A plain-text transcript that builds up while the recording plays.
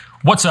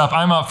What's up?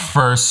 I'm up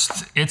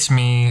first. It's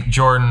me,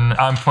 Jordan.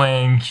 I'm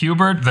playing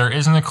Hubert. There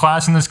isn't a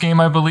class in this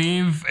game, I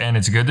believe, and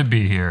it's good to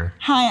be here.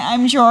 Hi,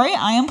 I'm Jory.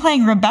 I am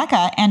playing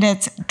Rebecca, and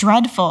it's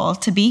dreadful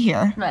to be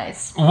here.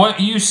 Nice. What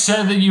you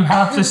said that you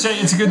have to say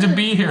it's good to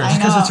be here. Just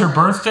because it's her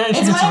birthday?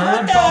 It's my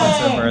birthday! It's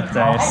her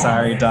birthday.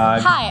 Sorry,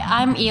 dog. Hi,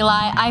 I'm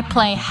Eli. I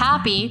play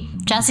Happy.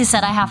 Jesse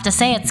said I have to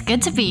say it's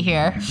good to be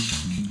here.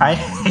 I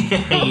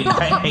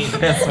hate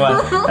this one.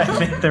 I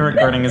think the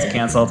recording is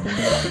canceled.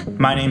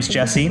 My name's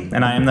Jesse,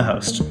 and I am the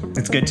host.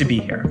 It's good to be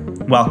here.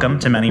 Welcome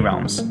to Many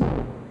Realms.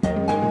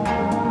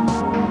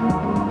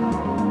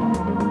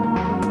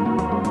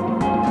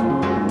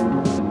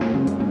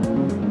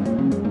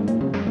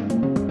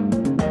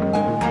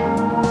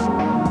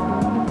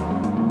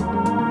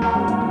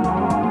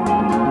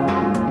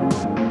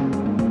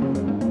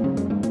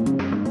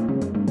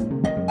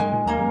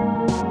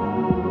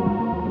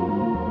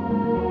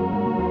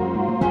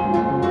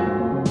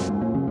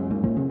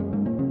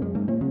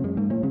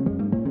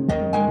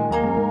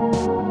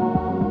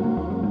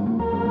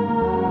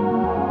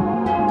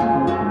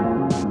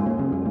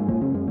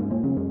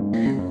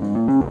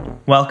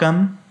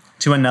 Welcome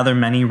to another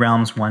Many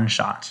Realms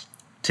one-shot.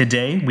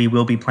 Today, we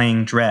will be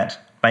playing Dread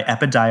by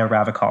Epidiah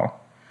Ravachol.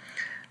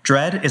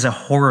 Dread is a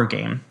horror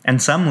game,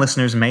 and some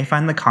listeners may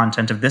find the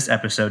content of this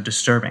episode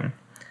disturbing.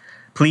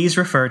 Please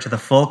refer to the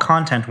full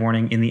content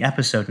warning in the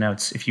episode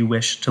notes if you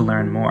wish to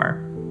learn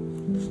more.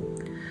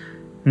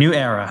 New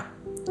Era,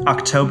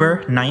 October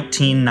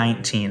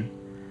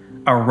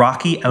 1919. A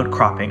rocky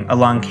outcropping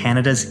along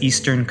Canada's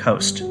eastern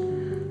coast.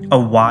 A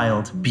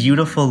wild,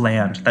 beautiful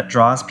land that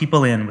draws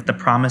people in with the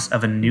promise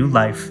of a new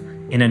life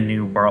in a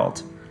new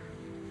world.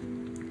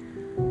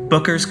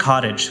 Booker's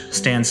cottage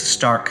stands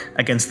stark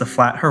against the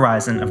flat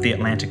horizon of the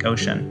Atlantic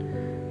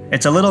Ocean.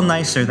 It's a little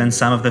nicer than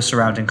some of the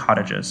surrounding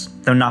cottages,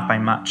 though not by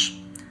much.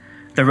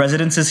 The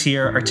residences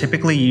here are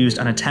typically used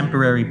on a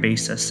temporary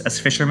basis as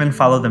fishermen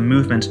follow the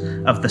movement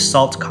of the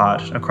salt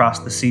cod across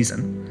the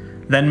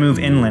season, then move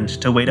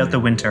inland to wait out the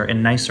winter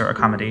in nicer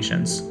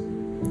accommodations.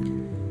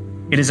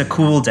 It is a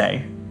cool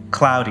day,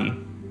 cloudy,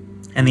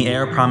 and the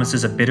air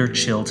promises a bitter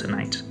chill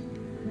tonight.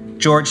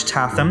 George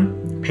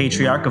Tatham,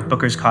 patriarch of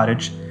Booker's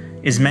Cottage,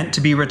 is meant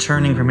to be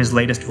returning from his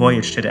latest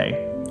voyage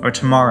today, or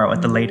tomorrow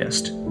at the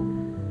latest.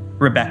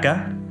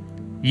 Rebecca,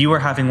 you are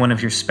having one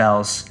of your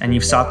spells, and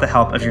you've sought the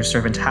help of your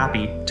servant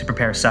Happy to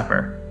prepare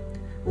supper.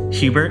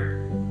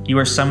 Hubert, you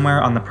are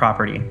somewhere on the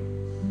property.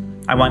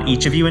 I want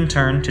each of you in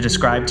turn to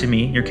describe to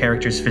me your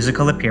character's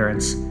physical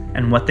appearance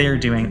and what they are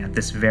doing at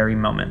this very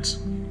moment.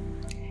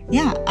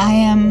 Yeah, I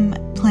am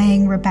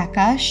playing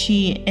Rebecca.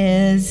 She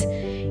is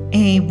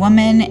a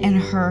woman in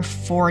her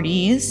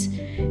 40s.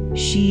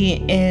 She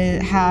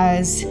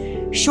has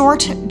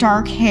short,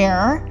 dark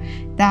hair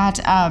that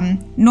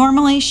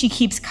normally she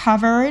keeps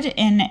covered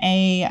in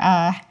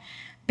a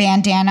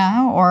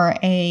bandana or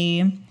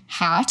a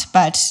hat,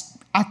 but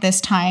at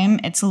this time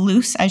it's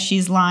loose as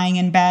she's lying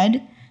in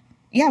bed.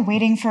 Yeah,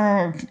 waiting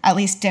for at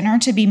least dinner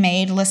to be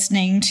made,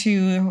 listening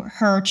to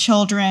her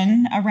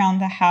children around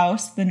the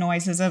house, the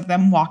noises of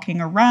them walking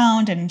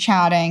around and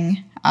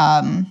chatting.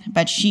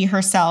 But she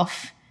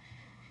herself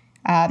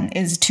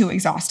is too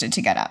exhausted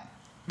to get up.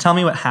 Tell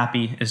me what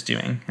Happy is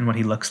doing and what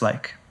he looks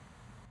like.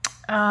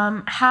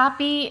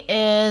 Happy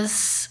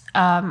is,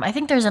 I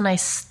think there's a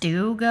nice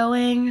stew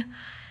going.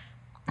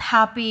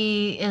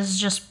 Happy is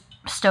just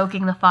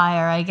stoking the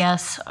fire, I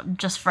guess.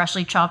 Just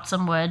freshly chopped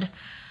some wood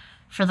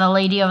for the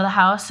lady of the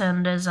house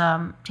and is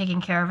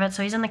taking care of it.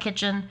 So he's in the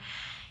kitchen.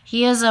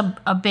 He is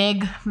a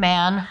big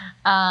man,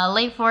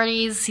 late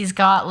 40s. He's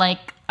got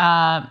like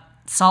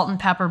salt and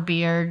pepper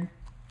beard.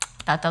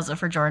 That does it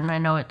for Jordan. I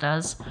know it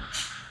does.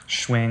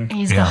 Schwing.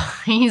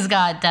 He's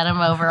got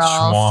denim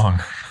overalls.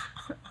 Schwong.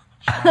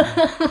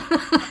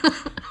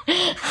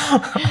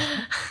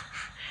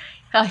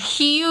 A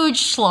huge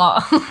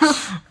schlong.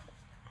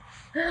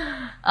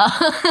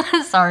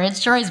 Sorry, it's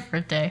Joy's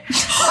birthday.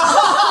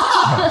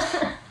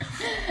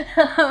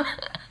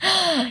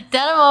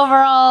 Denim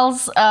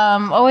overalls,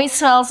 always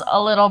smells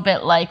a little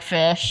bit like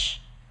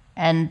fish.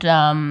 And,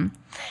 well,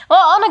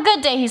 on a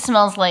good day he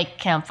smells like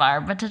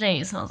campfire, but today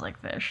he smells like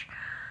fish.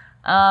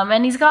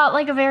 And he's got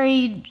like a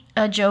very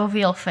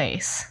jovial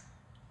face.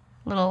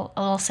 A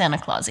little Santa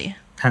Clausy.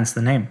 Hence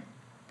the name.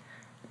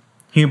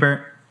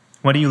 Hubert,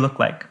 what do you look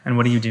like and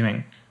what are you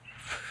doing?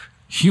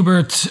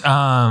 Hubert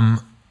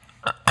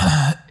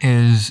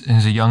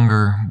is a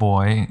younger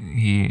boy.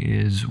 He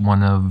is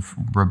one of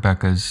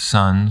Rebecca's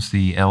sons,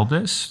 the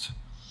eldest.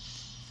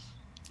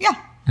 Yeah.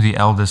 The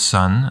eldest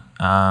son.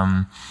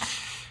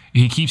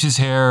 He keeps his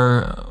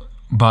hair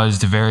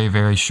buzzed very,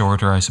 very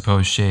short, or I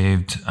suppose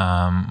shaved,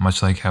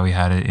 much like how he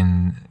had it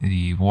in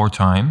the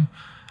wartime.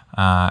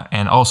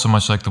 And also,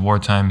 much like the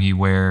wartime, he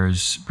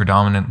wears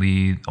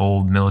predominantly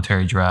old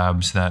military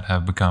drabs that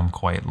have become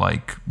quite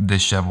like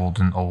disheveled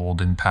and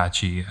old and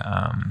patchy.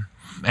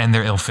 And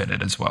they're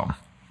ill-fitted as well.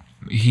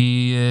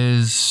 He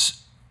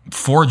is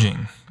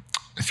foraging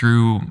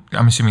through,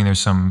 I'm assuming there's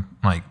some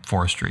like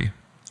forestry.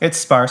 It's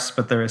sparse,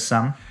 but there is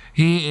some.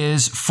 He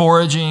is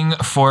foraging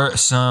for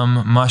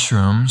some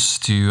mushrooms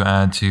to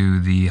add to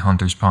the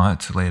hunter's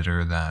pot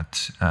later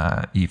that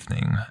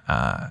evening.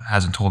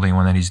 Hasn't told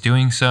anyone that he's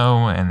doing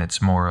so, and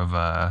it's more of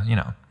a,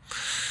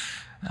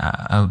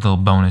 a little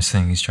bonus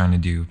thing he's trying to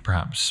do,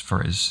 perhaps,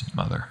 for his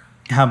mother.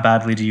 How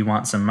badly do you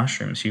want some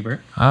mushrooms,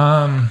 Hubert?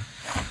 On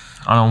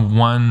a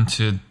 1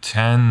 to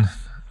 10,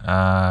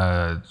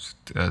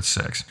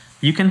 6.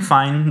 You can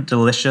find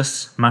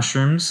delicious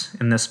mushrooms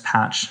in this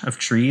patch of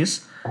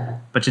trees,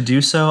 but to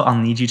do so, I'll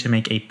need you to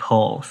make a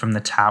pull from the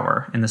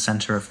tower in the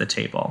center of the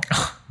table.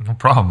 No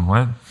problem.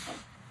 What?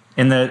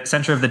 In the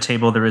center of the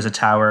table, there is a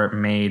tower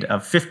made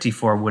of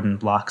 54 wooden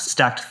blocks,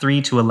 stacked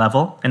 3 to a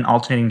level in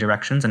alternating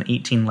directions and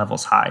 18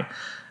 levels high,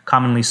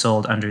 commonly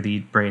sold under the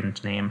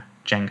brand name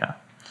Jenga.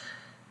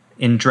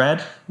 In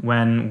Dread,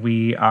 when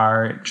we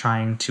are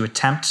trying to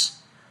attempt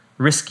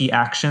risky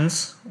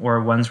actions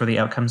or ones where the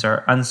outcomes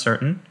are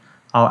uncertain,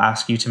 I'll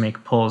ask you to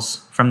make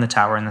pulls from the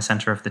tower in the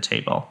center of the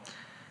table.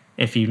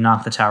 If you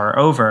knock the tower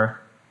over,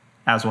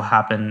 as will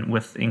happen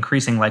with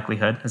increasing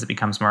likelihood as it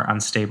becomes more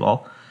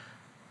unstable,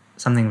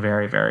 something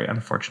very, very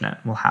unfortunate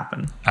will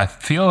happen. I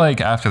feel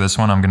like after this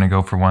one, I'm going to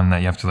go for one that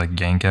you have to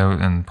gank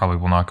out and probably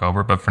will knock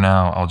over. But for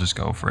now, I'll just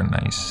go for a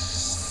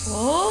nice,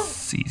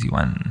 easy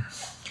one.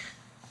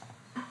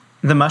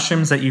 The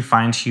mushrooms that you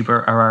find,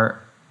 Hubert,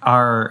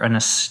 are an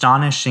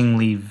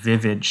astonishingly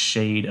vivid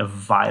shade of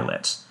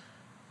violet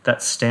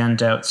that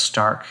stand out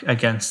stark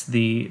against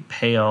the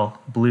pale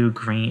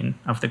blue-green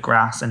of the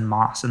grass and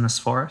moss in this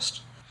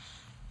forest.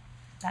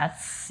 That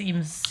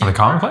seems Are they super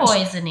commonplace?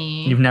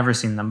 poisony. You've never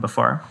seen them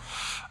before.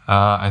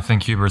 I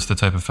think Hubert's the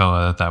type of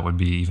fella that would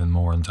be even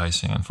more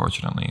enticing,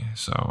 unfortunately.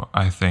 So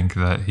I think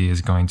that he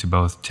is going to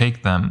both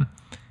take them,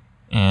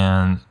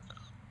 and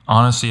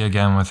honestly,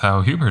 again, with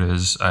how Hubert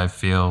is, I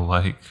feel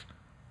like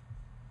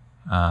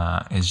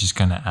is just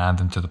going to add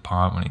them to the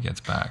pot when he gets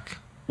back.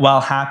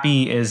 While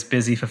Happy is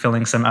busy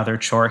fulfilling some other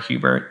chore,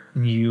 Hubert,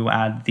 you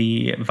add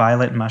the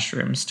violet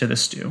mushrooms to the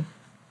stew.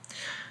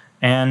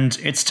 And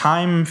it's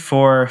time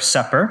for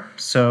supper,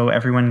 so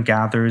everyone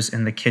gathers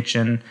in the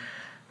kitchen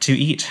to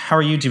eat. How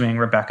are you doing,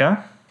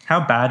 Rebecca?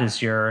 How bad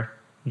is your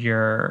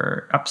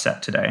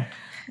upset today?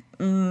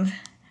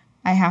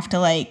 I have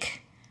to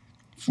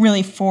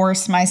really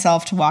force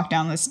myself to walk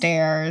down the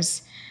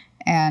stairs,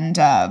 and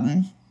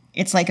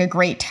it's a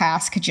great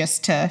task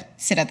just to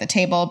sit at the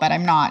table, but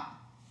I'm not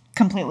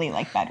completely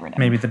bedridden.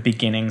 Maybe the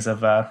beginnings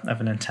of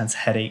an intense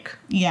headache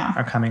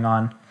are coming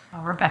on.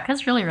 Oh,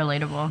 Rebecca's really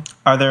relatable.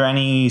 Are there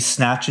any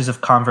snatches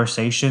of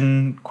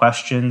conversation,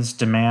 questions,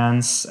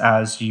 demands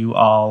as you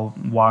all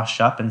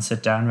wash up and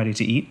sit down ready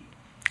to eat?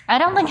 I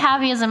don't think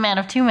Javi is a man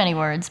of too many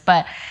words,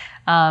 but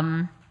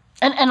and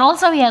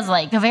also he has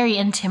a very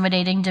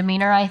intimidating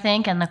demeanor, I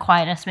think, and the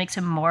quietness makes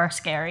him more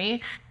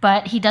scary.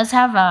 But he does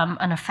have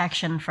an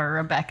affection for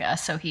Rebecca,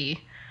 so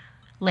he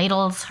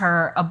ladles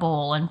her a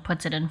bowl and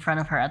puts it in front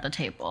of her at the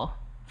table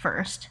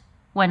first,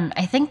 when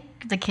I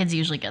think the kids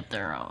usually get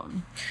their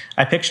own.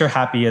 I picture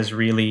Happy as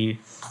really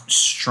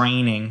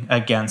straining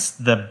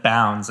against the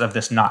bounds of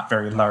this not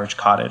very large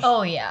cottage.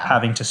 Oh, yeah.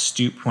 Having to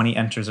stoop when he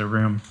enters a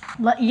room.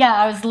 Yeah,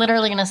 I was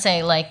literally going to say,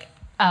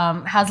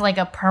 has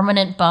a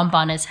permanent bump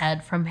on his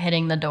head from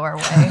hitting the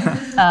doorway.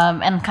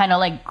 And kind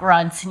of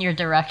grunts in your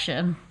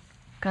direction.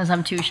 Because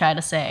I'm too shy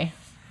to say,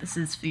 this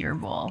is for your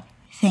bowl.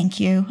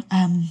 Thank you.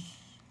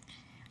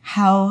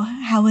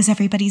 How was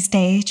everybody's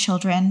day,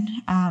 children?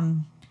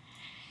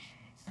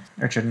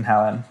 Richard and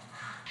Helen.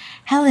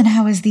 Helen,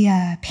 how is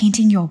the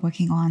painting you're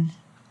working on?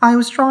 I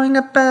was drawing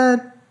a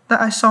bird that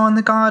I saw in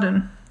the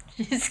garden.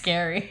 She's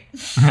scary.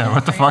 Yeah,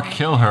 what the fuck?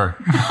 Kill her.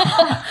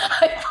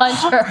 I punch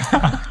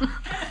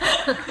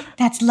her.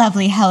 That's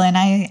lovely, Helen.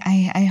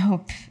 I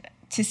hope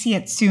to see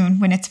it soon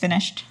when it's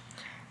finished.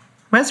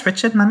 Where's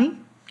Richard, Mummy?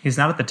 He's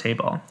not at the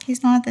table.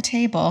 He's not at the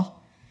table.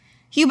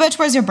 Hubert,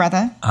 where's your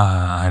brother?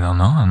 I don't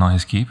know. I'm not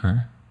his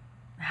keeper.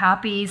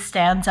 Happy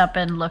stands up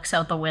and looks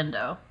out the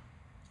window,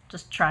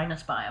 just trying to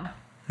spy him.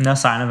 No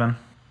sign of him.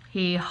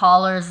 He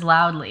hollers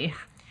loudly,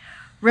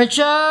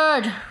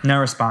 "Richard!" No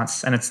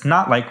response, and it's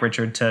not like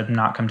Richard to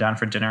not come down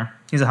for dinner.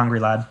 He's a hungry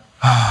lad.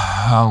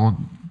 I'll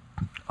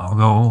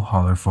go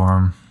holler for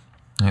him.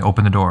 I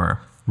open the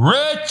door.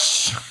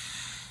 Richard!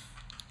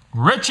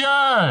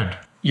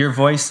 Your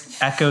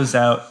voice echoes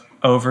out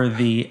over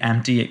the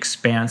empty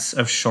expanse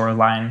of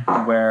shoreline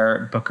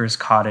where Booker's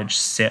cottage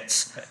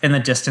sits. In the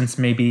distance,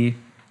 maybe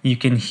you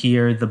can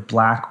hear the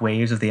black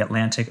waves of the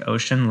Atlantic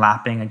Ocean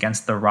lapping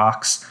against the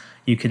rocks.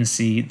 You can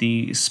see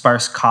the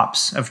sparse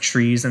copse of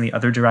trees in the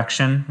other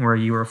direction where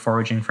you were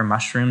foraging for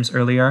mushrooms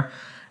earlier.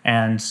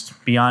 And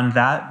beyond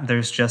that,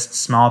 there's just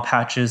small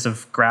patches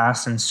of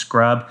grass and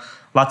scrub,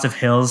 lots of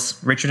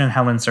hills. Richard and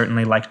Helen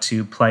certainly like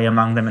to play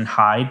among them and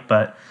hide,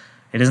 but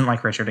it isn't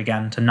like Richard,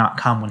 again, to not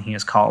come when he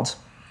is called.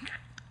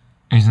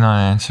 He's not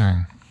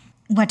answering.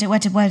 What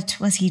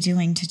was he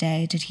doing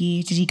today? Did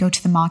he go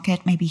to the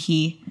market? Maybe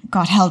he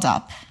got held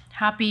up.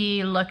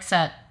 Happy looks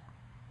at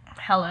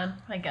Helen,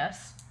 I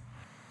guess.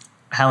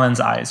 Helen's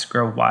eyes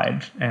grow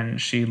wide and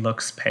she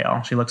looks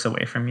pale. She looks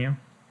away from you.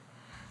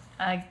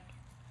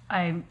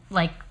 I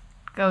like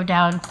go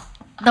down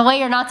the way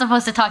you're not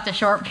supposed to talk to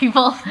short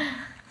people.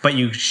 But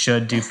you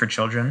should do for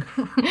children.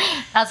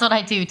 That's what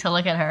I do to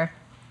look at her.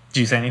 Do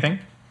you say anything?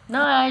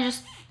 No,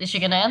 is she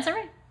gonna answer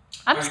me?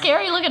 I'm a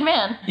scary looking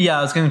man. Yeah,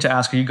 I was going to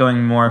ask, are you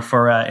going more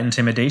for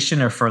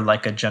intimidation or for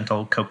like a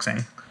gentle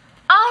coaxing?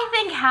 I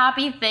think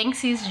Happy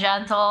thinks he's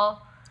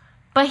gentle,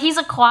 but he's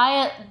a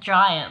quiet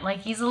giant.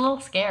 Like, he's a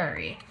little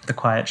scary. The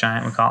quiet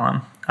giant, we call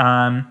him.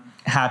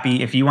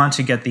 Happy, if you want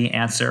to get the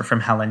answer from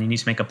Helen, you need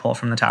to make a pull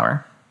from the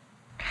tower.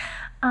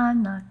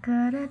 I'm not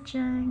good at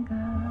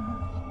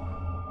Jenga.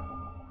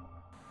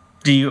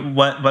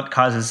 What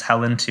causes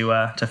Helen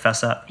to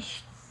fess up?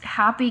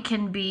 Happy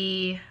can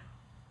be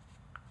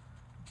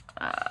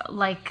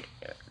like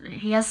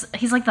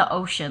he's like the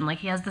ocean. Like,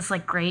 he has this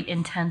like great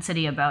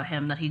intensity about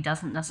him that he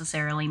doesn't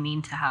necessarily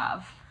mean to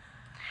have.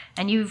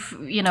 And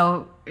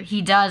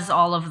he does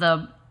all of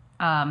the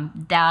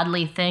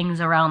dadly things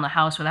around the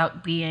house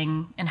without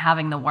being and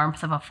having the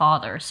warmth of a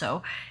father.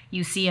 So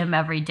you see him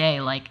every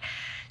day, like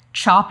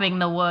chopping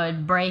the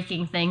wood,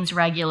 breaking things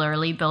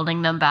regularly,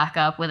 building them back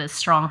up with his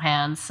strong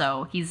hands.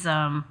 So he's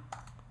don't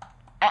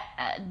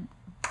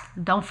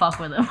fuck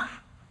with him,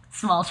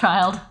 small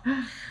child.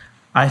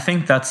 I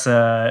think that's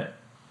the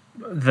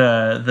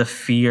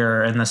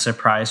fear and the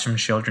surprise from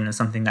children is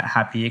something that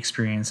Happy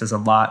experiences a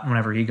lot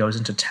whenever he goes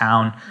into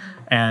town.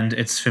 And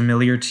it's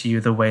familiar to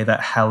you the way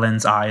that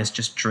Helen's eyes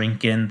just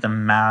drink in the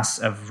mass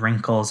of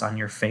wrinkles on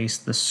your face,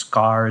 the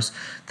scars,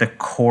 the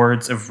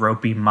cords of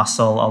ropey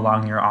muscle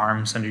along your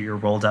arms under your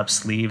rolled up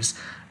sleeves.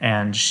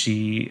 And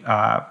she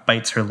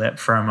bites her lip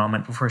for a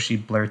moment before she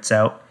blurts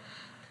out,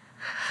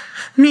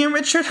 "Me and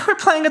Richard were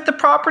playing at the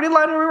property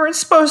line where we weren't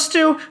supposed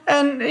to,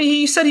 and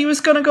he said he was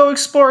going to go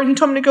explore, and he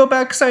told me to go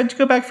back because I had to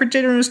go back for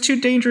dinner, and it was too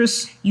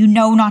dangerous. You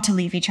know not to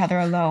leave each other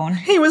alone.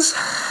 He was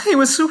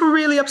super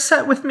really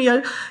upset with me.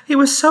 He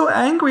was so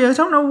angry. I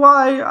don't know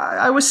why.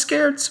 I was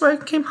scared, so I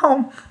came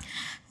home."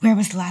 Where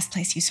was the last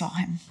place you saw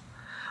him?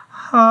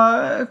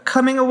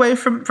 Coming away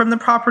from the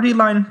property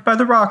line by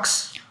the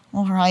rocks.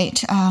 All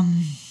right.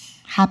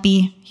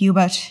 Happy,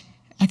 Hubert.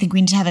 I think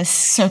we need to have a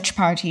search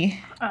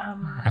party.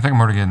 I think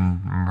I'm already getting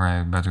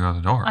about to go to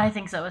the door. I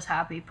think so is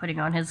Happy putting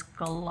on his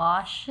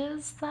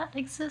galoshes that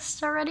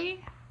exist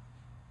already.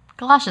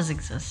 Galoshes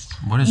exist.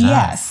 What is that?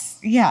 Yes.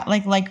 Yeah,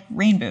 like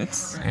rain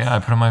boots. Yeah, I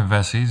put on my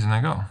vesties and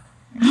I go.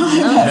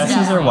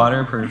 Vesties are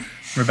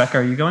waterproof. Rebecca,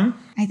 are you going?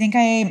 I think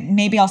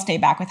I'll stay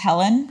back with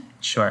Helen.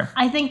 Sure.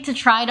 I think to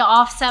try to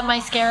offset my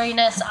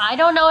scariness, I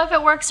don't know if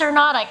it works or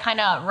not, I kind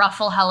of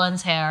ruffle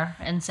Helen's hair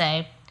and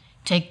say,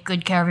 "Take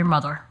good care of your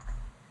mother."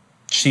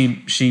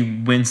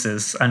 She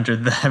winces under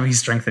the heavy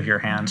strength of your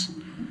hand.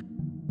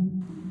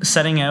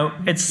 Setting out,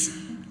 it's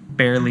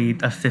barely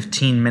a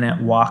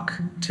 15-minute walk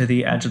to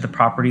the edge of the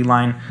property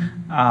line.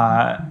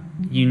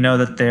 You know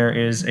that there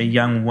is a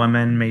young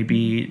woman,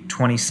 maybe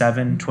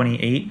 27,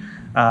 28,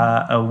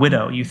 a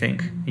widow, you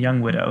think, a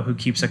young widow who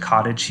keeps a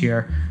cottage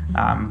here,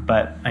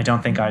 but I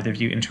don't think either of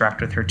you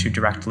interact with her too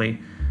directly.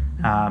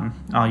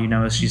 All you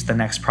know is she's the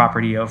next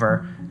property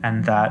over,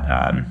 and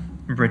that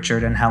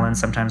Richard and Helen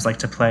sometimes like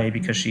to play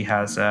because she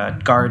has a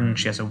garden,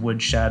 she has a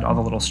woodshed, all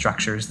the little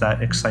structures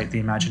that excite the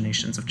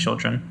imaginations of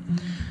children.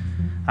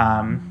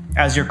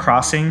 As you're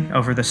crossing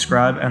over the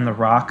scrub and the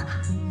rock,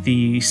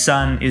 the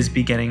sun is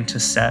beginning to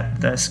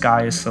set. The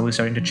sky is slowly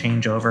starting to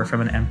change over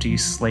from an empty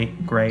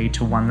slate gray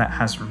to one that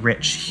has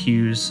rich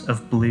hues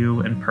of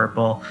blue and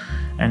purple,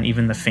 and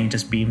even the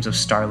faintest beams of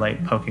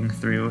starlight poking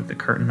through the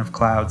curtain of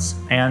clouds.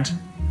 And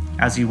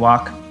as you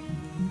walk,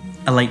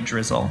 a light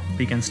drizzle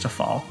begins to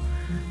fall,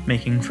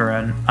 making for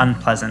an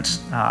unpleasant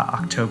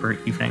October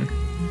evening.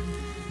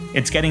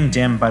 It's getting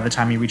dim by the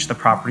time you reach the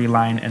property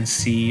line and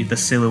see the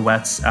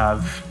silhouettes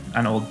of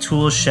an old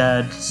tool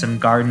shed, some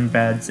garden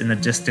beds, in the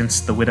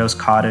distance the widow's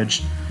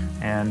cottage,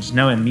 and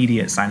no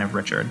immediate sign of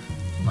Richard.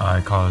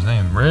 I call his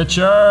name,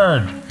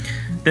 Richard!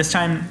 This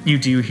time you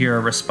do hear a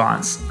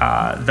response,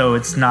 though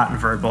it's not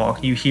verbal.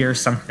 You hear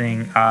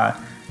something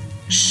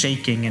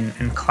shaking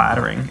and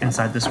clattering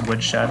inside this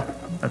woodshed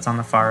that's on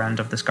the far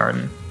end of this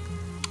garden.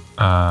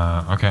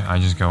 Okay, I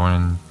just go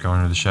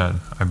into the shed.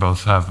 I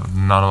both have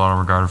not a lot of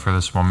regard for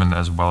this woman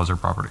as well as her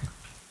property.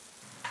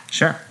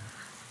 Sure.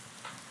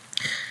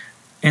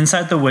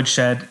 Inside the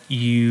woodshed,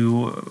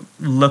 you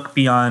look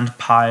beyond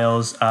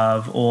piles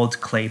of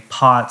old clay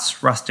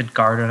pots, rusted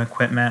garden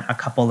equipment, a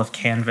couple of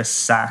canvas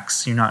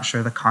sacks you're not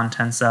sure the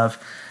contents of,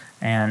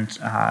 and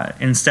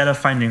instead of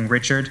finding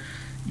Richard,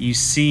 you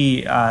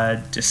see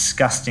a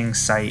disgusting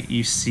sight.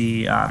 You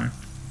see,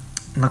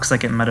 looks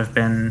like it might have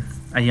been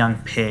a young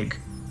pig.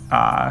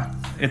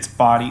 Its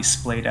body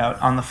splayed out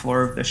on the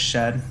floor of the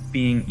shed,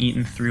 being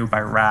eaten through by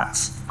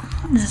rats.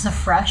 This is a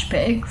fresh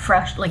pig?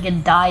 Fresh, like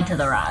it died to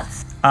the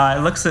rats.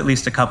 It looks at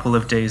least a couple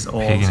of days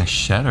old. Pig in a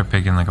shed or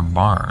pig in like a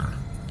barn?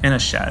 In a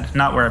shed,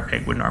 not where a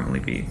pig would normally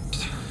be.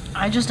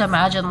 I just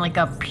imagine like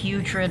a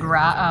putrid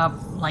rat,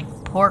 like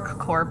pork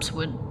corpse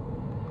would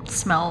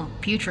smell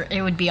putrid.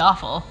 It would be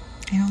awful.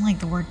 I don't like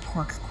the word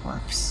pork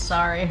corpse.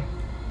 Sorry.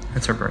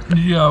 It's her birthday.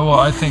 Yeah, well,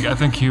 I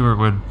think Hubert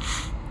would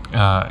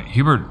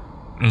Hubert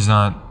is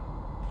not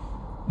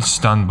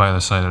stunned by the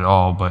sight at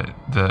all, but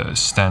the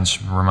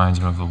stench reminds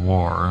him of the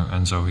war,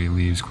 and so he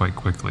leaves quite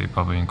quickly,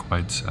 probably in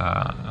quite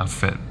a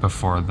fit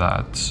before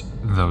that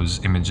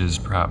those images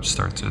perhaps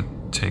start to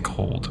take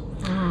hold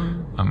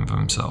of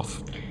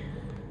himself.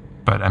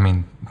 But I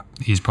mean,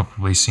 he's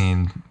probably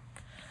seen.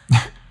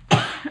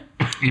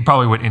 He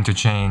probably would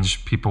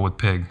interchange people with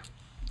pig,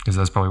 because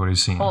that's probably what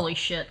he's seen. Holy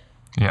shit.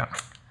 Yeah.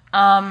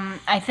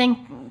 I think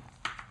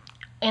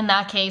in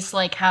that case,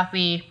 like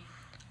Happy,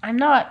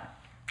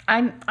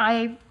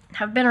 I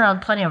have been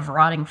around plenty of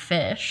rotting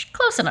fish.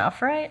 Close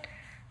enough, right?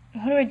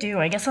 What do?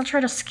 I guess I'll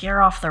try to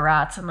scare off the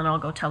rats, and then I'll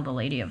go tell the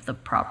lady of the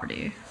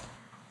property.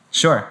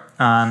 Sure.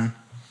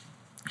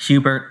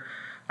 Hubert,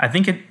 I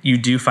think you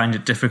do find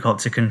it difficult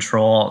to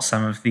control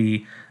some of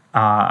the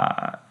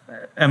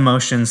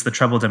emotions, the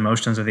troubled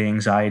emotions or the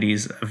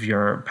anxieties of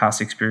your past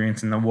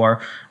experience in the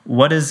war.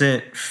 What does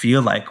it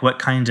feel like? What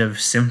kind of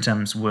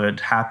symptoms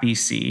would Happy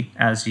see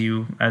as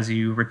you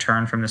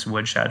return from this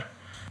woodshed?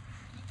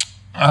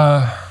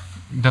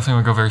 Definitely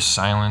would go very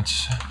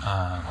silent.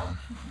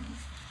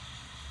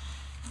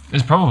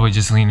 Is probably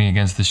just leaning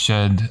against the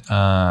shed,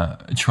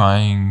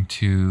 trying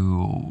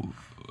to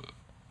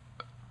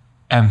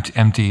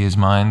empty his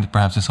mind.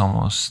 Perhaps it's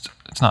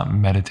not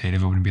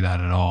meditative, it wouldn't be that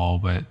at all,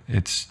 but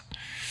he's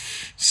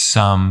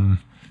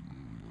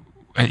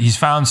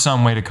found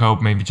some way to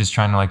cope, maybe just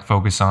trying to like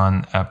focus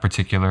on a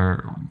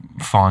particular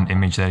fond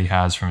image that he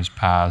has from his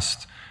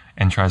past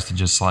and tries to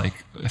just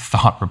like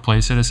thought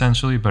replace it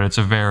essentially. But it's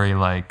a very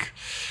like,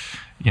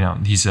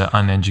 he's an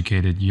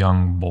uneducated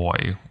young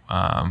boy.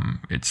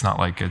 It's not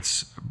like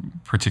it's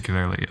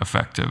particularly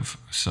effective.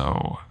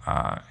 So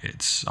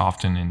it's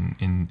often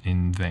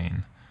in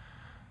vain.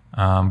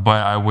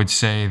 But I would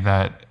say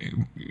that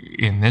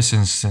in this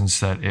instance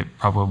that it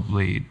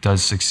probably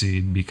does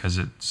succeed because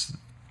it's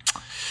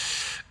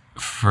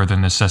for the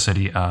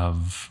necessity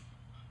of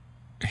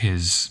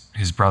his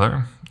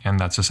brother, and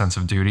that's a sense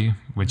of duty,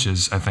 which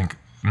is, I think,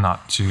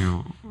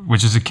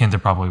 which is akin to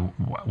probably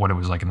what it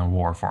was like in the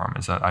war for him,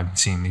 is that I'm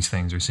seeing these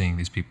things or seeing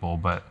these people,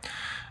 but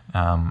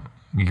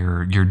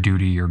your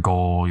duty, your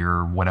goal,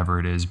 your whatever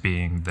it is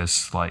being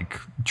this like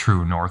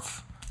true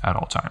north at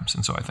all times.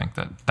 And so I think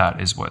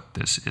that is what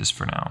this is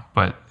for now,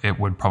 but it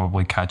would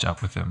probably catch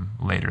up with him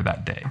later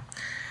that day.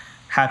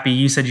 Happy,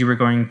 you said you were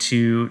going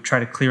to try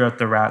to clear out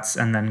the rats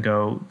and then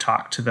go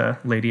talk to the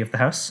lady of the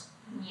house?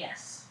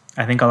 Yes.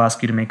 I think I'll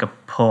ask you to make a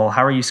pull.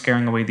 How are you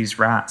scaring away these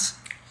rats?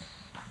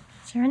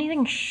 Is there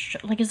anything,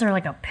 is there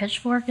like a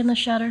pitchfork in the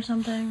shed or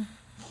something?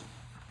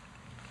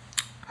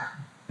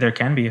 There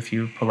can be if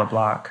you pull a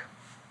block.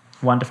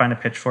 One to find a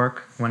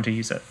pitchfork, one to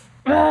use it.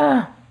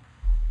 Ugh.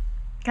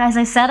 Guys,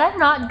 I said I'm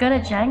not good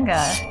at Jenga.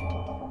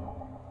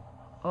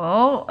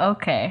 Oh,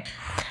 okay.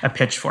 A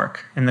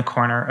pitchfork in the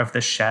corner of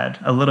the shed.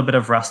 A little bit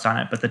of rust on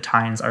it, but the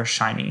tines are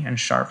shiny and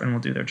sharp and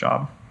will do their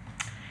job.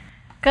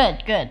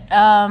 Good.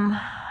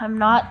 I'm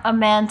not a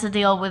man to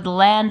deal with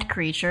land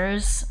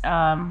creatures.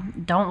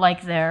 Don't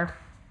like their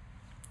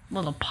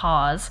little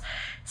paws.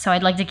 So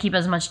I'd like to keep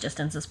as much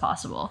distance as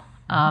possible.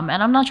 And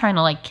I'm not trying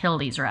to like kill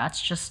these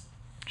rats, just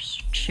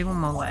shoo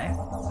them away.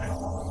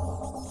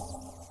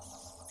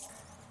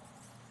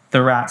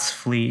 The rats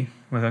flee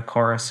with a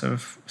chorus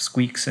of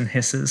squeaks and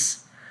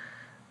hisses.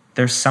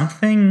 There's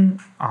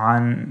something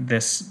on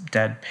this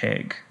dead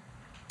pig.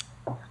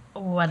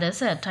 What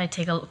is it? I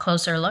take a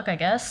closer look, I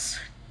guess,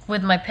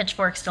 with my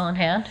pitchfork still in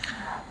hand.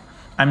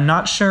 I'm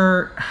not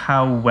sure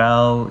how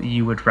well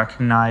you would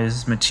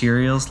recognize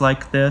materials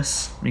like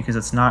this because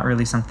it's not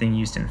really something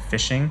used in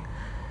fishing.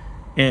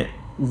 It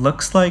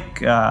looks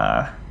like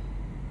a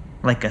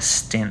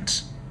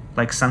stint,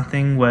 like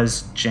something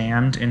was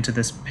jammed into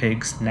this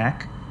pig's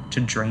neck to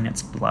drain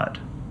its blood.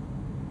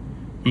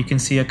 You can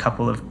see a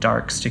couple of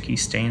dark, sticky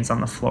stains on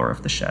the floor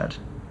of the shed.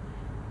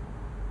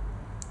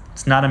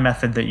 It's not a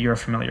method that you're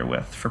familiar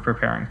with for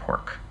preparing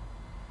pork.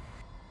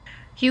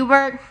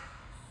 Hubert?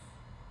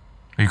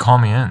 You call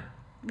me in.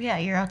 Yeah,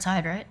 you're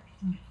outside, right?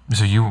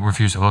 So you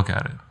refuse to look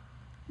at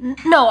it?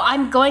 No,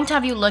 I'm going to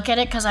have you look at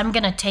it because I'm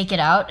going to take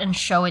it out and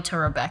show it to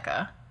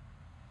Rebecca.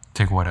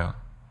 Take what out?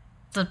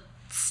 The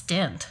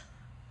stint.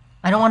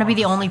 I don't want to be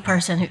the only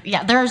person who...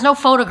 Yeah, there is no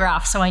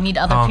photograph, so I need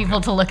other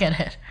people to look at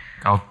it.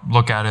 I'll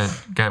look at it,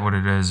 get what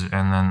it is, and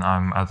then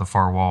I'm at the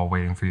far wall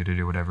waiting for you to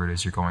do whatever it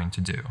is you're going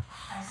to do.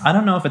 I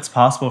don't know if it's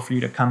possible for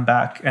you to come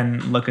back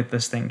and look at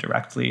this thing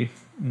directly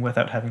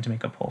without having to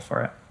make a pull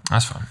for it.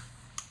 That's fine.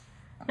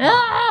 No,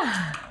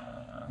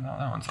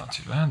 that one's not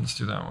too bad. Let's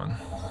do that one.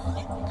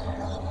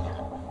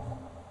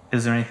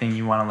 Is there anything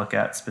you want to look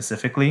at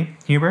specifically,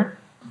 Hubert?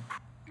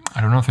 I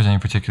don't know if there's any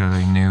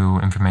particularly new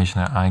information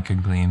that I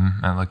could glean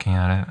at looking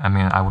at it. I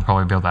mean, I would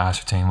probably be able to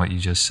ascertain what you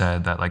just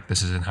said, that like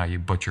this isn't how you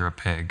butcher a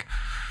pig.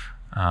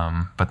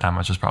 But that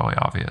much is probably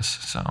obvious.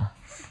 So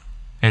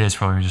it is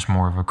probably just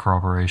more of a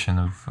corroboration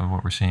of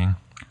what we're seeing.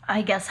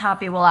 I guess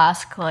Happy will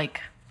ask,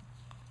 like,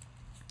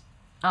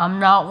 I'm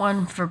not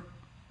one for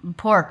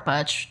pork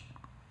much.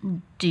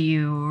 Do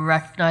you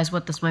recognize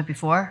what this might be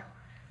for?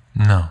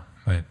 No,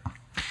 but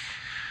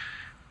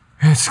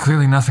It's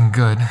clearly nothing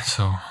good,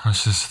 so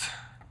let's just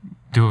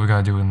do what we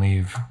gotta do and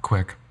leave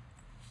quick.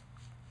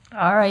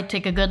 All right,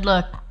 take a good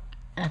look.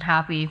 And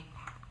Happy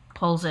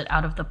pulls it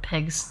out of the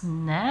pig's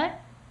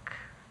neck.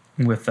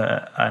 With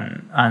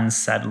an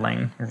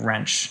unsettling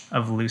wrench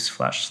of loose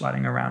flesh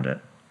sliding around it.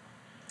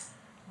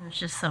 There's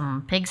just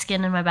some pig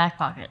skin in my back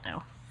pocket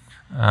now.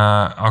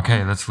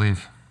 Okay, let's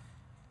leave.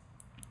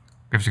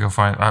 We have to go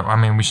find. I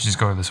mean, we should just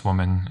go to this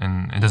woman,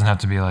 and it doesn't have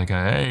to be like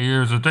a, hey,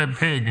 here's a dead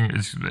pig.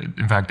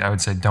 In fact, I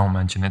would say don't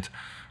mention it.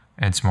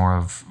 It's more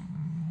of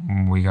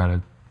we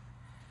gotta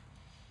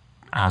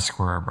ask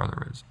where our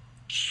brother is.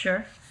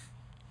 Sure.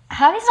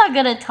 Happy's not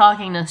good at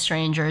talking to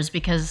strangers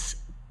because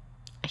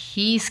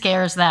he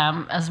scares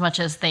them as much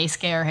as they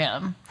scare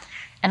him.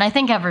 And I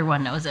think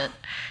everyone knows it.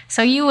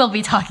 So you will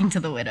be talking to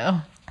the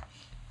widow.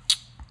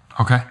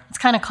 Okay. It's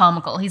kind of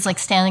comical. He's like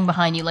standing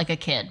behind you like a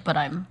kid, but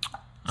I'm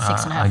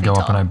 6.5 I feet go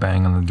tall. up and I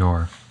bang on the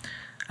door.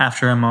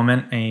 After a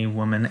moment, a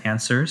woman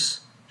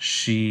answers.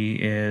 She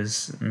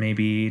is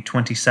maybe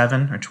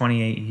 27 or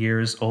 28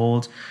 years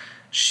old.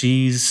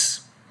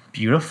 She's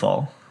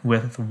beautiful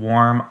with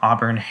warm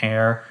auburn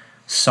hair,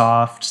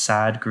 soft,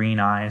 sad green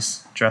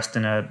eyes, dressed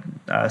in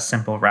a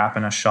simple wrap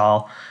and a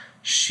shawl.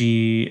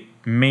 She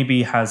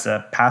maybe has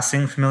a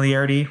passing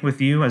familiarity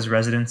with you as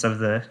residents of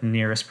the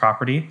nearest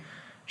property.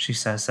 She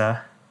says,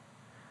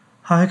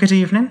 hi, good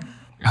evening.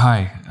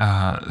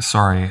 Hi.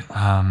 Sorry.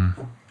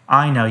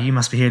 I know, you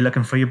must be here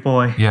looking for your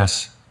boy.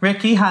 Yes.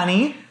 Ricky,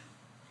 honey,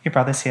 your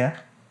brother's here.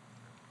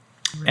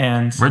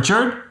 And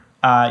Richard?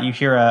 you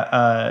hear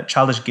a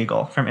childish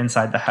giggle from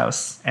inside the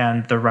house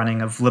and the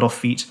running of little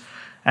feet.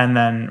 And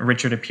then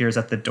Richard appears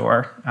at the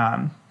door.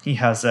 He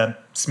has a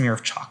smear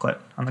of chocolate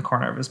on the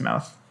corner of his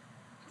mouth.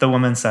 The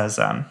woman says,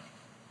 oh,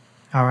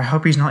 I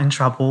hope he's not in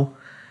trouble.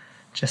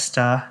 Just,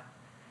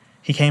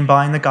 he came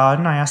by in the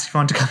garden. I asked if he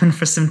wanted to come in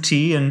for some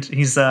tea, and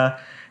he's a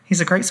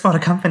great spot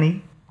of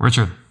company.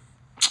 Richard.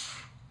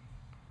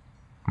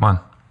 Come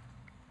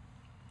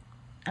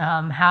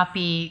on.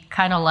 Happy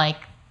kind of like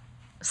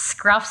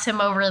scruffs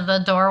him over the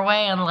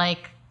doorway and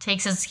like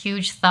takes his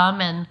huge thumb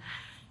and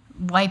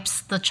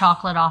wipes the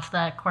chocolate off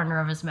the corner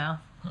of his mouth.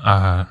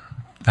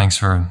 Thanks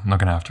for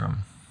looking after him.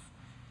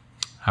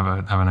 Have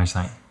a nice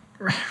night.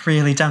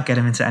 Really, don't get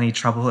him into any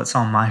trouble. It's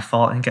all my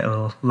fault and get a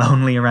little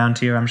lonely around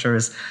here. I'm sure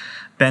his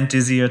bent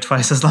his ear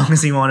twice as long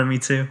as he wanted me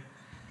to.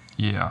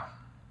 Yeah.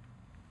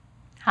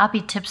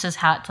 Happy tips his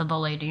hat to the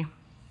lady.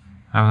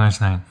 Have a nice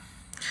night.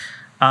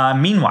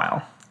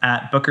 Meanwhile,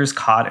 at Booker's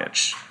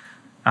cottage,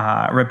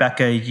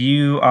 Rebecca,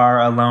 you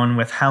are alone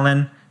with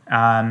Helen.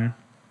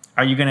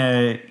 Are you going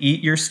to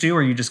eat your stew, or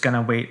are you just going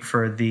to wait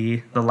for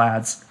the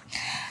lads?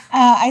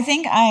 I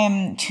think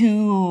I'm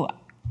too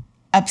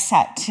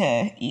upset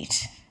to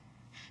eat.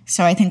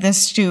 So I think this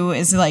stew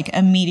is like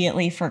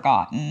immediately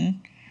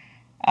forgotten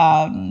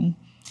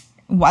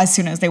as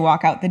soon as they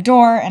walk out the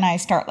door, and I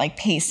start like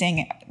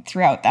pacing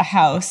throughout the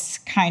house,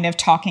 kind of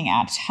talking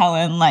at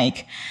Helen.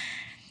 Like,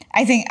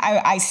 I think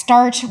I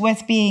start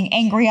with being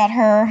angry at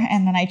her,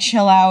 and then I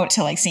chill out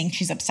to like seeing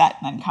she's upset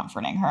and then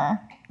comforting her.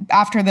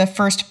 After the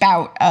first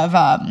bout of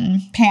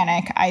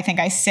panic, I think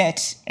I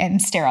sit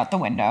and stare out the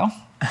window.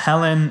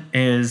 Helen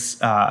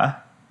is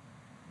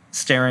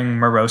staring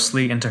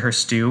morosely into her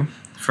stew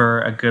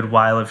for a good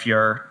while of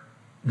your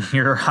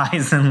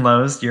highs and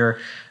lows, your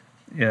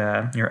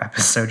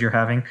episode you're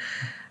having.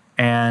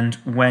 And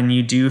when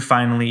you do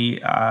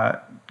finally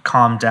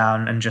calm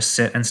down and just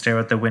sit and stare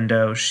out the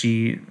window,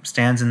 she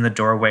stands in the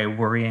doorway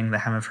worrying the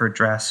hem of her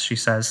dress. She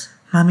says,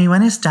 Mummy,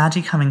 when is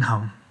Daddy coming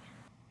home?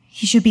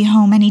 He should be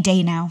home any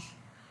day now.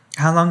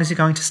 How long is he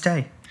going to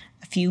stay?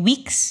 A few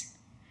weeks,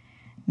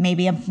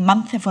 maybe a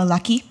month if we're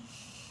lucky.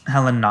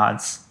 Helen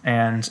nods,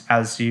 and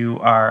as you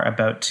are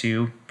about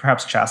to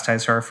perhaps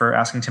chastise her for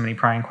asking too many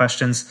prying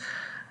questions,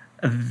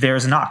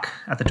 there's a knock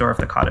at the door of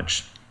the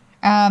cottage.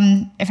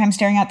 If I'm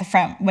staring out the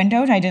front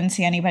window, I didn't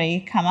see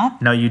anybody come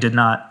up. No, you did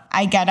not.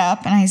 I get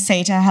up and I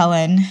say to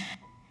Helen,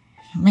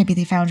 maybe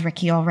they found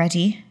Ricky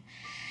already.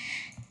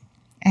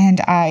 And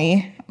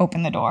I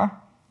open the door.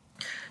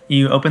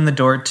 You open the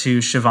door to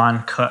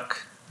Siobhan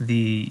Cook,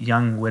 the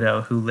young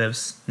widow who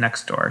lives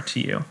next door to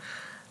you.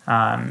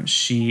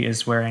 She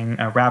is wearing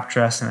a wrap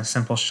dress and a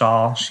simple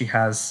shawl. She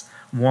has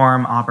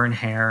warm auburn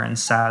hair and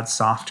sad,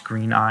 soft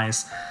green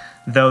eyes.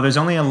 Though there's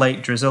only a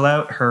light drizzle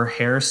out, her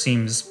hair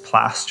seems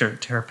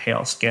plastered to her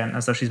pale skin,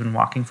 as though she's been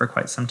walking for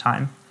quite some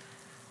time.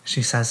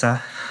 She says,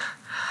 oh,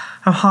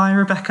 hi,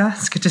 Rebecca.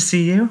 It's good to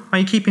see you. Are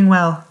you keeping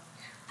well?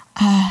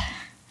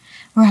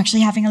 We're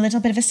actually having a little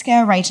bit of a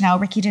scare right now.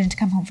 Ricky didn't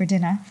come home for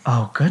dinner.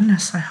 Oh,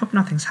 goodness. I hope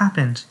nothing's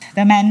happened.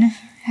 The men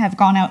have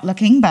gone out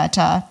looking, but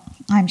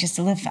I'm just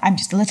a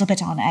little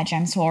bit on edge.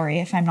 I'm sorry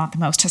if I'm not the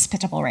most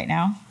hospitable right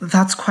now.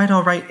 That's quite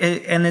all right,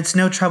 and it's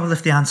no trouble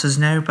if the answer's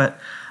no, but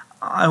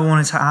I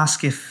wanted to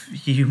ask if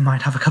you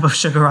might have a cup of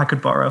sugar I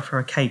could borrow for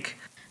a cake.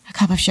 A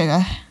cup of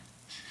sugar?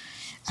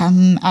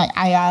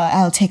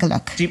 I'll take a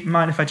look. Do you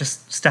mind if I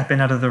just step in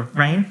out of the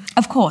rain?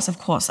 Of course.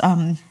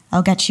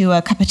 I'll get you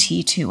a cup of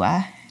tea to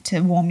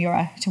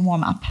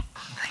warm up.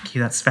 Thank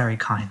you, that's very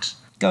kind.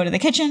 go to the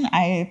kitchen,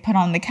 I put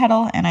on the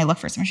kettle, and I look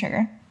for some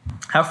sugar.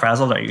 How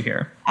frazzled are you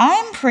here?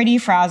 I'm pretty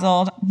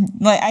frazzled.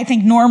 Like, I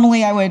think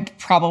normally I would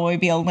probably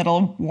be a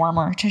little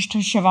warmer to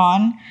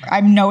Siobhan.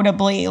 I'm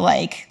notably,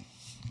 like,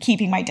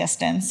 keeping my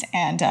distance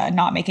and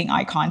not making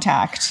eye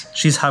contact.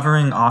 She's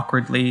hovering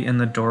awkwardly in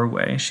the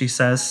doorway. She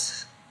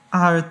says,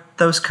 "Are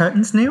those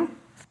curtains new?"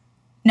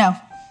 No.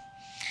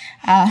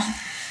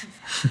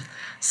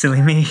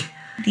 Silly me.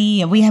 We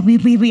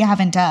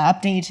haven't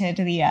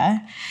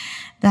updated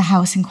the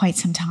house in quite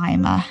some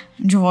time.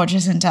 George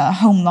isn't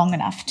home long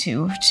enough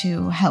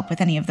to help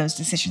with any of those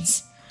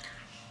decisions.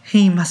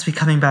 He must be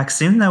coming back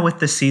soon, though, with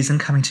the season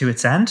coming to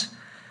its end.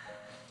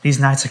 These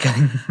nights are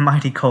getting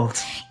mighty cold.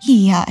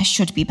 He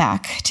should be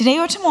back today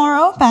or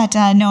tomorrow, but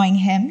knowing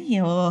him,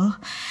 he'll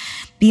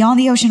be on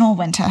the ocean all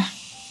winter.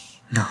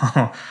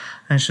 No,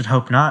 I should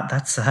hope not.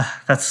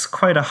 That's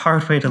quite a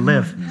hard way to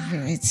live.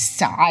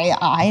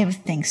 I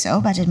think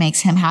so, but it makes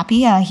him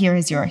happy.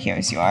 Here's your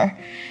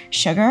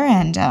sugar,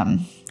 and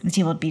the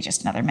tea will be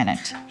just another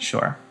minute.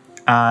 Sure.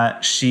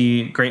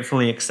 She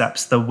gratefully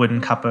accepts the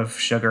wooden cup of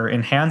sugar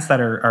in hands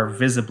that are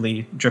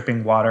visibly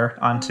dripping water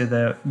onto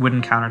the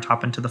wooden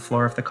countertop into the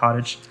floor of the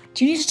cottage.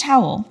 Do you need a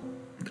towel?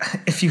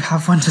 If you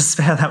have one to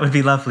spare, that would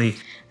be lovely.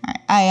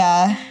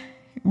 I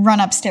run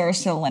upstairs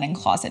to the linen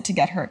closet to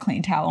get her a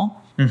clean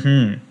towel.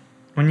 Mm-hmm.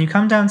 When you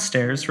come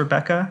downstairs,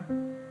 Rebecca,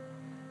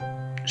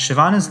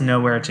 Siobhan is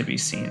nowhere to be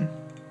seen.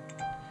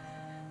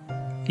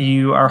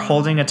 You are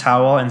holding a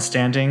towel and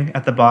standing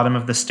at the bottom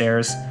of the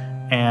stairs,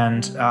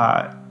 and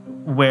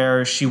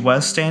where she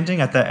was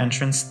standing at the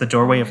entrance, the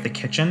doorway of the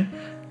kitchen,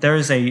 there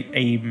is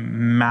a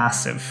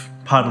massive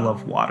puddle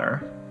of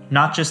water.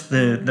 Not just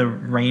the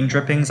rain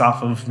drippings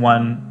off of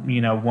one,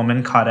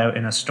 woman caught out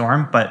in a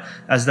storm, but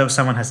as though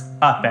someone has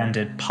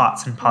upended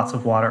pots and pots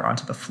of water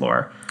onto the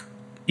floor.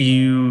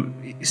 You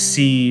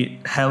see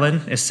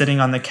Helen is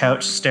sitting on the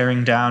couch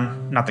staring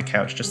down, not the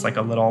couch, just like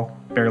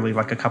barely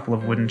like a couple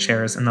of wooden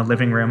chairs in the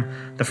living room,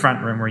 the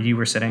front room where you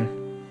were sitting,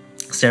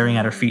 staring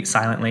at her feet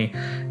silently.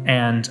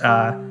 And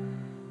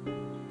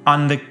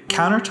on the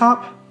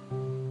countertop,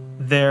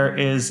 there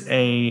is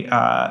a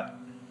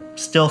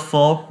still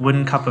full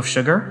wooden cup of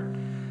sugar.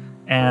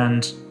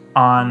 And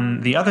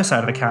on the other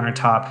side of the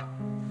countertop,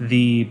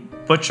 the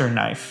butcher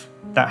knife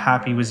that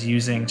Happy was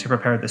using to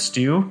prepare the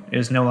stew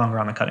is no longer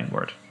on the cutting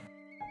board.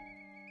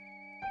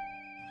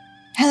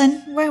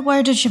 Helen,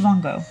 where did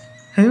Siobhan go?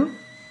 Who?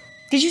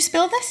 Did you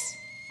spill this?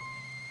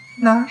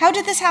 No. How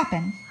did this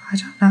happen? I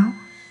don't know.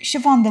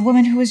 Siobhan, the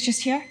woman who was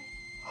just here?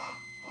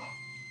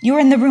 You were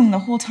in the room the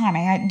whole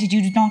time. Did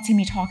you not see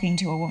me talking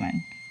to a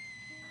woman?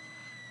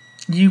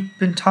 You've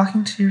been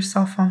talking to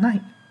yourself all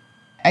night.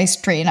 I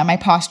straighten up my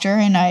posture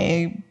and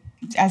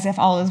as if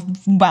all is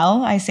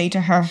well, I say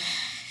to her,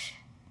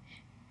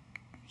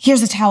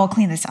 "Here's a towel,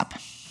 clean this up."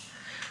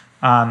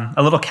 A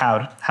little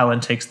cowed, Helen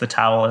takes the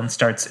towel and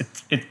starts,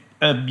 it's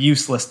a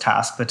useless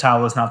task. The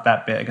towel is not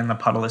that big and the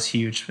puddle is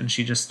huge, and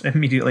she just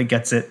immediately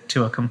gets it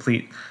to a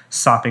complete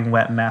sopping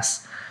wet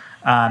mess.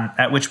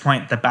 At which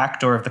point the back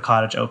door of the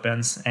cottage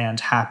opens and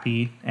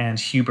Happy and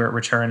Hubert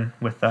return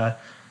with a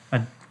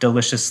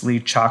deliciously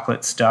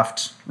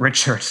chocolate-stuffed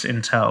Richard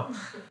in tow.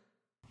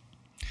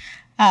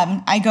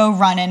 I go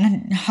run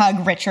and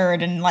hug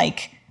Richard and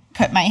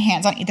put my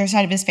hands on either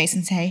side of his face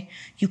and say,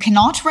 "You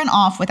cannot run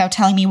off without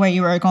telling me where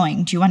you are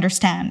going. Do you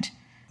understand?"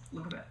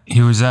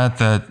 He was at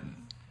that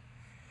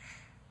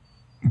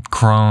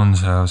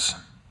Crone's house.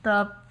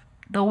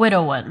 The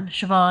widow one,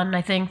 Siobhan,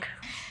 I think.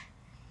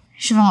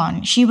 Siobhan,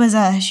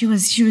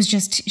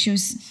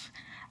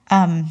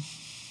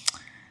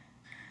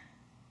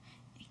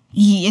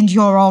 and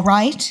you're all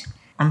right?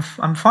 I'm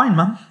fine,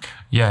 Mum.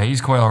 Yeah,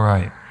 he's quite all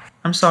right.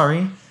 I'm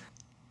sorry.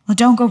 Well,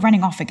 don't go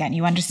running off again,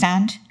 you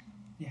understand?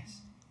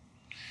 Yes.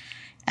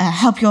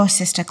 Help your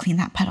sister clean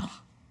that puddle.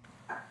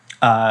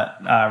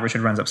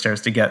 Richard runs upstairs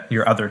to get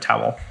your other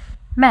towel.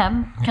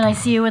 Ma'am, can I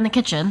see you in the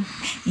kitchen?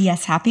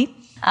 Yes, Happy?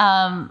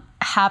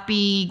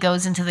 Happy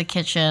goes into the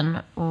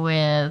kitchen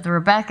with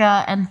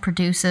Rebecca and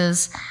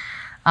produces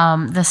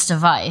this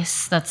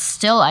device that's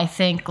still, I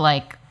think,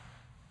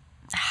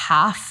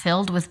 half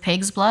filled with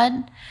pig's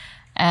blood,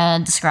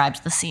 and describes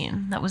the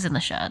scene that was in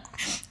the shed.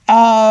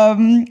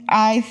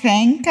 I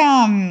think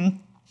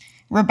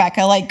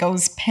Rebecca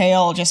goes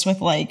pale just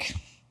with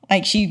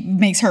she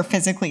makes her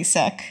physically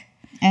sick,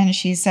 and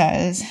she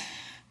says,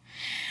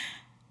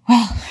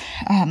 "Well,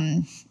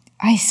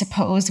 I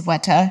suppose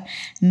what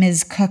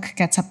Ms. Cook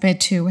gets up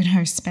to in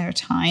her spare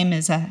time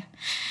is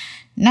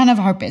none of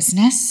our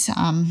business.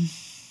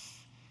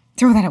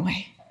 Throw that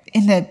away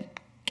in the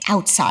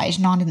outside,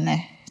 not in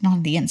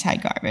the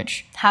inside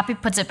garbage." Happy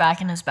puts it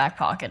back in his back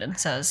pocket and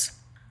says,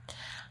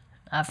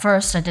 "At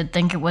first, I did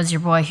think it was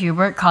your boy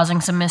Hubert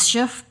causing some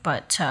mischief,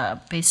 but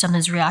based on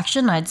his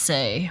reaction, I'd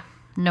say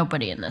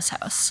nobody in this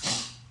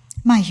house."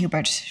 My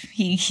Hubert,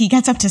 he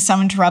gets up to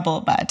some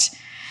trouble, but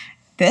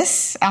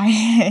this,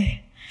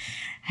 I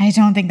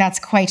don't think that's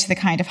quite the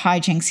kind of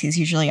hijinks he's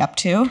usually up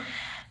to.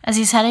 As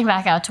he's heading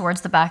back out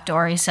towards the back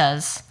door, he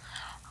says,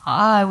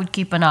 "I would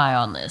keep an eye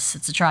on this.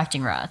 It's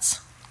attracting rats."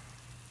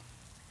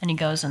 And he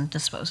goes and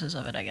disposes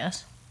of it, I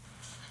guess.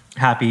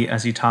 Happy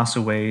as you toss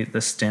away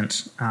the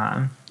stint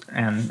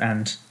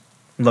and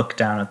look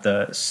down at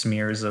the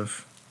smears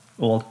of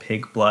old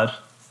pig blood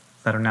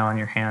that are now on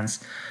your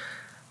hands.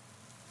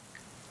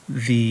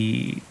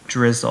 The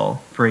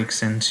drizzle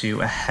breaks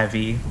into a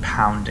heavy,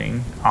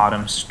 pounding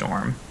autumn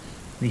storm.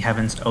 The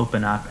heavens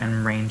open up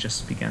and rain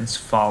just begins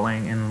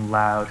falling in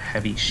loud,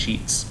 heavy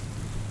sheets.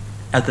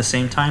 At the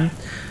same time,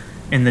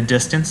 in the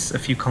distance, a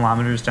few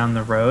kilometers down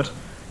the road,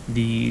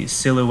 the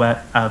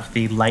silhouette of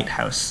the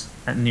lighthouse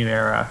at New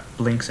Era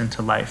blinks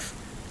into life,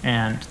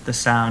 and the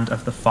sound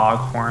of the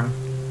foghorn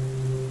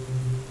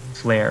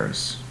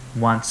flares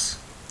once,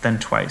 then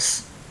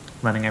twice,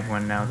 letting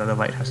everyone know that the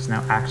lighthouse is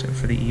now active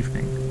for the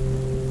evening.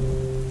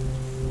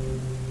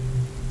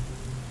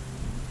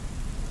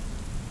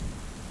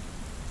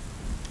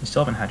 You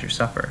still haven't had your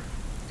supper.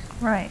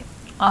 Right.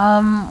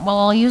 Well,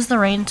 I'll use the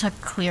rain to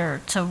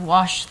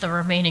wash the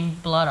remaining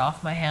blood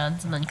off my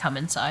hands and then come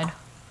inside.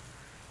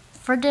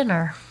 For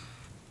dinner.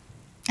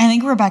 I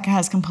think Rebecca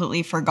has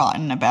completely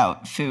forgotten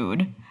about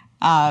food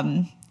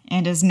and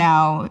is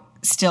now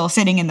still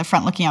sitting in the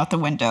front looking out the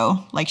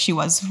window like she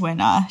was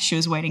when she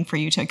was waiting for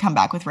you to come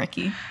back with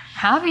Ricky.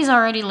 Happy's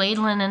already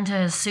ladling into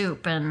his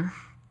soup and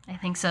I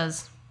think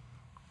says,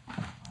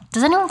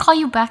 "Does anyone call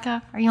you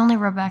Becca? Are you only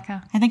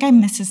Rebecca?" I think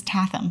I'm Mrs.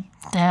 Tatham.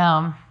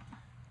 Damn.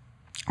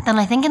 Then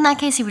I think in that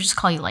case he would just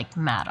call you like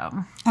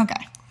Madam.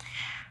 Okay.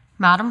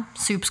 Madam,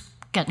 soup's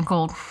getting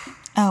cold.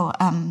 Oh,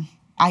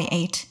 I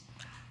ate.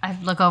 I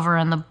look over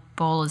and the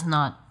bowl is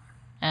not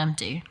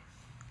empty.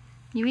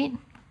 You eat?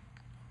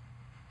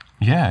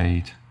 Yeah, I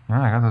eat. Oh,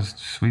 I got those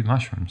sweet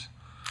mushrooms.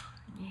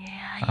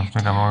 Yeah, I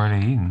think I'm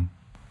already eating.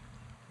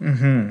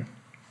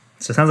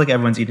 So it sounds like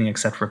everyone's eating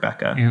except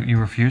Rebecca. You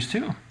refuse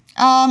to?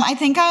 I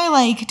think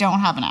I don't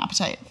have an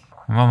appetite.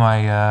 Well,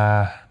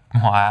 I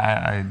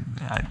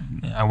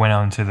went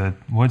out into the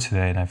woods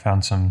today and I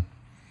found some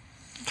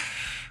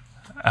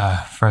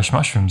fresh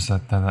mushrooms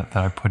that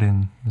I put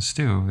in the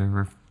stew. They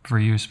were for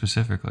you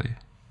specifically.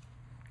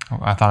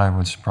 I thought I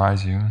would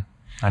surprise you.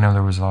 I know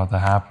there was a lot that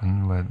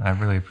happened, but I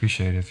really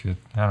appreciate it if you,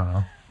 I don't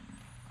know,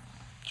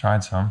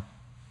 tried some.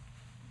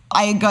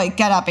 I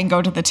get up and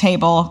go to the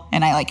table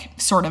and I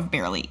sort of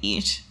barely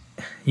eat.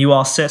 You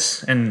all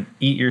sit and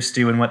eat your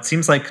stew in what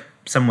seems like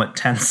somewhat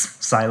tense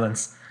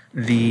silence.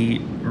 The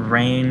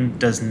rain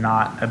does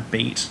not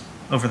abate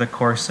over the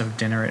course of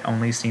dinner. It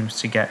only seems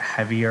to get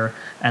heavier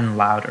and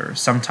louder.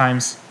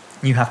 Sometimes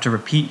you have to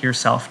repeat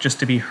yourself just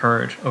to be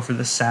heard over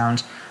the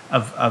sound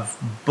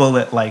of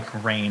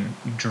bullet-like rain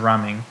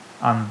drumming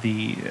on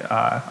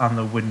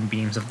the wooden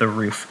beams of the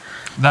roof.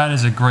 That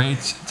is a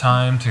great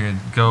time to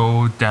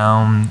go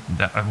down,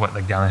 down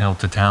the hill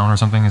to town or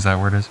something? Is that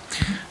where it is?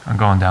 I'm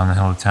going down the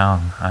hill to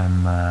town.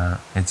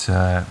 It's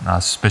an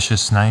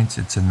auspicious night.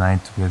 It's a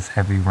night with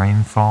heavy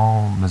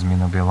rainfall. Doesn't mean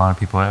there'll be a lot of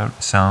people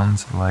out.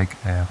 Sounds like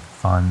a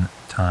fun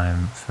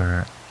time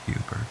for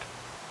Hubert.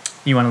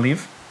 You want to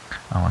leave?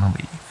 I want to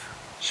leave.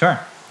 Sure.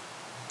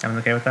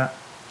 Everyone's okay with that?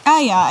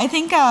 Yeah, I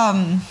think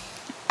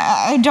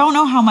I don't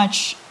know how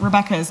much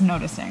Rebecca is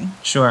noticing.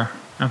 Sure.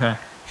 Okay. I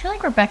feel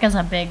like Rebecca's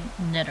a big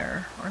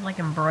knitter or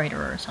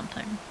embroiderer or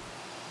something.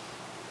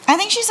 I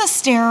think she's a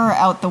starer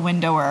out the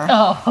windower.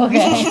 Oh,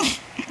 okay.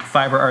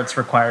 Fiber arts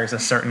requires a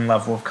certain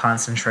level of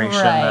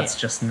concentration Right. that's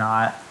just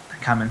not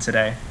coming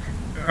today.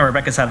 Or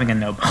Rebecca's having a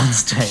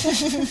no-bones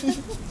day.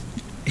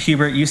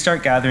 Hubert, you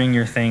start gathering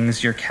your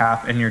things, your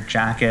cap and your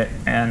jacket,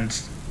 and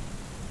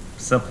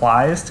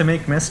supplies to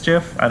make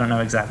mischief. I don't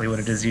know exactly what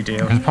it is you do.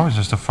 It's probably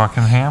just a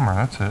fucking hammer,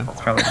 that's it. It's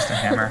probably just a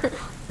hammer.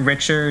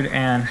 Richard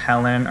and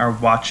Helen are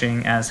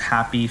watching as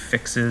Happy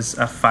fixes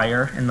a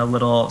fire in the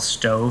little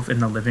stove in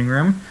the living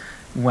room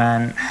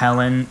when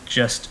Helen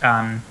just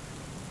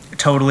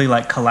totally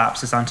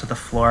collapses onto the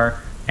floor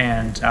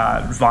and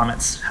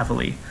vomits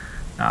heavily.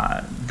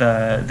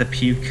 The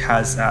puke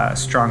has a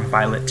strong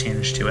violet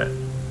tinge to it.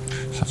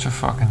 Such a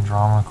fucking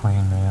drama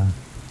queen, man.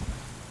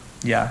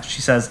 Yeah,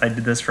 she says, "I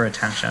did this for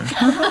attention."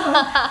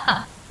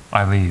 I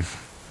leave.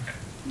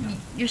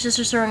 Your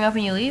sister's throwing up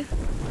and you leave?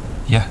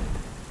 Yeah.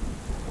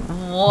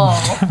 Whoa.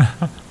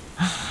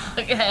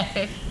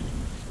 Okay.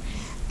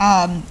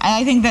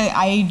 I think that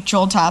I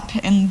jolt up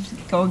and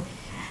go,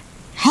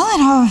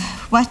 Helen,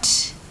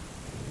 what's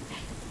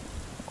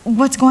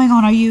going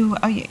on? Are you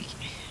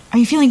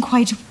feeling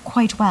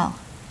quite well?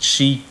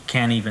 She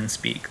can't even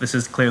speak. This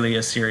is clearly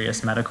a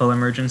serious medical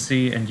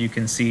emergency, and you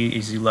can see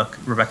as you look,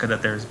 Rebecca,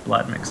 that there's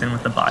blood mixed in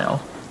with the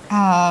bile.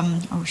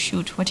 Oh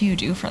shoot, what do you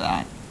do for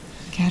that?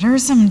 Get her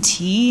some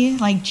tea,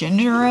 like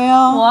ginger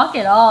ale, Walk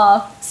it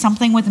off.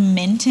 something with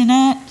mint in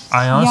it.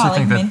 I honestly yeah,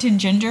 think that- mint and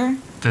ginger.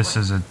 This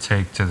is a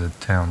take to the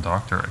town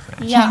doctor, I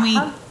think. Yeah. Can we?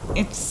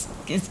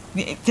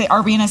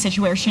 Are we in a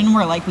situation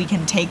where we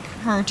can take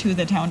her to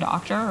the town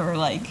doctor or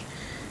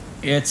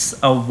It's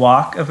a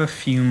walk of a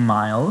few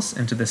miles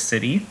into the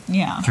city.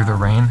 yeah? Through the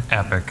rain,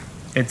 epic.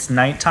 It's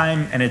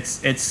nighttime, and it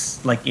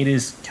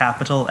is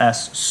capital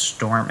S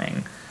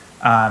storming.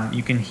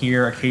 You can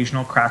hear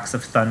occasional cracks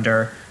of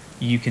thunder.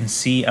 you can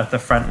see out the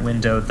front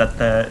window that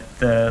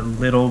the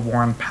little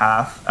worn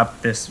path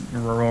up this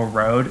rural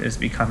road is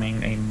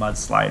becoming a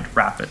mudslide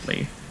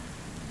rapidly.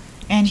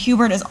 And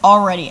Hubert is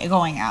already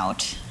going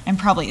out and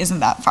probably isn't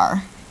that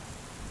far.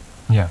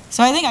 Yeah.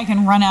 So I think I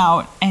can run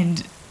out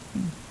and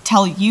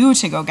tell you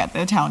to go get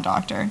the town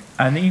doctor.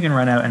 I think you can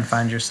run out and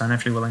find your son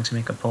if you're willing to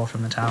make a pull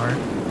from the tower.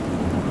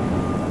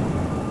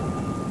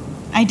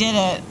 I did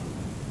it.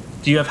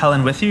 Do you have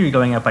Helen with you, or are you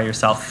going out by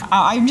yourself?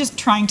 I'm just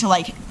trying to,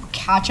 like,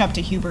 catch up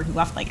to Hubert, who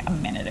left, like, a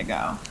minute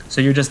ago.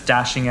 So you're just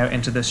dashing out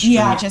into the street?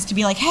 Yeah, just to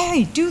be like,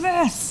 hey, do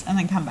this, and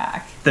then come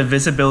back. The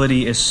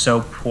visibility is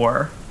so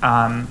poor.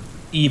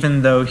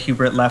 Even though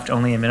Hubert left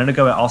only a minute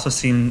ago, it also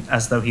seemed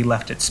as though he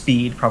left at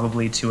speed,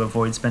 probably to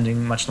avoid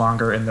spending much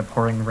longer in the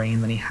pouring rain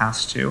than he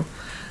has to.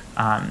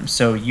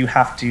 So you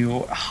have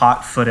to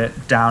hot-foot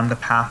it down the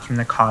path from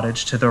the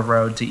cottage to the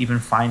road to even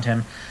find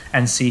him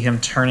and see him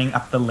turning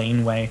up the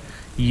laneway.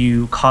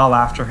 You call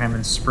after him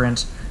and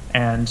sprint,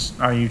 and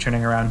are you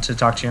turning around to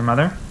talk to your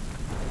mother?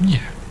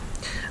 Yeah.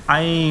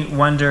 I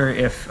wonder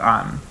if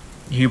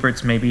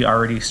Hubert's maybe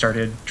already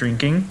started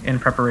drinking in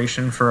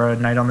preparation for a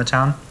night on the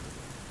town.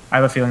 I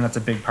have a feeling that's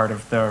a big part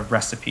of the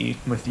recipe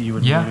with you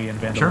and Louis and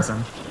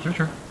vandalism.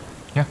 Sure.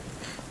 Yeah.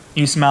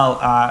 You smell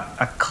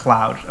a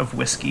cloud of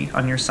whiskey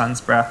on your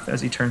son's breath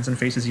as he turns and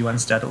faces you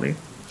unsteadily.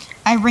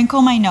 I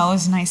wrinkle my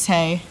nose and I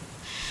say,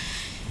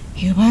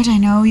 Hubert, I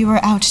know you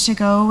were out to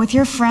go with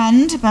your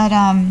friend, but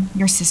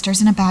your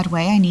sister's in a bad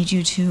way. I need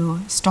you to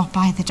stop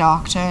by the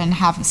doctor and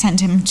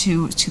send him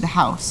to the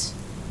house.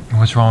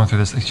 What's wrong with her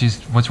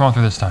what's wrong with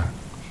her this time?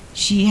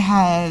 She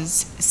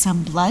has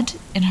some blood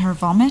in her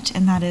vomit,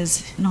 and that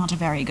is not a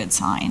very good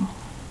sign.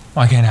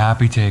 Why can't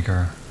Happy take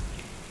her?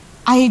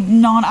 I'm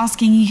not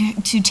asking you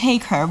to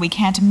take her. We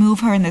can't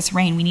move her in this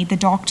rain. We need the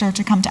doctor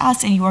to come to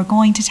us, and you are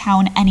going to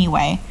town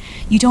anyway.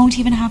 You don't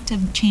even have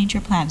to change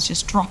your plans.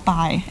 Just drop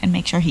by and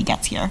make sure he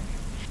gets here.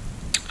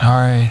 All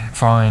right,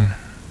 fine.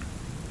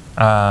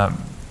 I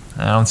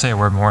don't say a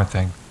word more, I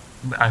think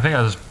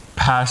I'll just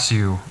pass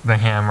you the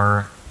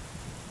hammer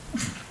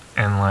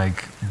and,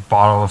 like,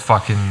 bottle of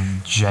fucking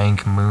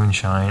jank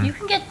moonshine. You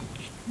can get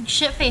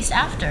shit-faced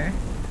after.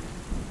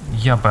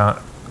 Yeah,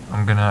 but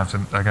I'm gonna have to...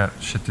 I got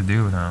shit to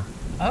do now.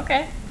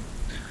 Okay.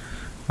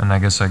 And I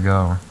guess I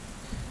go.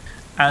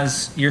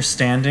 As you're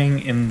standing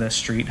in the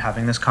street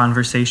having this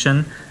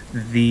conversation,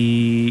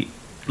 the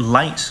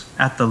light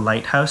at the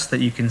lighthouse that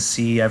you can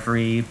see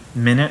every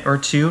minute or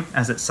two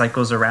as it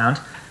cycles around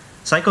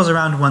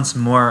once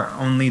more,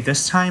 only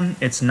this time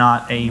it's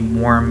not a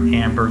warm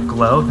amber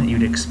glow that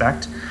you'd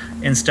expect.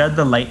 Instead,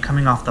 the light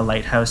coming off the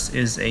lighthouse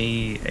is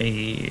a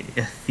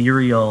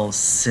ethereal,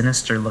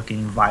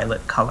 sinister-looking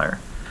violet color.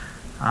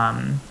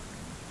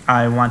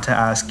 I want to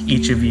ask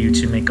each of you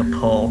to make a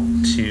pull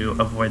to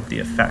avoid the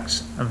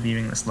effects of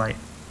viewing this light.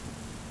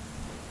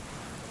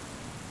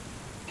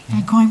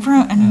 I'm going for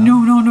a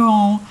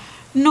no.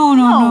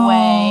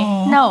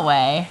 No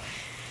way.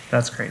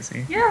 That's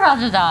crazy. You're about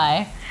to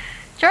die.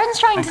 Jordan's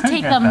trying to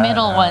take the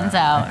middle ones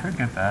out. I could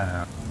get that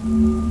out.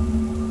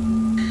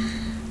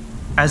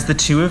 As the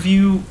two of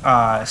you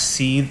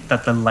see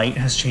that the light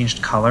has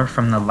changed color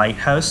from the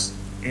lighthouse,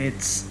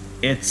 it's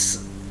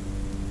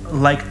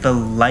like the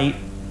light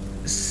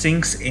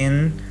sinks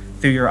in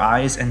through your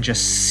eyes and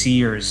just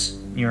sears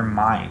your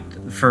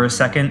mind. For a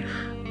second,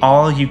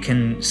 all you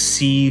can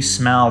see,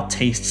 smell,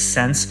 taste,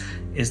 sense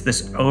is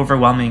this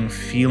overwhelming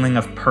feeling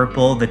of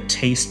purple, the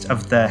taste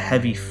of the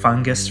heavy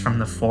fungus from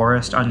the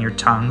forest on your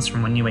tongues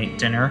from when you ate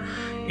dinner.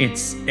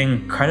 It's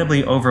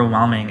incredibly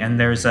overwhelming, and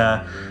there's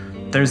a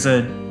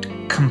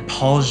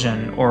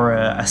compulsion or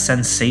a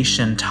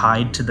sensation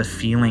tied to the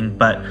feeling,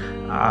 but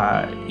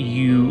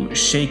you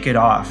shake it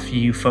off.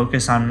 You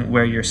focus on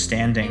where you're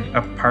standing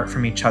apart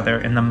from each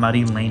other in the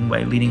muddy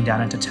laneway leading down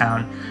into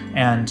town,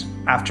 and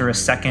after a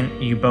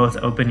second you both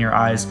open your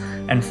eyes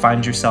and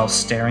find yourselves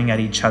staring at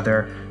each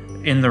other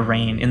in the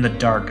rain, in the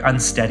dark,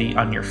 unsteady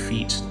on your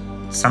feet.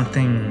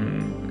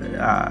 Something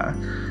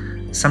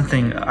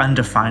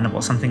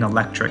undefinable, something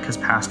electric has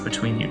passed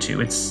between you two.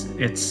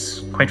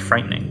 It's quite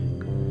frightening.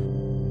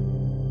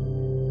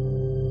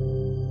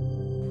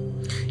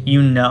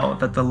 You know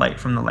that the light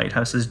from the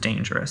lighthouse is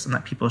dangerous and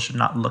that people should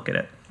not look at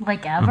it.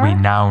 Like Would ever? we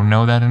now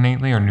know that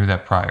innately or knew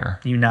that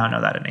prior? You now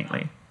know that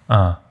innately.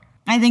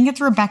 I think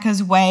it's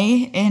Rebecca's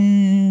way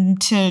in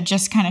to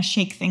just kind of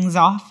shake things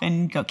off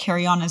and go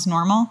carry on as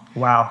normal.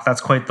 Wow,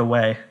 that's quite the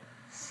way.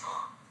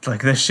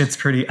 Like, this shit's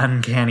pretty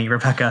uncanny,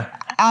 Rebecca.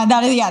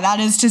 That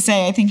is to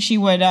say, I think she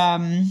would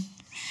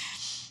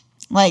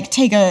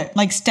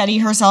steady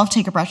herself,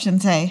 take a breath,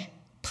 and say,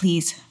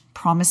 "Please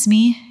promise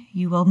me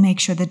you will make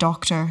sure the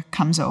doctor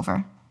comes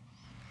over."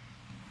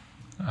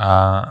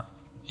 I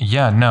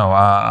am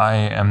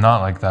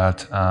not like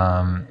that.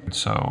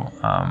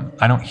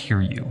 I don't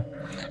hear you.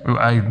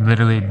 I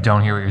literally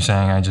don't hear what you're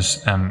saying. I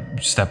just am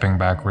stepping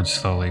backwards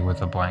slowly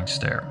with a blank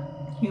stare.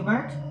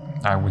 Hubert?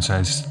 I would say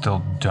I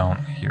still don't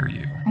hear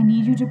you. I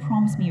need you to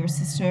promise me your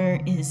sister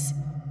is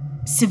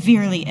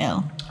severely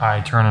ill.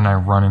 I turn and I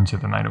run into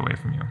the night away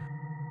from you.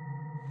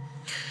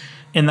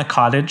 In the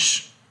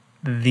cottage,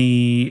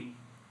 the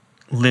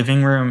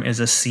living room is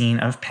a scene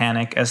of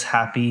panic as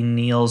Happy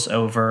kneels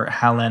over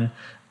Helen.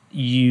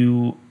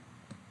 You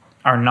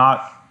are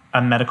not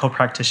a medical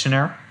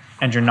practitioner,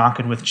 and you're not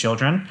good with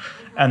children,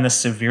 and the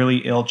severely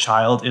ill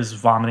child is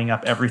vomiting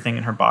up everything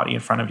in her body in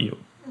front of you.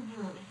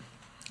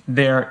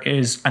 There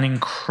is an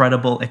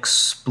incredible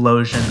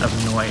explosion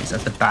of noise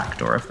at the back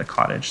door of the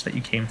cottage that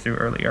you came through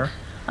earlier.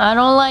 I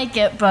don't like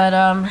it, but,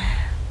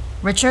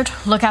 Richard,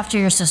 look after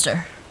your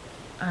sister.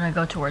 And I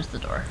go towards the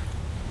door.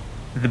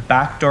 The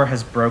back door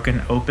has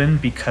broken open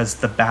because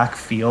the back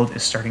field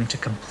is starting to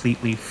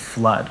completely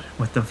flood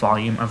with the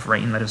volume of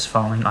rain that is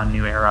falling on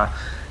New Era.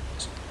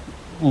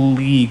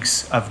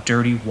 Leagues of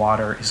dirty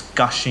water is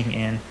gushing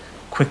in,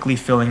 quickly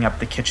filling up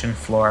the kitchen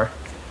floor.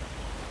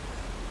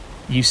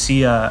 You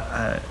see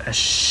a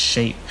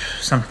shape,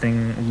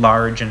 something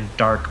large and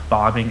dark,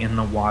 bobbing in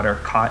the water,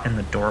 caught in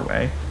the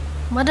doorway.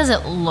 What does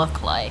it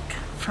look like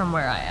from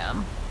where I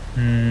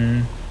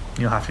am?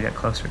 You'll have to get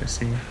closer to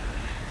see.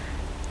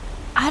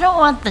 I don't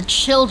want the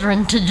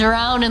children to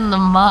drown in the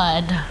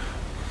mud.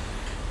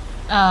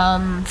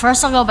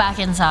 First I'll go back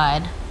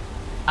inside.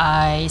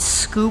 I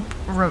scoop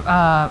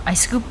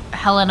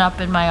Helen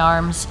up in my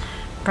arms,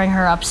 bring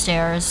her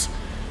upstairs,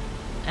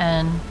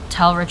 and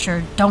tell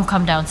Richard, don't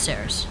come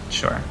downstairs.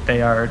 Sure.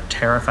 They are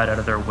terrified out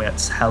of their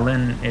wits.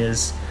 Helen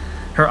is...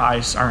 her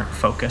eyes aren't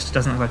focused. It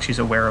doesn't look like she's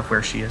aware of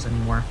where she is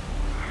anymore.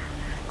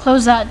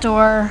 Close that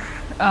door,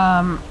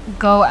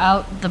 go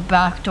out the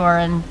back door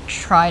and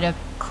try to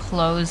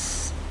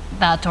close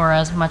that door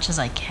as much as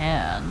I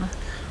can.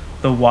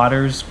 The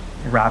water's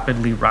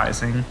rapidly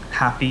rising.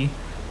 Happy.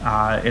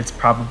 It's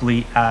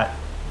probably at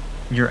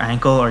your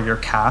ankle or your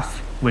calf,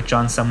 which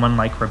on someone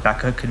like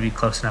Rebecca could be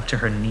close enough to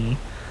her knee.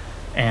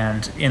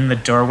 And in the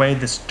doorway,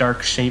 this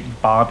dark shape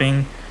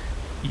bobbing,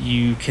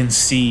 you can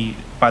see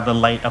by the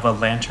light of a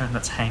lantern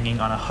that's hanging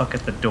on a hook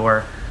at the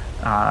door,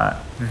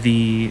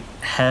 the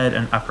head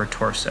and upper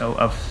torso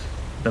of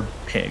the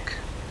pig.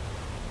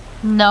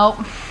 Nope,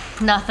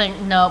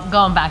 nothing. Nope,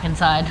 going back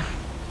inside.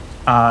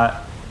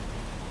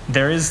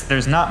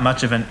 There's not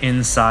much of an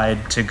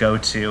inside to go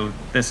to.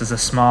 This is a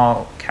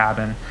small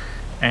cabin,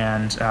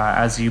 and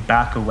as you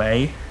back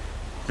away,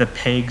 the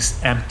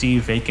pig's empty,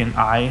 vacant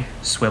eye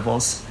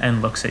swivels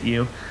and looks at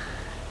you.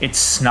 It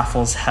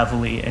snuffles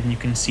heavily, and you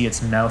can see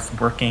its mouth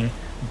working,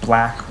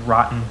 black,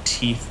 rotten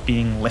teeth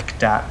being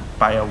licked at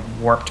by a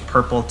warped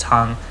purple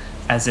tongue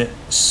as it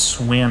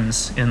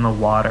swims in the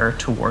water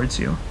towards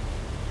you.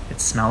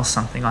 It smells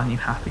something on you,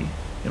 Happy.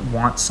 It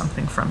wants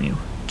something from you.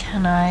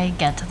 Can I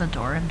get to the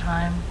door in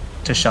time?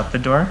 To shut the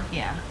door?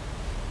 Yeah.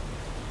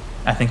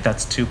 I think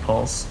that's 2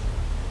 pulls.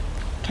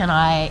 Can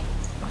I,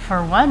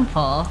 for 1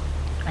 pull,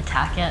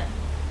 attack it?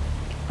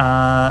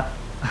 How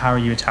are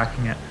you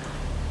attacking it?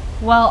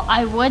 Well,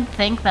 I would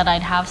think that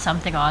I'd have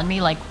something on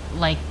me, like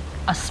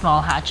a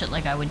small hatchet,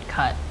 like I would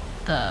cut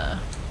the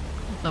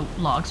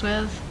logs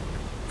with.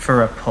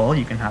 For a pull,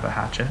 you can have a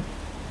hatchet.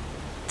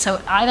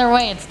 So either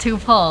way, it's 2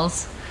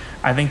 pulls.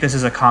 I think this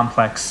is a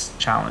complex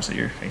challenge that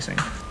you're facing.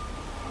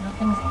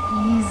 Nothing's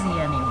easy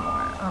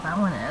anymore. Oh, that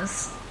one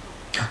is.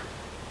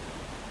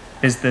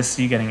 Is this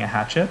you getting a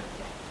hatchet?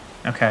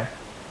 Okay.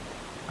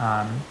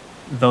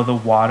 Though the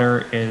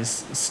water is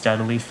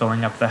steadily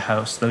filling up the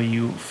house, though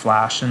you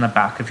flash in the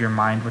back of your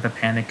mind with a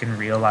panic and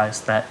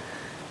realize that,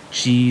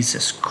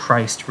 Jesus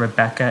Christ,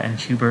 Rebecca and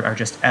Hubert are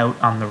just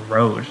out on the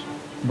road,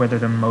 where they're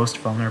the most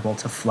vulnerable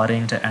to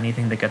flooding, to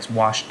anything that gets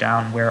washed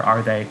down. Where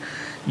are they?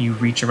 You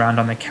reach around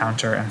on the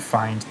counter and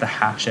find the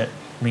hatchet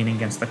leaning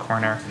against the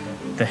corner.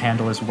 The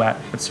handle is wet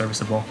but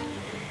serviceable.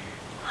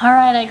 All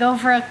right, I go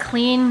for a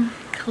clean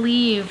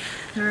cleave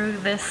through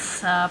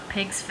this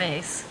pig's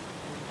face.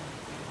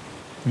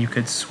 You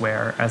could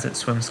swear as it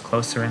swims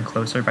closer and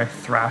closer by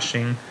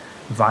thrashing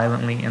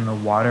violently in the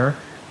water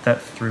that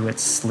through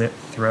its slit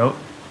throat,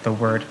 the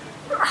word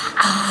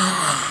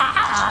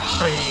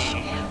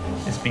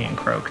is being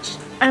croaked.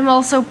 I'm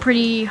also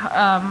pretty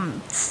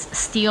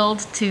steeled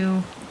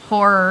to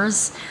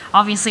horrors.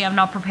 Obviously, I'm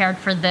not prepared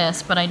for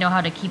this, but I know how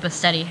to keep a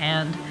steady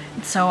hand.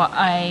 So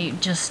I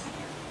just,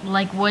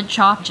 like wood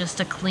chop, just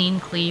a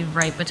clean cleave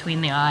right between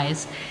the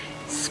eyes,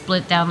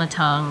 split down the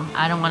tongue.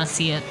 I don't want to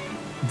see it.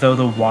 Though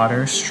the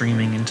water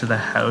streaming into the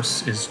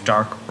house is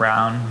dark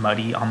brown,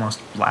 muddy,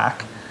 almost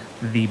black,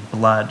 the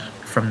blood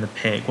from the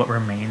pig, what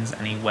remains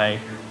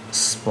anyway,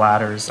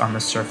 splatters on the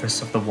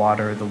surface of the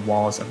water, the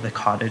walls of the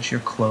cottage,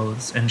 your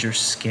clothes, and your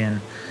skin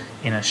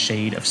in a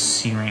shade of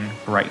searing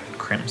bright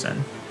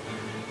crimson.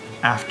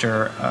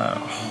 After a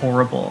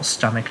horrible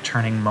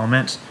stomach-turning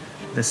moment,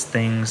 this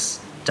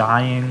thing's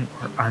dying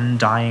or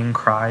undying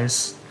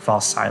cries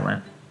fall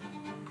silent.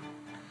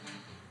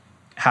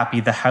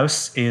 Happy, the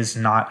house is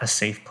not a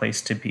safe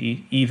place to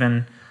be.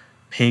 Even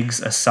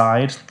pigs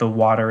aside, the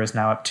water is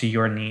now up to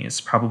your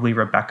knees, probably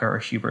Rebecca or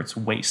Hubert's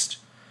waist.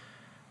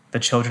 The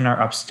children are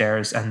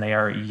upstairs and they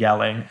are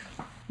yelling.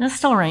 It's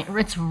still rain.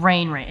 It's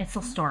rain. It's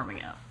still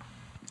storming out.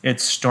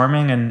 It's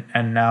storming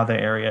and now the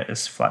area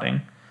is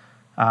flooding.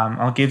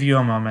 I'll give you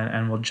a moment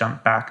and we'll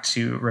jump back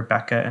to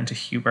Rebecca and to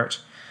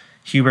Hubert.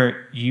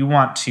 Hubert, you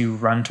want to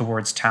run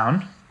towards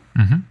town.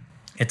 Mm-hmm.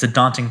 It's a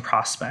daunting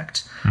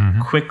prospect.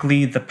 Mm-hmm.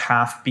 Quickly, the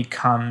path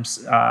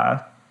becomes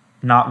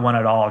not one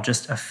at all,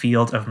 just a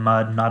field of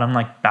mud, not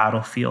unlike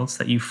battlefields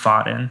that you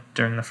fought in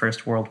during the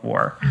First World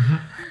War. Mm-hmm.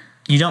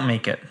 You don't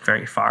make it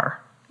very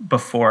far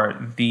before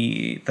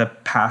the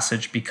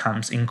passage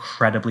becomes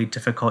incredibly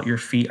difficult. Your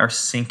feet are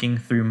sinking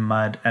through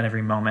mud at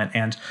every moment,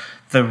 and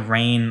the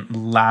rain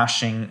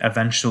lashing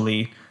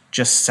eventually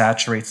just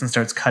saturates and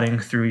starts cutting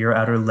through your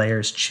outer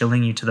layers,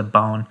 chilling you to the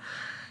bone.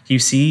 You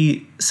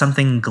see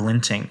something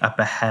glinting up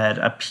ahead,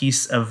 a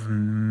piece of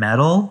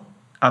metal.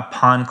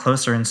 Upon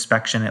closer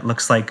inspection, it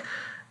looks like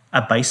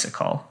a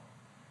bicycle.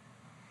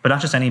 But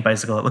not just any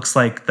bicycle. It looks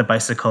like the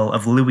bicycle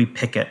of Louis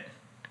Pickett,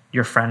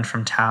 your friend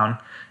from town.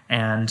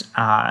 And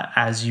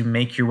as you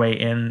make your way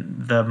in,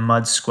 the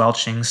mud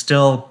squelching,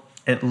 still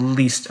at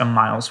least a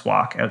mile's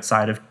walk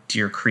outside of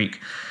Deer Creek,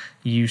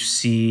 you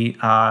see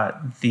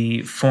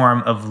the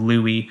form of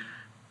Louis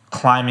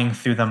climbing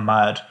through the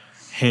mud,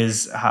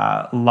 his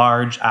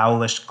large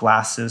owlish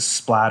glasses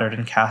splattered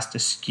and cast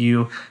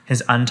askew,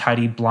 his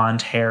untidy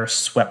blonde hair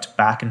swept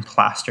back and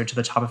plastered to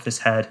the top of his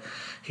head.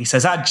 He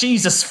says,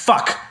 Jesus,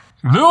 fuck!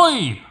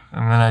 Louis!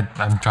 And then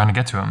I'm trying to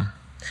get to him.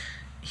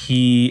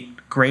 He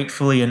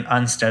gratefully and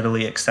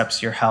unsteadily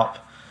accepts your help.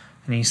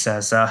 And he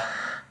says,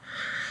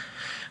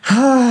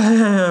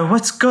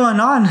 what's going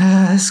on?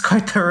 It's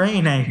quite the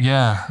rain, eh?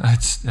 Yeah,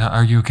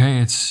 are you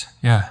okay?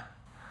 Yeah.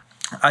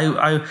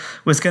 I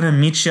was going to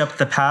meet you up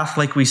the path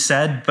like we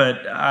said, but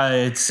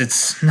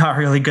it's not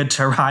really good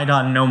to ride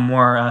on no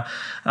more.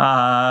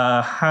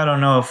 I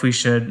don't know if we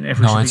should...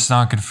 No, it's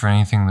not good for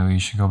anything, Louis. You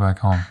should go back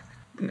home.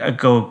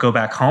 Go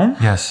back home?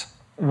 Yes.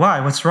 Why?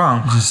 What's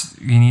wrong?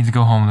 You need to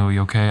go home, Louis,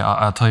 okay?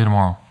 I'll tell you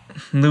tomorrow.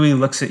 Louis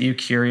looks at you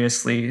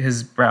curiously.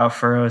 His brow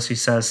furrows. He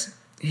says,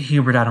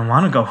 Hubert, I don't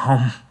want to go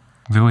home.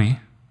 Louis,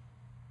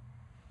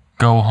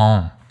 go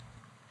home.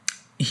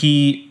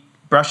 He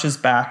brushes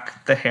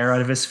back the hair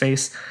out of his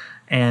face,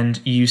 and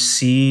you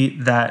see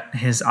that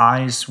his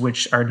eyes,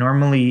 which are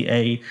normally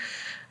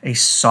a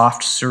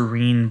soft,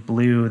 serene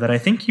blue that I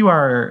think you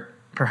are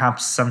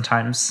perhaps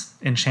sometimes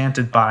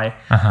enchanted by,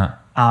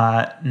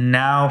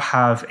 now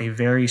have a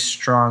very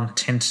strong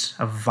tint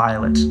of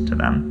violet to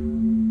them.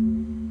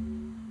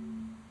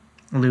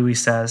 Louis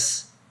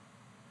says,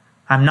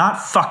 I'm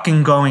not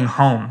fucking going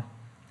home.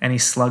 And he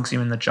slugs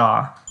you in the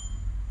jaw.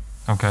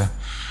 Okay.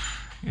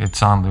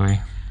 It's on, Louis.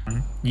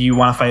 You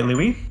want to fight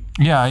Louis?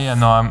 Yeah,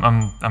 no,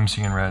 I'm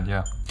seeing red,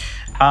 yeah.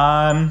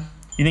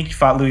 You think you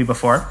fought Louis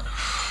before?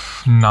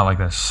 Not like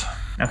this.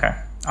 Okay.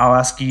 I'll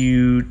ask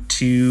you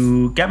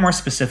to get more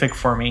specific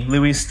for me.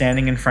 Louis is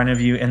standing in front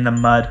of you in the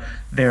mud.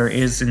 There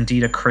is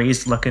indeed a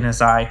crazed look in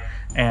his eye,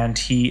 and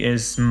he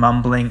is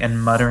mumbling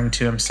and muttering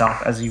to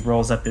himself as he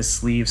rolls up his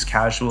sleeves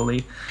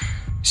casually.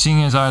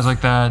 Seeing his eyes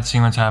like that,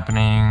 seeing what's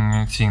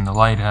happening, seeing the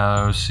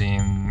lighthouse,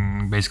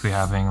 seeing basically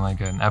having like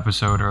an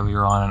episode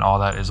earlier on and all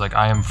that is like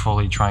I am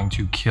fully trying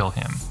to kill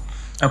him.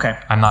 Okay.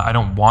 I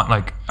don't want,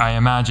 like, I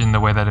imagine the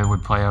way that it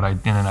would play out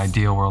in an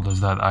ideal world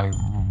is that I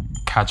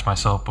catch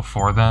myself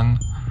before then,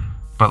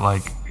 but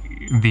like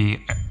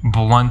the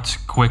blunt,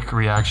 quick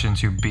reaction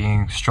to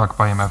being struck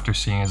by him after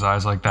seeing his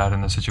eyes like that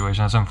in the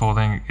situation that's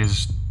unfolding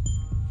is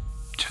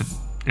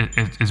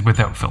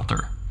without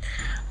filter.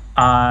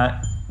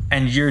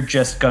 And you're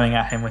just going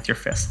at him with your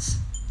fists?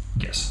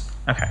 Yes.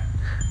 Okay.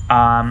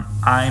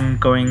 I'm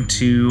going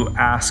to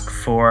ask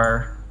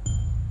for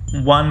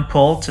one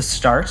pull to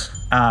start.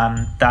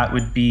 That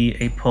would be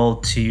a pull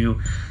to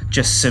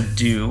just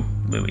subdue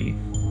Louis.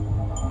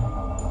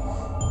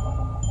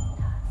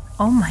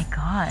 Oh my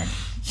god.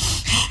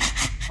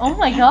 Oh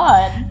my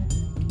god.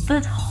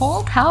 The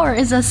whole tower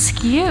is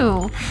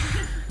askew.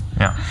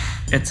 Yeah.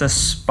 It's a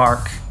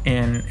spark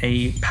in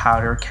a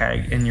powder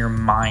keg in your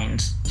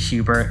mind,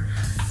 Hubert.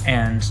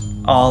 And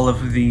all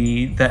of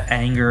the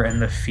anger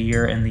and the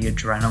fear and the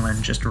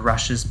adrenaline just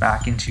rushes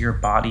back into your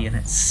body, and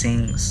it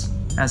sings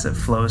as it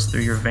flows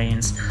through your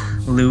veins.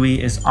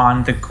 Louis is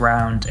on the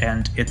ground,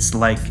 and it's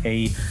like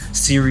a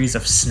series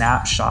of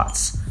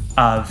snapshots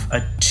of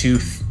a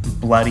tooth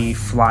bloody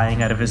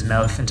flying out of his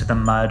mouth into the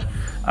mud,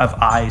 of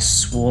eyes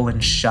swollen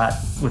shut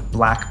with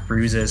black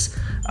bruises,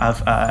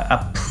 of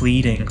a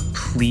pleading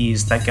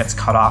please that gets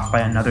cut off by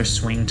another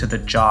swing to the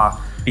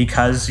jaw.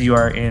 Because you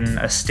are in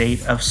a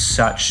state of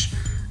such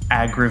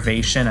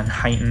aggravation and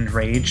heightened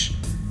rage,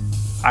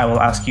 I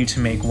will ask you to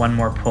make one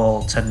more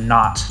pull to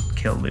not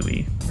kill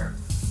Louis.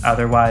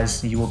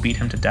 Otherwise, you will beat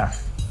him to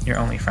death, your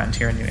only friend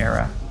here in New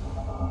Era.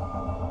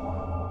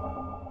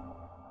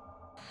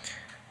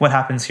 What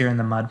happens here in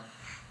the mud?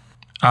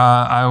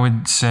 I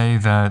would say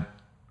that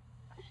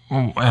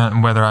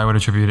whether I would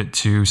attribute it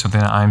to something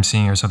that I'm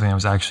seeing or something that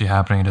was actually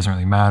happening, it doesn't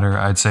really matter.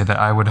 I'd say that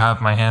I would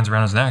have my hands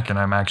around his neck and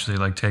I'm actually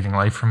like taking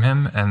life from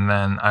him, and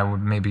then I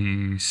would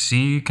maybe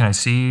can I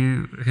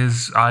see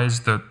his eyes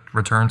that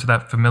return to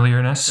that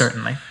familiarness?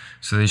 Certainly.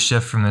 So they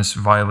shift from this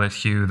violet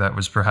hue that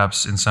was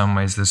perhaps in some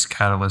ways this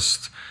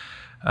catalyst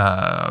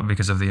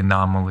because of the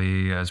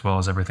anomaly as well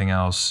as everything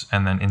else,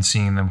 and then in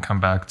seeing them come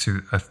back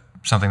to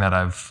something that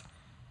I've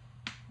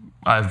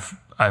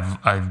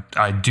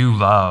I do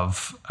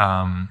love,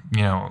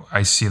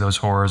 I see those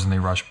horrors and they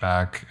rush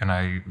back, and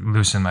I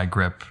loosen my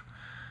grip,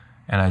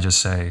 and I just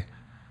say,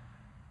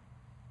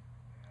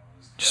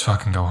 just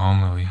fucking go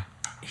home, Louis.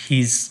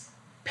 He's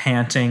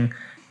panting.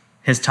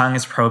 His tongue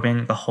is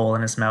probing the hole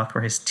in his mouth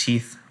where his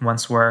teeth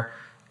once were,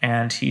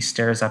 and he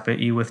stares up at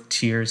you with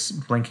tears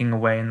blinking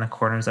away in the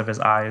corners of his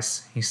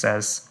eyes. He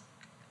says,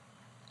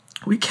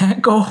 "We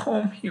can't go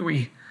home,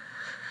 Huey.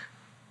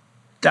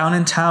 Down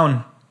in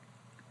town,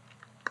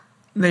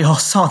 they all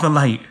saw the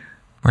light."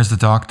 Where's the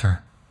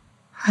doctor?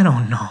 "I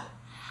don't know."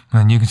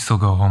 Then you can still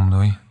go home,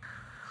 Louis.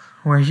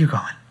 "Where are you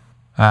going?"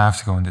 I have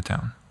to go into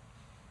town.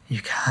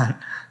 "You can't."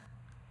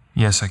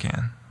 Yes, I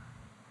can.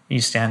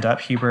 You stand up,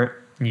 Hubert.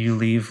 You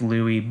leave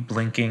Louis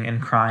blinking and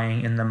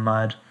crying in the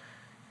mud.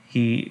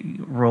 He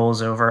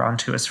rolls over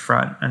onto his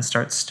front and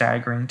starts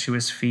staggering to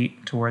his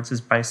feet towards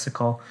his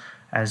bicycle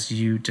as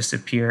you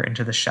disappear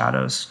into the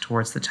shadows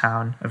towards the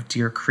town of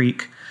Deer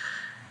Creek.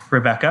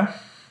 Rebecca,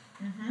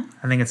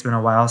 I think it's been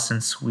a while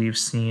since we've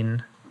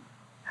seen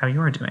how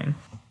you're doing.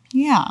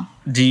 Yeah.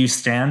 Do you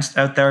stand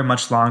out there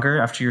much longer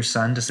after your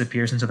son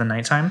disappears into the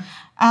nighttime?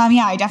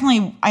 Yeah, I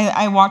definitely,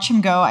 I watch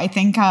him go. I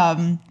think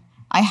I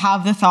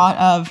have the thought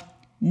of,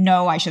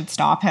 no, I should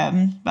stop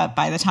him. But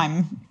by the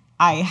time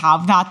I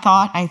have that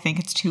thought, I think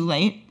it's too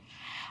late.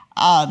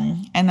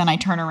 And then I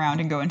turn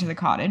around and go into the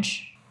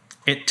cottage.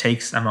 It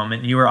takes a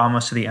moment. You are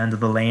almost to the end of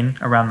the lane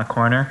around the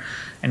corner,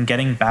 and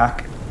getting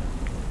back,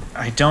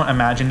 I don't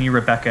imagine you,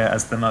 Rebecca,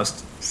 as the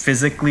most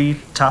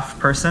physically tough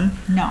person.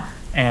 No.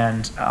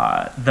 And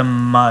the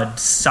mud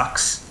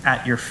sucks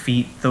at your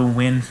feet. The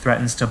wind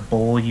threatens to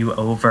bowl you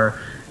over.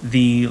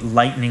 The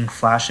lightning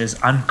flashes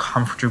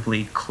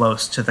uncomfortably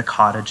close to the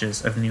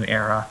cottages of New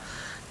Era.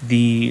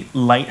 The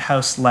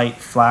lighthouse light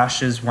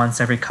flashes once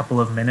every couple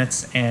of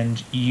minutes,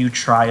 and you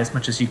try as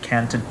much as you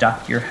can to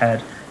duck your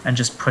head and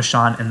just push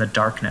on in the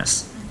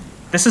darkness.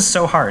 This is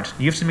so hard.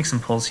 You have to make some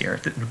pulls here.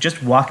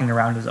 Just walking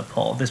around is a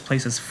pull. This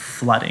place is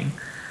flooding.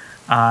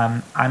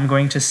 I'm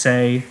going to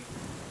say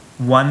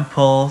 1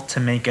 pull to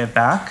make it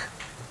back,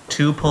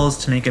 2 pulls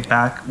to make it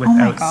back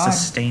without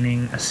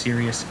sustaining a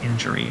serious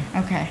injury.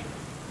 Okay.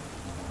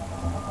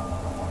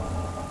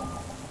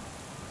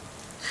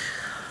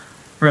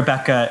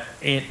 Rebecca,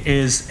 it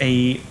is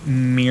a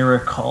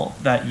miracle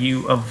that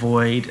you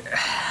avoid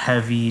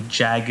heavy,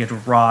 jagged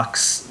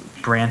rocks,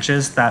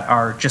 branches that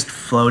are just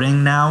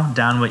floating now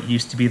down what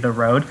used to be the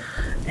road,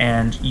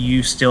 and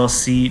you still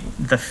see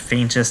the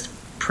faintest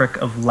prick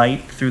of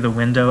light through the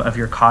window of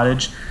your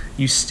cottage.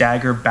 You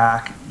stagger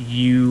back.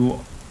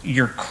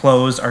 Your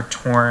clothes are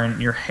torn.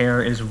 Your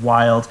hair is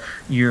wild.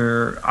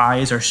 Your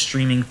eyes are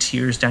streaming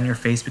tears down your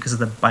face because of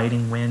the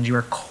biting wind. You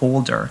are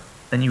colder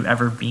than you've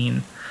ever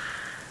been.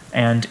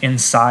 And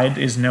inside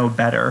is no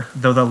better.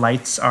 Though the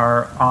lights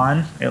are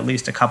on, at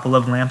least a couple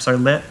of lamps are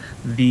lit,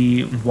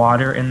 the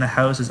water in the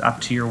house is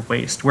up to your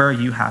waist. Where are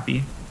you,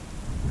 Happy?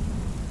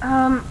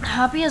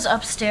 Happy is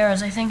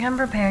upstairs. I think I'm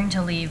preparing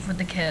to leave with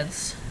the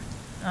kids.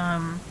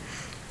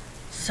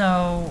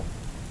 So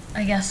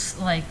I guess,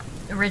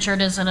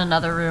 Richard is in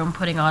another room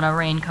putting on a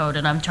raincoat,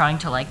 and I'm trying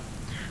to,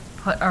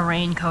 put a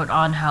raincoat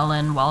on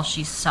Helen while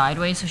she's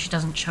sideways so she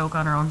doesn't choke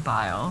on her own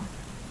bile.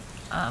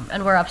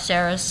 And we're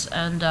upstairs,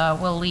 and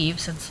we'll leave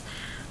since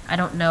I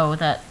don't know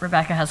that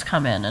Rebecca has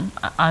come in, and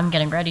I'm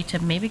getting ready to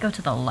maybe go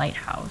to the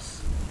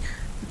lighthouse.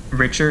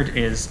 Richard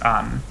is,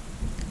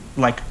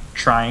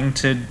 trying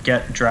to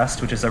get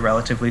dressed, which is a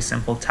relatively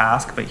simple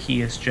task, but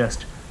he is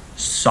just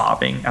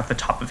sobbing at the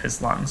top of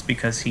his lungs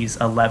because he's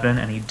 11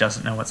 and he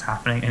doesn't know what's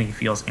happening, and he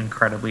feels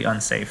incredibly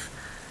unsafe.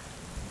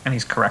 And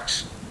he's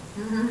correct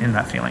in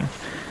that feeling.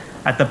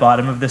 At the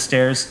bottom of the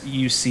stairs,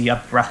 you see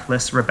a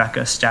breathless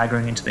Rebecca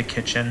staggering into the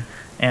kitchen,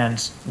 and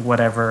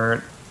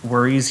whatever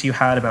worries you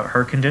had about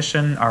her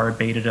condition are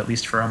abated, at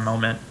least for a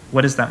moment.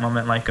 What is that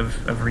moment like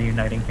of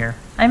reuniting here?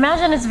 I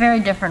imagine it's very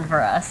different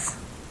for us.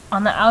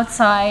 On the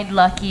outside,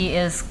 Lucky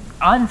is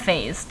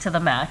unfazed to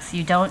the max.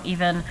 You don't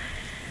even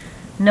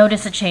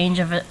notice a change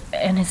of it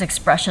in his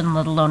expression,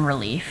 let alone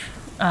relief.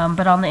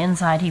 But on the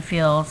inside, he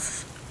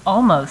feels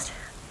almost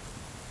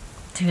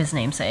to his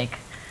namesake.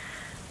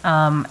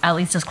 At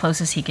least as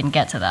close as he can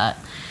get to that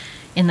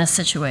in this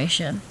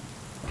situation.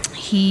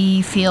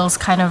 He feels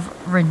kind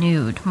of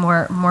renewed,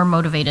 more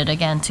motivated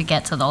again to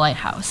get to the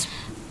lighthouse.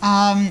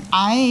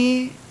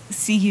 I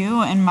see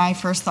you, and my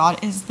first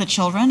thought is the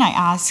children. I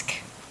ask,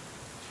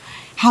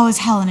 how is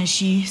Helen? Is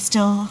she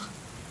still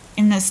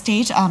in this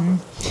state?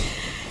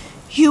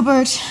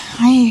 Hubert,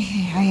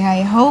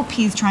 I hope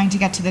he's trying to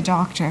get to the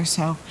doctor,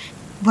 so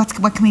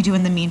what can we do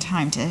in the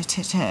meantime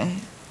to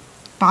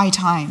buy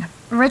time?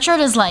 Richard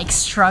is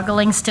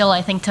struggling still,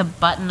 I think, to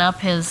button up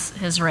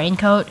his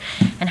raincoat,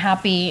 and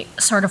Happy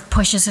sort of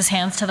pushes his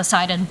hands to the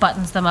side and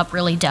buttons them up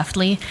really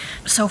deftly.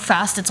 So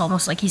fast it's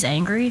almost like he's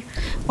angry.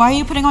 Why are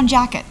you putting on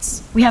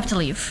jackets? We have to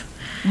leave.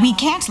 We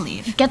can't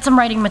leave. Get some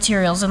writing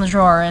materials in the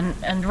drawer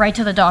and write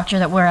to the doctor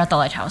that we're at the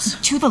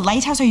lighthouse. To the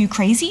lighthouse? Are you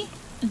crazy?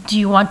 Do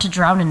you want to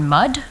drown in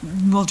mud?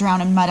 We'll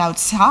drown in mud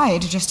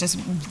outside just as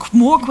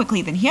more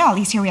quickly than here. At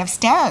least here we have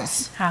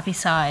stairs. Happy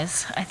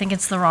sighs. I think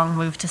it's the wrong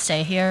move to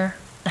stay here.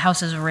 The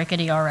house is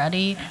rickety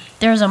already.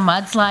 There's a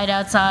mudslide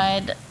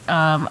outside.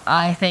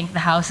 I think the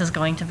house is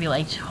going to be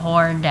like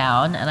torn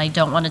down, and I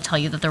don't want to tell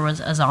you that there was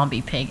a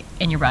zombie pig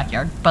in your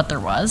backyard, but there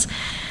was.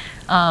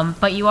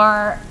 But you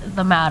are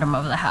the madam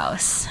of the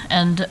house,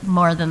 and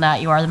more than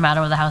that, you are the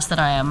madam of the house that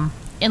I am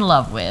in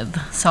love with,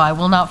 so I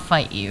will not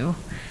fight you.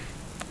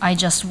 I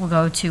just will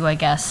go to, I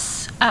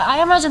guess,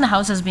 I imagine the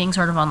house as being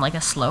sort of on like a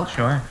slope.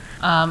 Sure.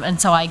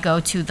 And so I go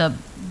to the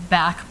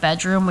back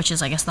bedroom, which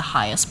is, I guess, the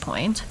highest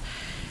point.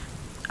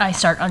 I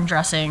start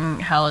undressing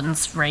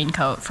Helen's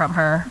raincoat from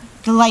her.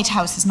 The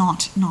lighthouse is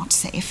not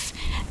safe,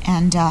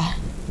 and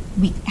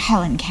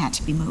Helen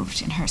can't be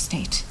moved in her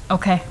state.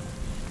 Okay.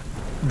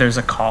 There's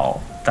a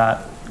call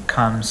that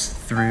comes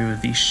through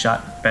the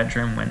shut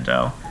bedroom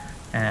window,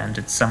 and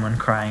it's someone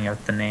crying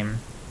out the name,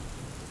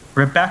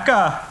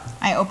 Rebecca!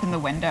 I open the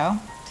window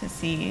to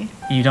see.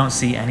 You don't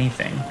see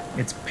anything.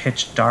 It's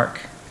pitch dark,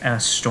 and a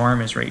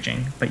storm is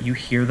raging, but you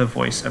hear the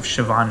voice of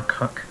Siobhan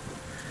Cook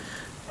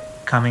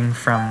coming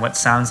from what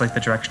sounds like the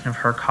direction of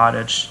her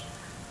cottage,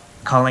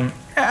 calling,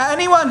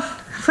 anyone,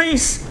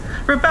 please,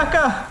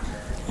 Rebecca!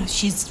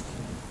 She's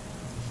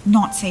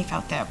not safe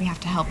out there. We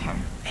have to help her.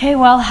 Okay,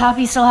 well,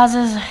 Happy still has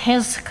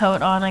his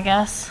coat on, I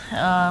guess.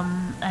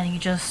 And he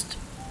just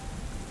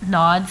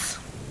nods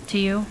to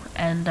you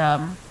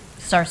and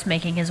starts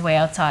making his way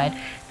outside.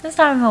 This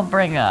time he'll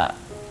bring an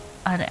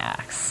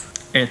axe.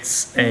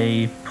 It's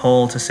a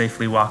pole to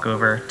safely walk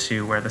over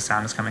to where the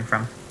sound is coming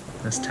from.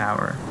 This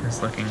tower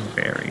is looking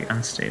very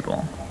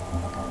unstable.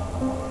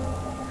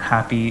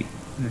 Happy,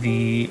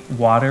 the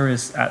water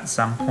is at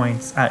some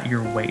points at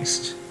your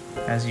waist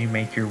as you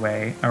make your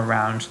way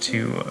around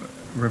to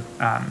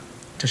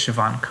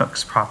Siobhan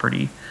Cook's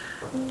property.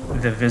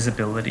 The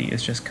visibility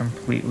is just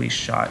completely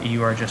shot.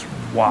 You are just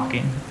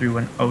walking through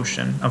an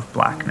ocean of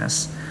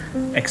blackness,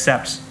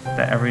 except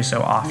that every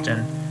so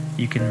often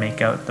you can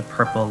make out the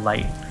purple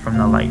light from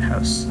the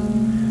lighthouse.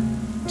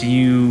 Do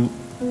you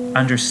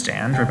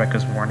understand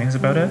Rebecca's warnings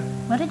about it?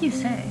 What did you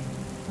say?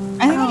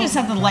 I think I just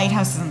said the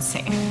lighthouse isn't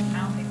safe.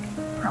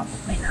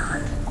 Probably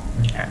not.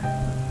 Okay.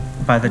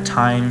 By the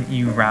time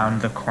you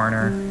round the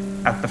corner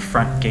at the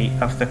front gate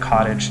of the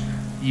cottage,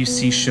 you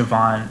see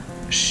Siobhan.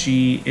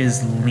 She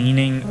is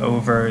leaning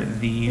over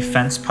the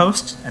fence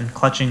post and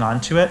clutching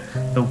onto it.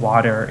 The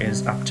water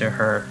is up to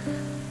her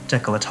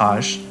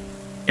décolletage.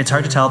 It's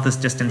hard to tell at this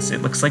distance.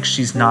 It looks like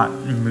she's not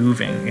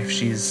moving, if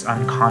she's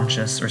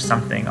unconscious or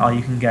something. All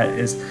you can get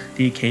is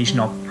the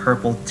occasional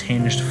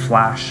purple-tinged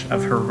flash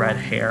of her red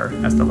hair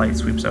as the light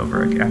sweeps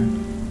over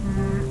again.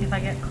 If I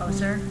get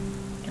closer,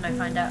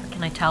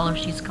 can I tell if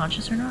she's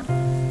conscious or not?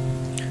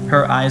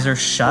 Her eyes are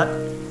shut.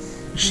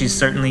 She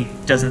certainly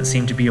doesn't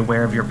seem to be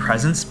aware of your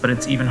presence, but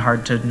it's even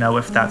hard to know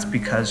if that's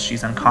because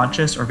she's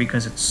unconscious or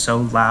because it's so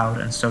loud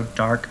and so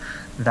dark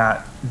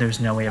that there's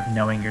no way of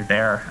knowing you're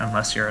there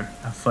unless you're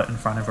a foot in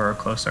front of her or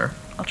closer.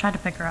 I'll try to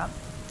pick her up.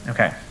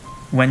 Okay.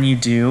 When you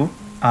do,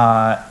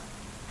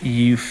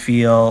 you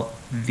feel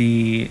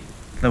the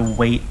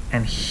weight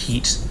and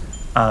heat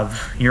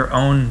of your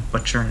own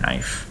butcher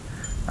knife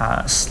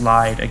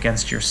slide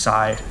against your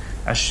side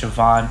as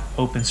Siobhan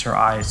opens her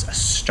eyes, a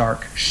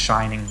stark,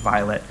 shining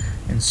violet,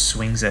 and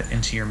swings it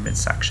into your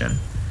midsection.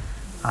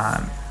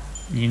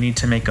 You need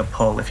to make a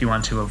pull if you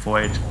want to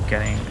avoid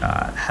getting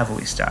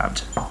heavily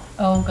stabbed.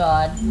 Oh,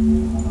 God.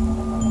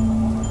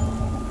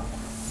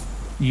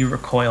 You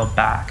recoil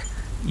back.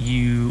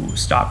 You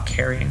stop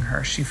carrying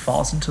her. She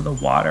falls into the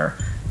water,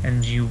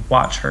 and you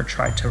watch her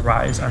try to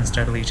rise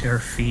unsteadily to her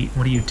feet.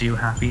 What do you do,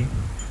 Happy?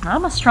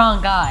 I'm a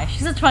strong guy.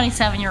 She's a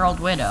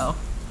 27-year-old widow.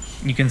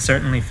 You can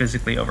certainly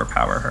physically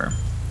overpower her.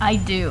 I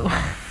do.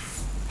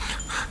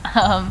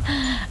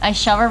 I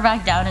shove her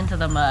back down into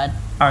the mud.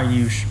 Are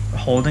you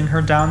holding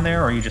her down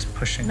there, or are you just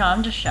pushing? No,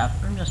 I'm just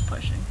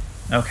pushing.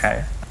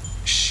 Okay.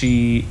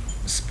 She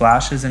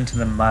splashes into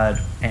the mud,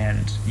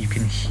 and you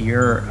can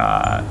hear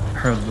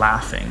her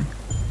laughing,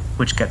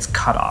 which gets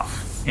cut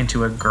off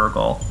into a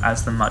gurgle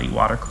as the muddy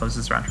water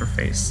closes around her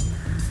face.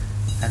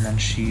 And then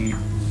she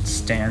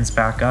stands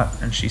back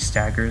up, and she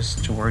staggers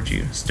towards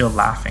you, still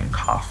laughing,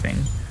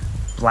 coughing,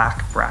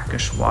 black,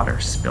 brackish water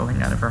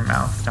spilling out of her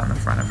mouth down the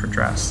front of her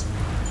dress.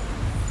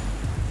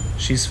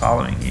 She's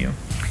following you.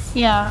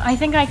 Yeah, I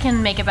think I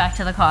can make it back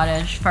to the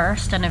cottage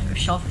first, and if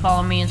she'll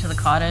follow me into the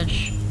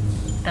cottage,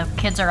 the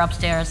kids are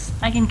upstairs.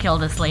 I can kill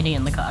this lady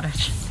in the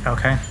cottage.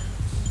 Okay.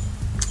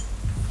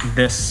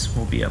 This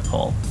will be a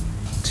pull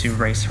to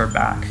race her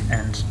back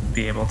and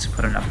be able to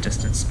put enough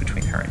distance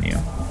between her and you.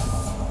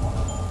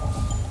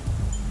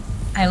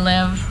 I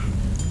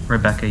live.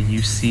 Rebecca,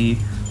 you see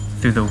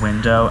through the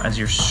window as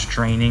you're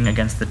straining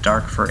against the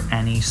dark for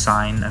any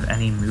sign of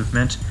any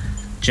movement,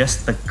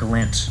 just the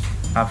glint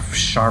of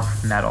sharp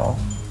metal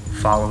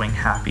following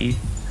Happy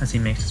as he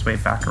makes his way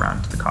back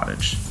around to the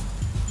cottage.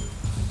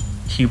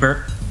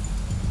 Hubert,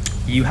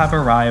 you have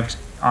arrived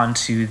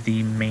onto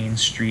the main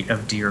street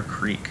of Deer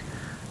Creek.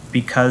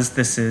 Because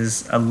this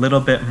is a little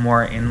bit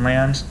more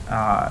inland,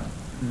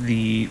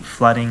 the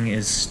flooding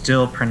is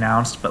still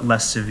pronounced but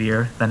less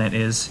severe than it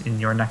is in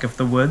your neck of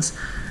the woods.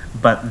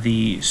 But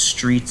the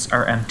streets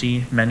are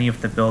empty. Many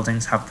of the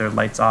buildings have their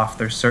lights off.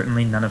 There's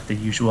certainly none of the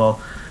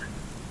usual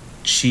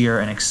cheer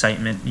and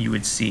excitement you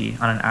would see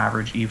on an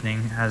average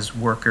evening as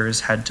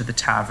workers head to the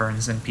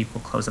taverns and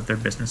people close up their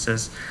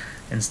businesses.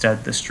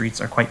 Instead, the streets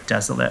are quite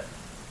desolate.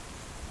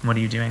 What are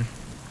you doing?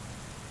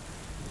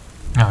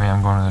 I mean,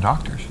 I'm going to the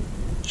doctor's.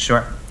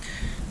 Sure.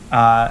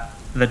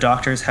 The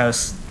doctor's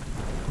house,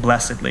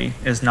 blessedly,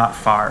 is not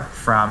far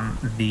from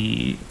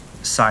the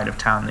side of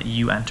town that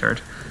you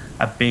entered.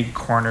 A big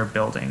corner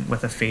building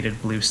with a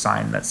faded blue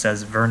sign that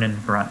says Vernon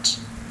Brunt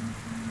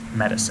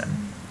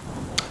Medicine.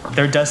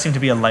 There does seem to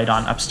be a light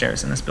on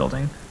upstairs in this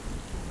building.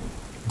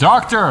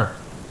 Doctor!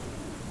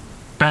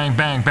 Bang,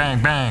 bang,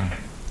 bang, bang.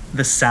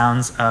 The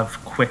sounds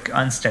of quick,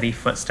 unsteady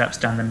footsteps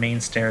down the main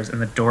stairs and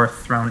the door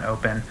thrown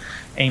open.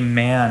 A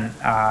man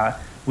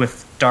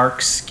with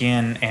dark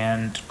skin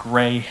and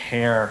gray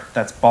hair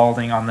that's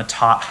balding on the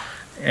top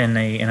in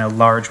a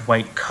large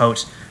white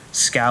coat,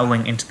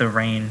 scowling into the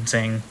rain,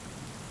 saying,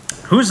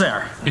 "Who's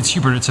there?" It's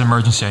Hubert, it's an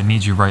emergency. I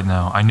need you right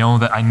now. I know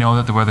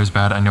that the weather's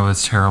bad. I know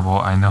it's terrible.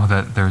 I know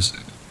that there's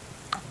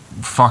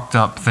fucked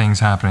up things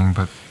happening,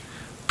 but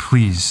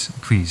please,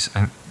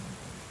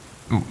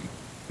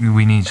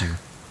 we need you.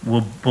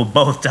 We'll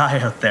both die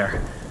out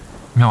there.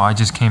 No, I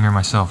just came here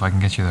myself. I can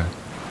get you there.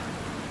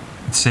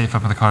 It's safe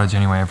up at the cottage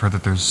anyway. I've heard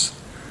that there's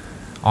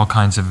all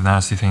kinds of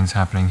nasty things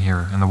happening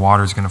here, and the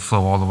water's going to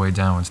flow all the way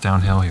down. It's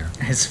downhill here.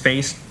 His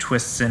face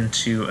twists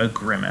into a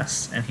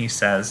grimace, and he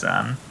says,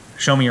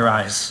 "Show me your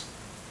eyes."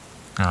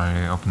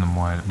 I open them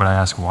wide, but I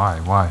ask why?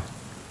 Why?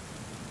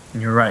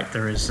 And you're right,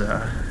 there is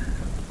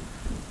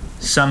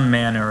some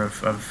manner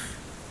of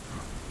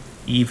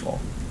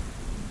evil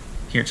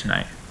here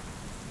tonight.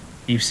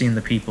 You've seen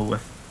the people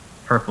with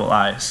purple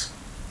eyes.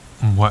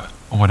 What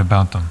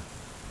about them?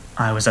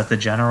 I was at the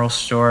general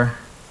store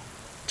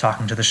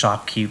talking to the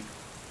shopkeep.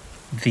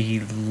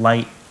 The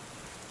light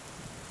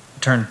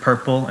turned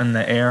purple in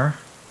the air.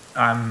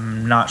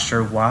 I'm not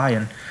sure why,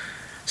 and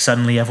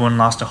suddenly everyone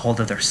lost a hold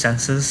of their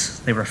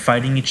senses. They were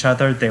fighting each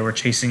other. They were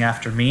chasing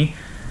after me.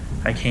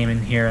 I came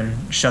in here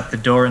and shut the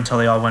door until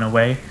they all went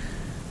away.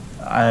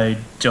 I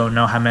don't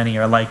know how many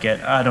are like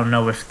it. I don't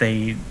know if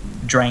they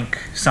drank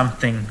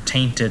something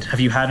tainted. Have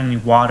you had any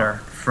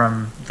water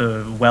from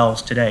the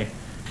wells today?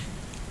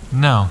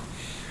 No.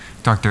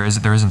 Doctor,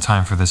 there isn't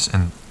time for this,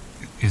 and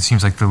it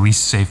seems like the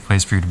least safe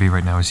place for you to be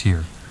right now is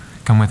here.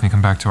 Come with me,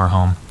 come back to our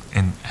home,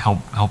 and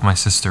help my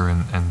sister,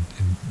 and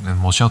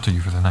we'll shelter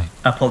you for the night.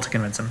 A pull to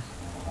convince him.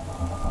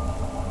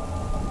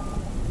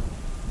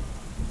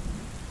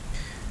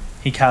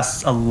 He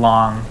casts a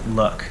long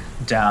look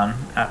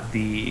down at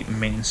the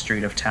main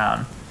street of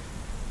town.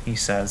 He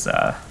says,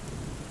 "I'll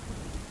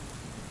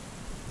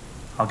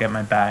get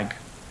my bag."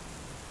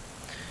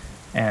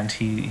 And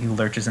he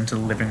lurches into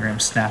the living room,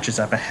 snatches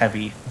up a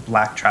heavy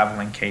black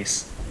traveling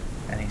case,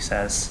 and he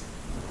says,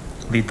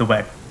 "Lead the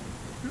way."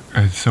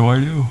 And so I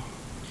do.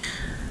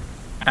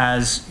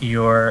 As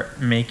you're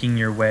making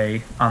your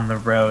way on the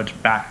road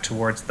back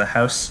towards the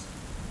house,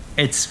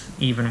 it's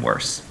even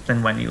worse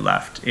than when you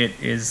left. It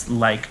is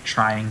like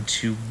trying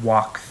to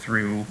walk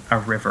through a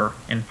river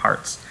in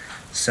parts.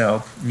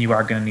 So you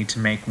are going to need to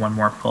make one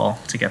more pull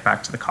to get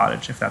back to the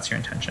cottage if that's your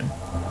intention.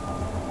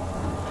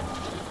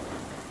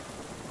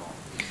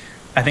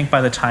 I think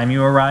by the time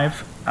you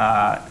arrive,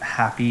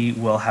 Happy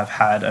will have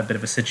had a bit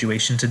of a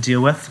situation to deal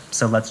with,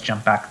 so let's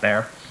jump back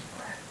there.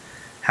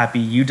 Happy,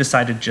 you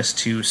decided just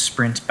to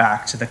sprint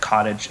back to the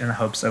cottage in the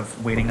hopes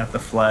of waiting out the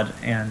flood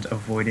and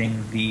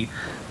avoiding the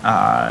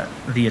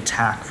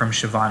attack from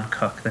Siobhan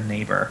Cook, the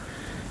neighbor.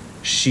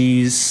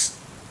 She's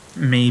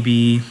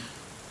maybe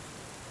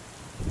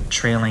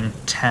trailing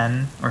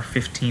 10 or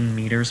 15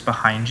 meters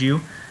behind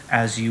you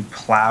as you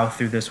plow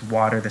through this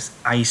water, this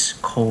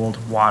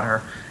ice-cold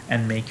water,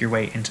 and make your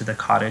way into the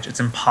cottage. It's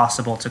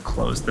impossible to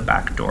close the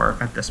back door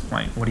at this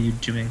point. What are you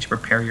doing to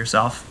prepare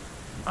yourself?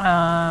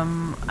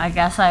 I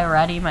guess I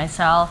ready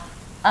myself.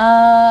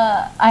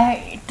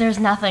 There's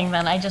nothing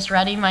then. I just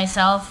ready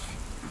myself.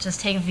 Just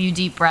take a few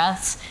deep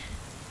breaths.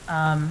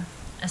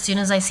 As soon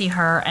as I see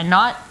her, and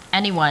not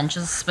anyone,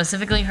 just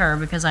specifically her,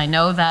 because I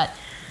know that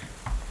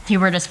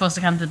Hubert is supposed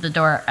to come through the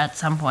door at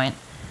some point.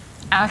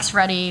 Axe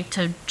ready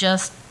to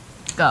just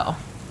go.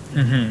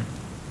 Mm-hmm.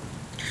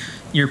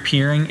 You're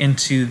peering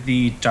into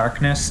the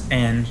darkness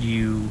and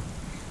you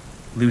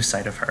lose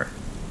sight of her.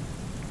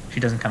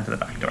 She doesn't come to the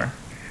back door.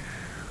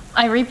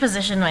 I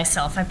reposition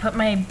myself. I put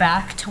my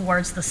back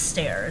towards the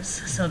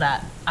stairs so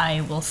that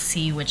I will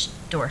see which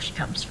door she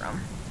comes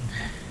from.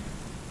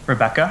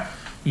 Rebecca,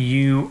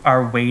 you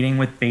are waiting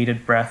with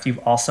bated breath. You've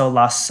also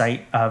lost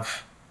sight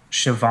of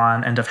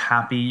Siobhan and of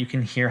Happy. You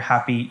can hear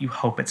Happy. You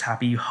hope it's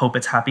Happy. You hope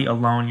it's Happy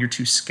alone. You're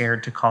too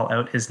scared to call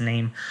out his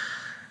name,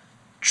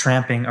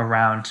 tramping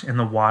around in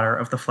the water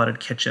of the flooded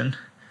kitchen.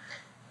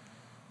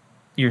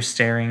 You're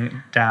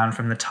staring down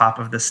from the top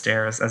of the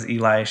stairs as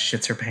Eli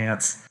shits her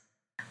pants.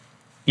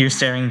 You're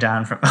staring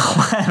down from.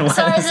 What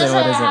Sorry, is it?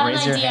 What is I it? have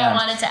Raise an your idea I hand.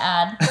 wanted to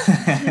add.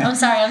 I'm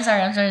sorry.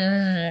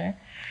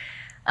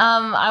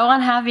 I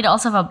want Happy to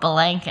also have a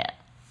blanket.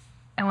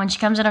 And when she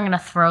comes in, I'm going to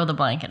throw the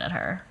blanket at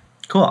her.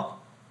 Cool.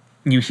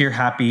 You hear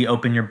Happy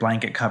open your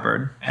blanket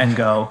cupboard and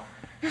go,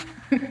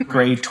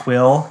 gray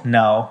twill?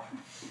 No.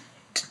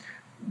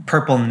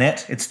 Purple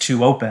knit? It's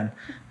too open.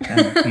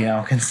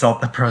 And, consult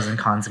the pros and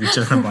cons of each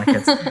of the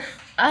blankets.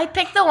 I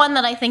picked the one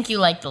that I think you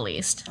like the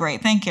least.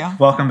 Great, thank you.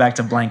 Welcome back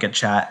to Blanket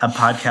Chat, a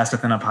podcast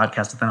within a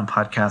podcast within a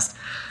podcast.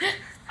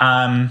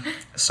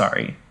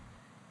 Sorry.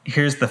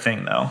 Here's the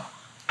thing, though.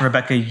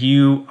 Rebecca,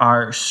 you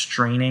are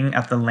straining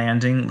at the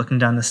landing, looking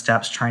down the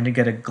steps, trying to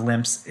get a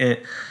glimpse.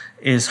 It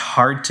is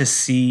hard to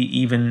see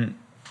even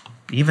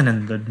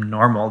in the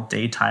normal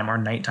daytime or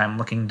nighttime,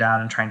 looking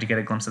down and trying to get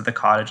a glimpse of the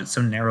cottage. It's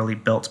so narrowly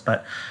built,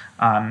 but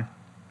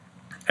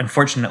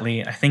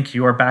unfortunately, I think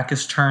your back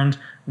is turned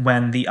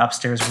when the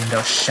upstairs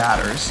window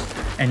shatters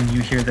and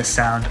you hear the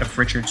sound of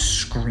Richard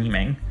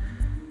screaming.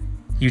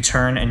 You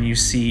turn and you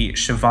see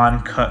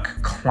Siobhan Cook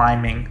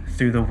climbing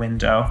through the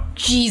window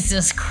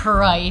Jesus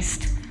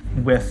Christ.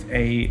 with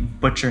a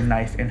butcher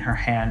knife in her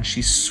hand.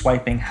 She's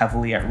swiping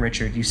heavily at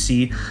Richard. You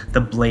see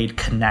the blade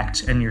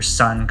connect and your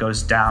son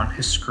goes down,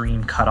 his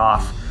scream cut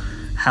off.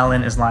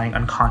 Helen is lying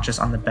unconscious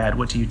on the bed.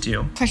 What do you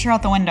do? Push her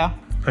out the window.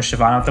 Push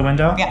Siobhan out the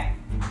window? Yeah.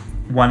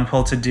 One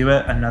pull to do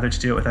it, another to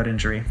do it without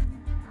injury.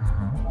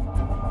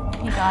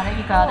 You got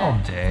it. All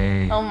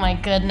day. Oh my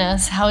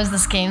goodness. How is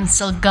this game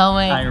still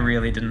going? I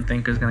really didn't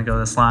think it was going to go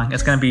this long.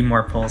 It's going to be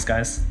more pulls,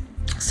 guys.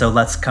 So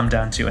let's come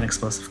down to an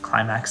explosive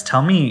climax.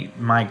 Tell me,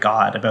 my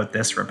God, about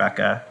this,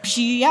 Rebecca.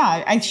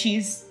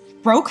 She's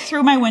broke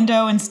through my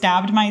window and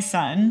stabbed my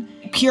son.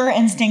 Pure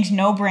instinct,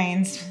 no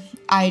brains.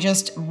 I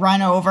just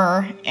run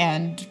over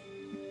and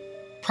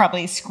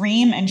probably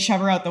scream and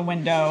shove her out the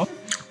window.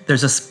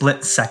 There's a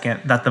split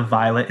second that the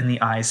violet in the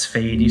eyes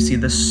fade. You see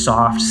the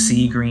soft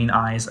sea green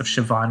eyes of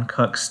Siobhan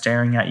Cook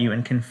staring at you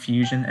in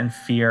confusion and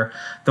fear.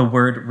 The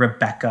word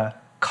Rebecca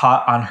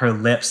caught on her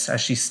lips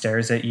as she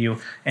stares at you,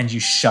 and you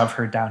shove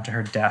her down to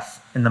her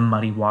death in the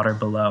muddy water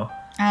below.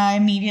 I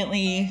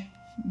immediately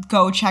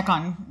go check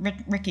on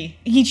Ricky.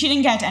 She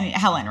didn't get to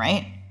Helen,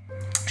 right?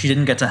 She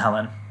didn't get to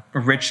Helen.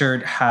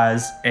 Richard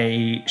has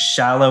a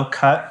shallow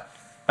cut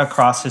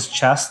across his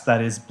chest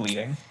that is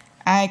bleeding.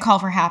 I call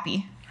for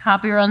Happy.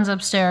 Happy runs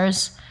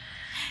upstairs.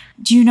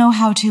 Do you know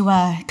how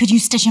to, could you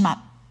stitch him up?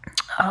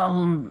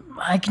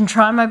 I can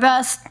try my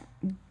best.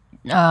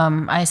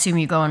 I assume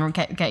you go and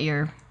get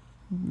your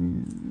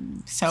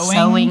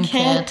Sewing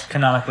kit?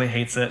 Canonically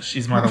hates it.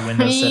 She's more of a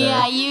window sitter.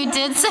 Yeah, you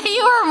did say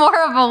you were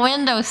more of a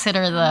window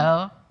sitter,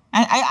 though.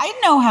 I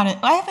know how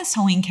to. I have a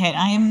sewing kit.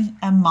 I am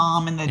a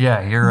mom in the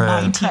you're a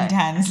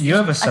 1910s. You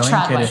have a sewing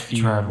trad kit wife. if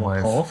you Trad will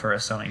wife. pull for a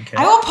sewing kit.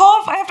 I will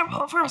pull. I have to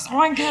pull for a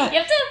sewing kit. You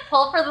have to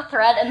pull for the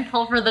thread and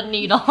pull for the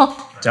needle.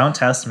 Don't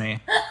test me.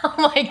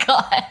 Oh my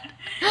god.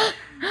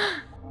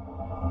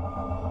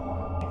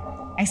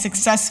 I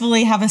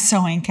successfully have a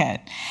sewing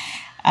kit.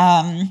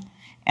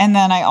 And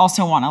then I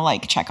also want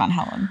to check on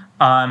Helen.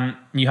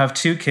 You have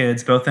two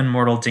kids, both in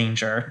mortal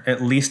danger.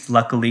 At least,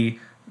 luckily,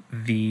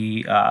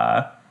 it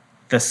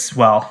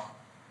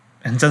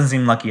doesn't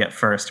seem lucky at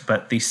first,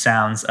 but the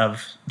sounds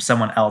of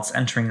someone else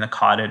entering the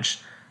cottage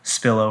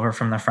spill over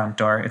from the front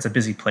door. It's a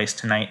busy place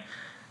tonight.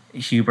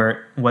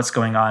 Hubert, what's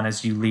going on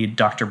as you lead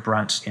Dr.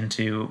 Brunt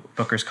into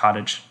Booker's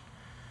cottage?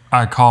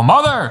 I call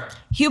Mother!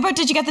 Hubert,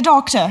 did you get the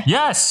doctor?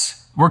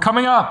 Yes! We're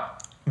coming up!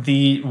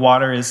 The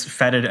water is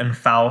fetid and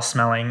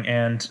foul-smelling,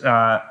 and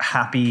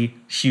happy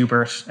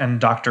Hubert and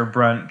Dr.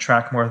 Brunt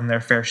track more than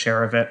their fair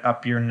share of it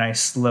up your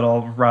nice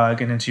little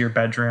rug and into your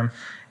bedroom.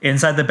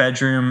 Inside the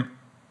bedroom,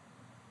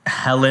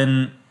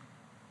 Helen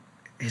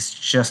is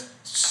just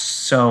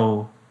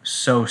so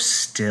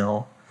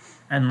still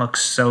and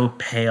looks so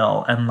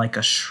pale and like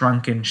a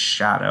shrunken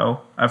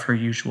shadow of her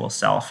usual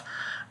self,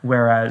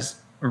 whereas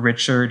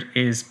Richard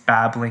is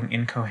babbling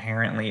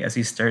incoherently as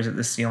he stares at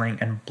the ceiling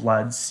and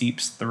blood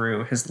seeps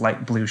through his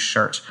light blue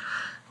shirt.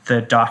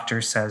 The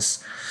doctor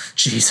says,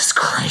 Jesus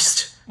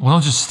Christ. Well,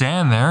 don't just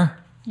stand there.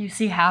 You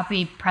see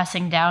Happy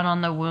pressing down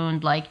on the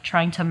wound,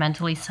 trying to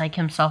mentally psych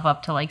himself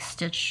up to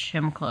stitch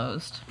him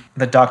closed.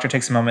 The doctor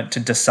takes a moment to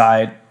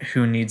decide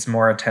who needs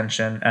more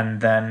attention and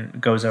then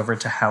goes over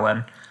to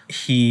Helen.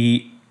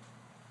 He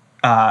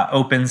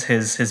opens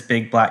his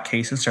big black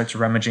case and starts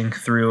rummaging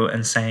through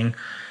and saying,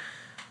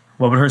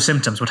 what were her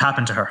symptoms? What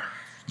happened to her?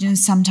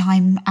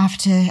 Sometime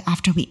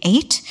after we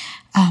ate,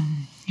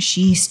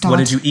 she started. What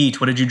did you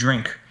eat? What did you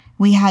drink?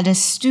 We had a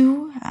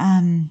stew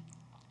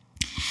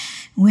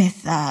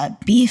with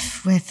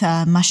beef with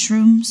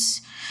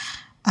mushrooms,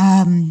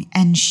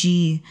 and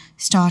she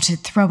started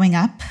throwing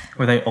up.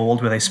 Were they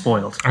old? Were they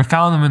spoiled? I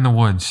found them in the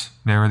woods.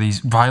 There were these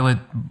violet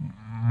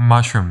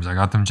mushrooms. I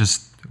got them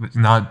just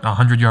not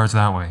 100 yards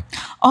that way.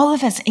 All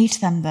of us ate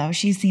them, though.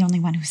 She's the only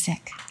one who's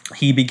sick.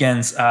 He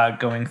begins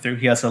going through.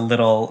 He has a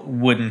little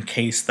wooden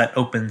case that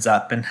opens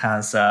up and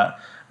has a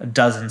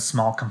dozen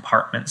small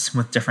compartments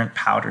with different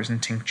powders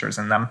and tinctures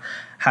in them.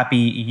 Happy,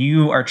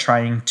 you are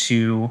trying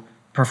to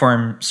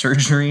perform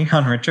surgery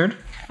on Richard?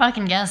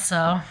 Fucking guess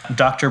so.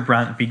 Dr.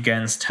 Brunt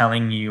begins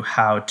telling you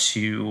how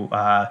to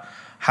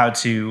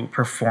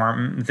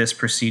perform this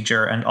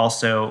procedure, and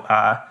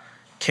also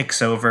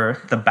kicks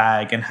over the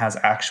bag and has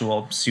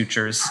actual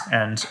sutures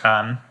and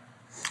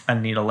a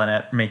needle in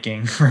it,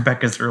 making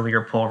Rebecca's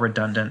earlier pull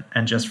redundant,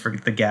 and just for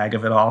the gag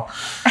of it all.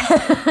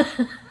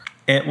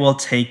 It will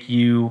take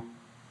you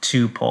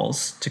 2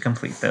 pulls to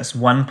complete this.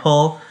 1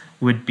 pull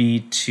would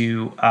be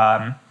to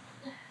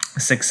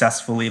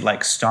successfully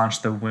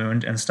staunch the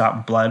wound and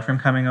stop blood from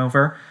coming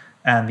over,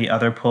 and the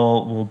other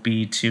pull will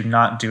be to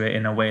not do it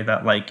in a way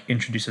that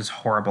introduces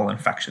horrible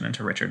infection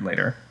into Richard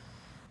later.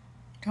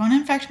 Don't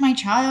infect my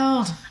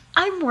child.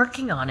 I'm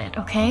working on it,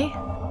 okay?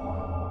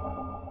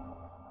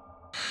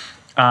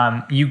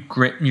 You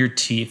grit your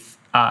teeth.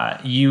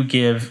 You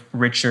give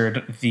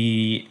Richard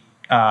the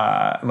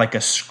a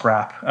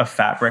scrap of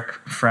fabric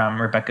from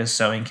Rebecca's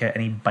sewing kit,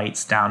 and he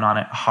bites down on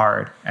it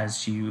hard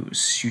as you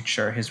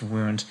suture his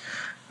wound.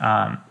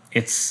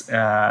 It's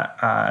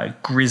a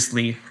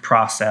grisly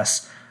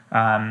process.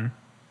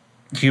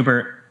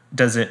 Hubert,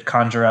 does it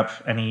conjure up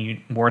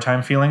any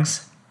wartime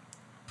feelings?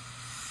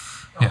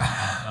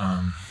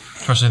 Yeah,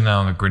 especially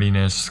now the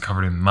grittiness,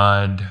 covered in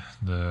mud,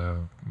 the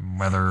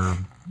weather,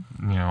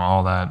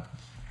 all that.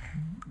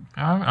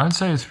 I'd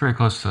say it's pretty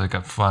close to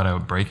a flat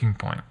out breaking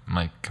point,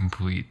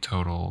 complete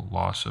total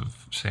loss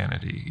of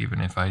sanity, even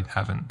if I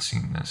haven't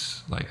seen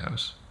this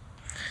lighthouse.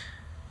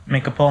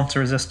 Make a pull to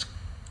resist.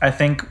 I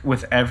think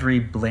with every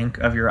blink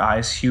of your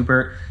eyes,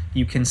 Hubert,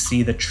 you can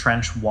see the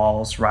trench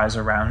walls rise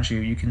around you.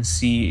 You can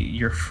see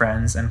your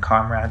friends and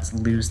comrades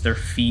lose their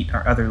feet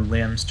or other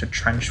limbs to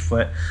trench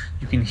foot.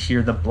 You can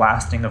hear the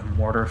blasting of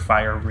mortar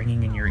fire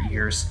ringing in your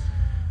ears.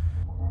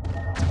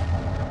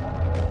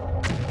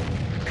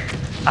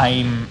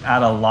 I'm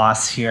at a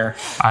loss here.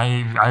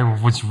 I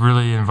was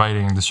really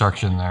inviting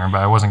destruction there, but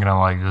I wasn't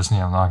gonna just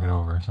knock it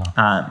over. So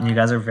you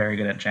guys are very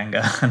good at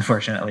Jenga,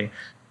 unfortunately.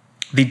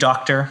 The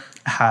doctor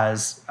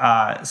has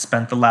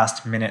spent the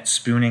last minute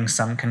spooning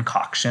some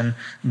concoction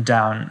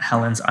down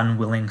Helen's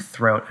unwilling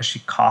throat as she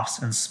coughs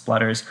and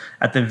splutters.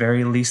 At the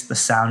very least, the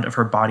sound of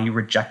her body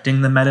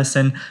rejecting the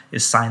medicine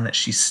is sign that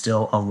she's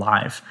still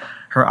alive.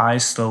 Her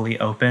eyes slowly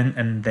open,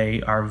 and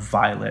they are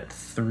violet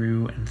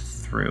through and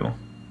through.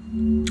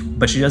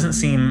 But she doesn't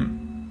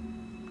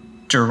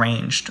seem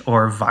deranged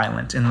or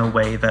violent in the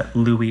way that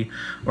Louis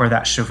or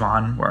that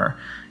Siobhan were.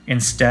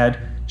 Instead,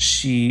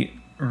 she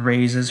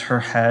raises her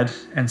head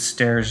and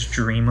stares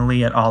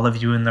dreamily at all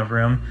of you in the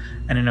room,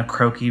 and in a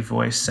croaky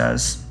voice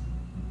says,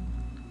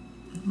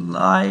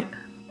 "Light.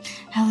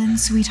 Helen,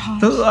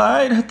 sweetheart. The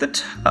light at the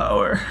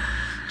tower.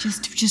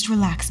 Just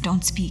relax,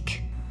 don't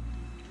speak.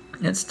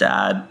 It's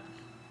Dad.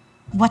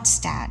 What's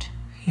Dad?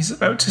 He's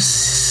about to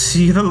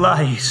see the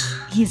light.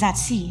 He's at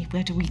sea,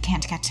 but we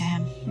can't get to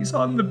him. He's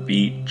on the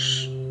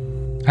beach.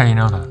 How do you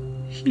know that?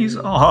 He's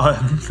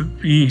on the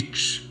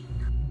beach."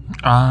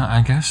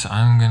 I guess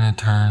I'm gonna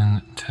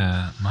turn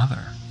to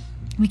Mother.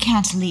 We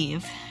can't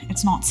leave.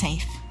 It's not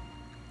safe.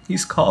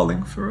 He's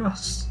calling for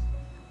us.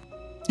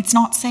 It's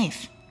not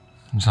safe.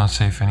 It's not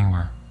safe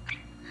anywhere.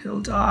 He'll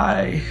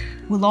die.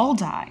 We'll all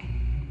die.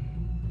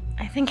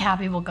 I think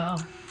Happy will go.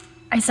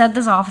 I said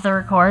this off the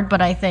record,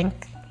 but I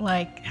think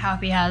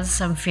Happy has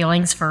some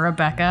feelings for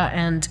Rebecca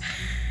and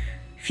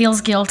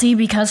feels guilty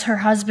because her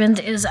husband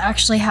is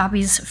actually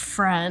Happy's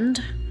friend.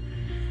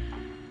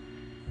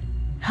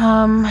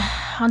 On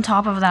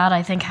top of that,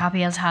 I think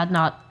Happy has had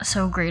not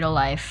so great a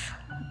life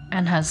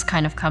and has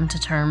kind of come to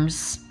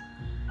terms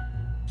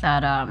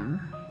that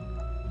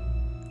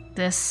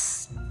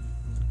there's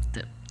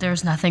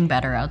nothing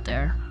better out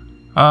there.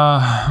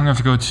 I'm gonna have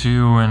to go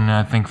too, and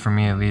I think for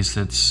me at least,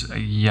 it's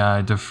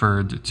I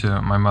deferred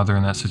to my mother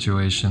in that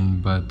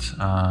situation, but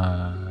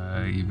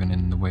even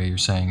in the way you're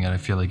saying it, I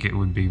feel like it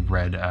would be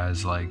read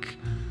as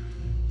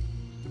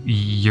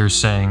you're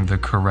saying the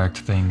correct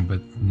thing,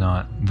 but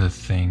not the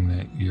thing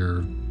that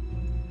you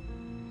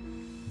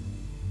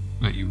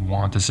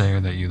want to say or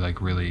that you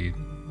really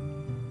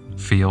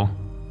feel.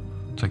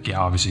 It's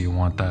obviously you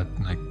want that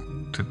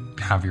to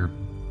have your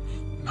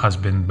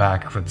husband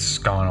back that's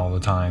gone all the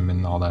time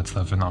and all that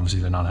stuff, and obviously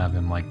to not have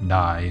him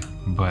die,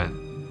 but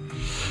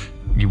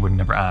you would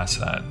never ask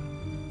that.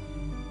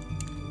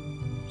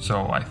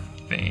 So I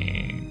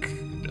think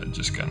I'm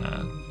just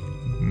gonna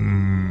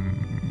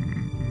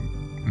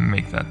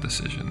make that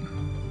decision.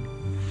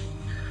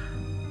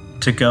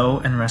 To go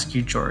and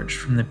rescue George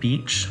from the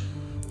beach,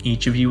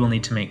 each of you will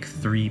need to make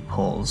 3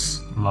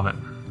 pulls. Love it.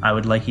 I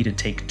would like you to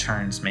take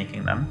turns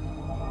making them.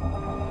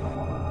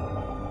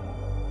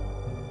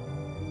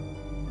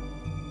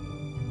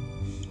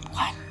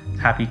 What?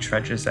 Happy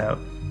trudges out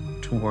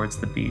towards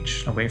the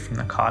beach, away from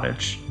the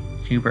cottage.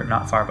 Hubert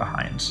not far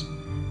behind.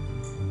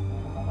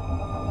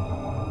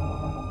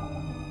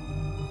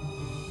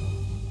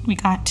 We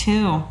got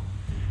 2.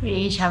 We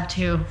each have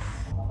 2.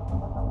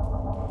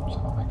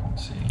 So I can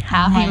see.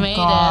 Happy my made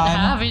God. it.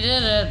 Happy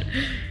did it.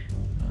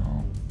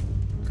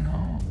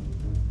 No.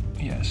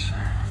 Yes.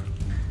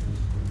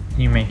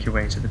 You make your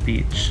way to the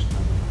beach.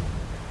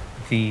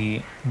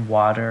 The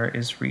water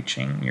is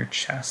reaching your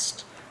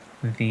chest.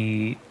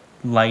 The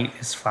light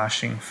is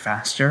flashing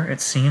faster.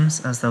 It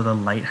seems as though the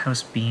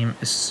lighthouse beam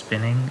is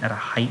spinning at a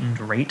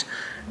heightened rate.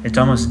 It's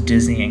almost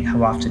dizzying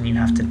how often you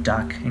have to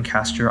duck and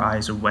cast your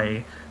eyes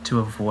away to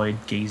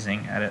avoid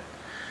gazing at it.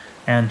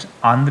 And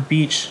on the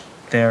beach,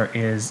 there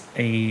is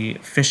a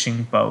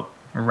fishing boat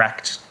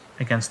wrecked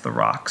against the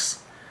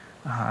rocks.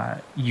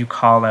 You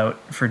call out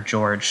for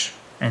George,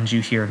 and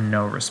you hear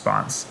no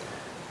response.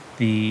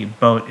 The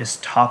boat is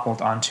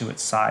toppled onto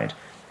its side,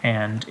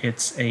 and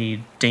it's a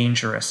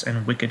dangerous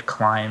and wicked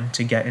climb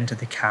to get into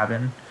the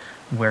cabin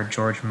where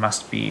George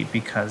must be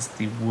because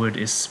the wood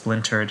is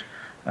splintered,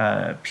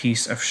 a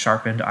piece of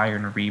sharpened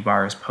iron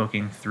rebar is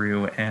poking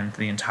through, and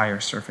the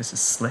entire surface is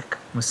slick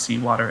with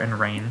seawater and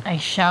rain. I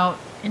shout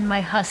in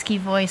my husky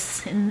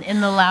voice in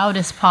the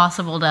loudest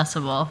possible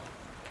decibel.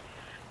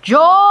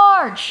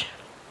 George!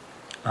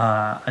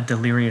 A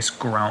delirious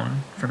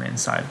groan from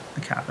inside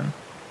the cabin.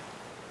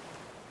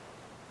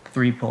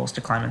 3 pulls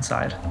to climb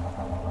inside.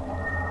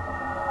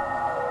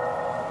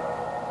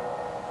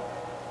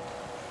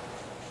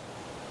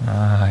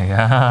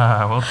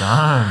 Yeah, well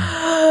done.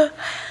 I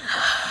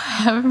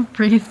haven't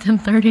breathed in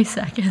 30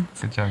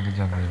 seconds. Good job,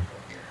 babe.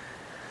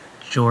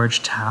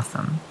 George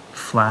Tatham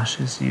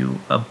flashes you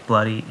a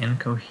bloody,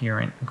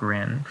 incoherent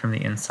grin from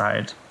the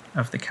inside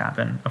of the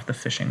cabin of the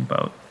fishing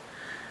boat.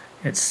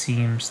 It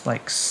seems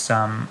like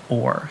some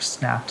oar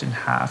snapped in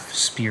half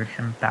speared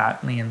him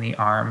badly in the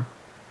arm.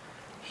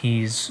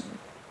 He's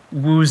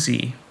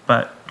woozy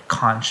but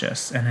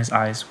conscious, and his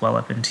eyes well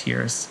up in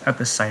tears at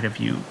the sight of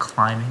you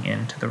climbing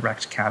into the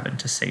wrecked cabin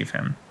to save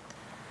him.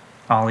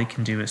 All he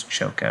can do is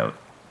choke out,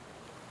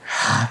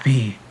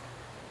 "Happy."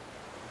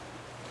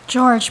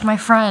 George, my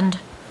friend.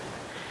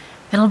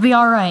 It'll be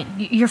all right.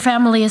 Your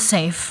family is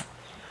safe.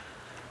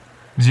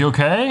 Is he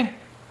okay?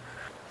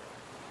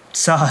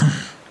 "Son,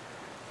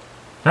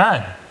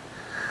 Dad.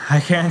 I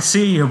can't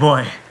see you,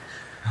 boy."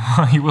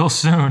 He will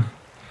soon.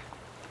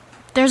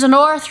 There's an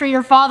oar through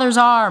your father's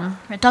arm.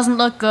 It doesn't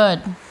look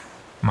good.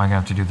 Am I gonna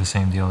have to do the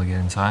same deal to get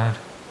inside?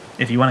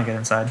 If you want to get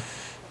inside.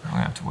 I'm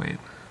gonna have to wait.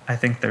 I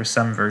think there's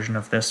some version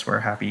of this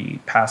where Happy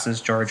passes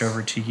George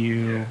over to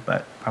you,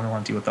 but I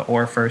want to deal with the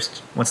oar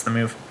first. What's the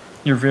move?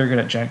 You're very good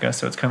at Jenga,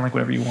 so it's kind of like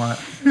whatever you want.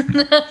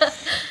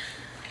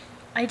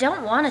 I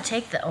don't want to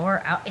take the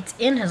oar out. It's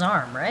in his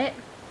arm, right?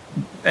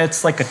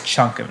 It's like a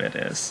chunk of it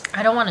is.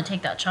 I don't want to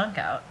take that chunk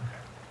out.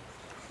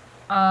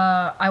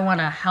 I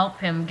want to help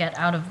him get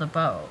out of the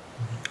boat.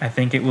 I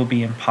think it will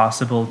be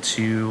impossible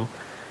to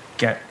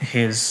get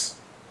his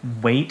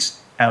weight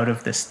out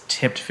of this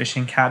tipped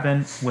fishing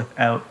cabin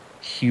without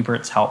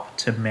Hubert's help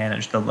to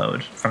manage the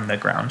load from the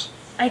ground.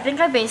 I think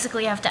I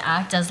basically have to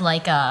act as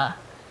like a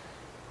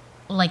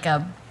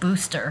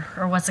booster,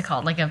 or what's it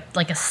called? Like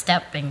a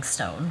stepping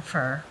stone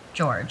for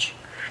George.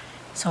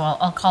 So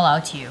I'll call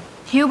out to you.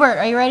 Hubert,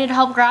 are you ready to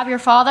help grab your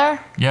father?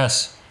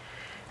 Yes.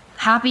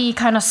 Happy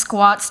kind of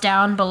squats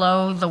down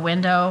below the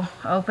window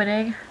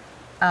opening,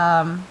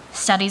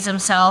 steadies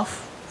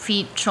himself,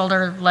 feet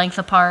shoulder length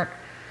apart,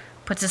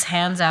 puts his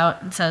hands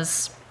out and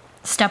says,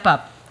 "Step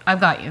up,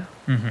 I've got you."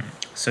 Mm-hmm.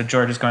 So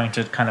George is going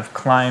to kind of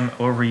climb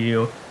over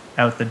you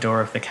out the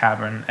door of the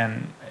cabin,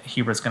 and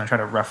Hubert's going to try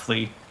to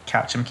roughly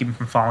catch him, keep him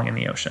from falling in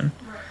the ocean.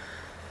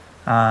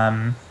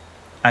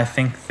 I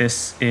think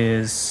this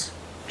is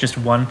just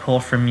 1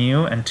 pull from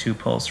you and 2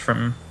 pulls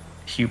from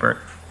Hubert,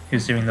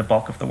 who's doing the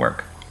bulk of the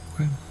work.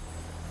 Okay.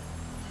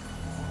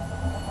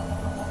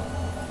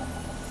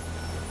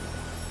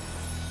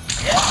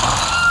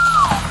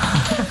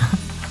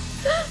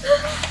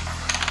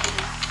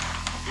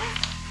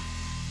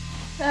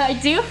 I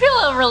do feel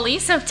a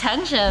release of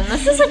tension.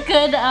 This is a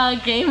good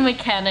game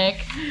mechanic.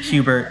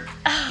 Hubert,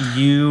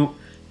 you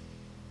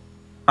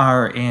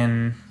are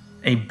in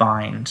a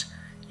bind.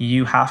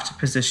 You have to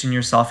position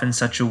yourself in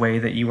such a way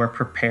that you are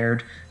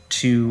prepared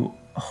to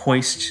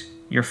hoist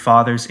your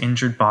father's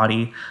injured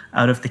body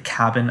out of the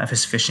cabin of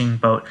his fishing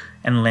boat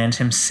and land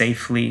him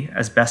safely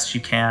as best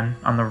you can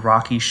on the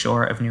rocky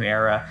shore of New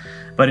Era.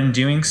 But in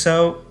doing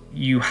so,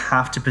 you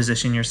have to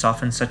position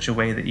yourself in such a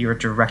way that you are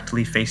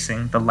directly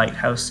facing the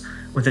lighthouse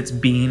with its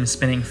beam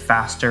spinning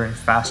faster and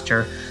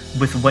faster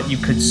with what you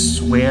could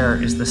swear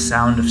is the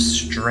sound of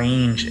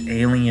strange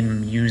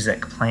alien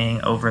music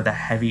playing over the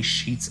heavy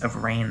sheets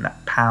of rain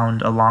that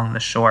pound along the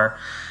shore.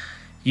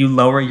 You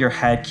lower your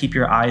head, keep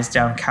your eyes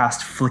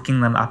downcast,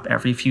 flicking them up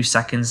every few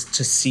seconds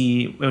to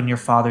see when your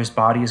father's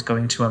body is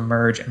going to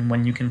emerge and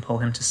when you can pull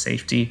him to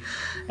safety.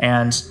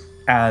 And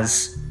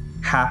as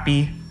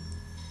Happy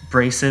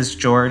braces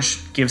George,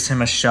 gives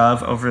him a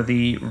shove over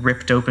the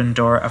ripped open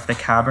door of the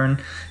cavern,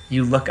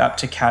 you look up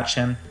to catch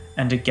him,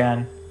 and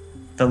again,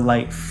 the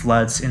light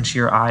floods into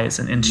your eyes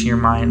and into your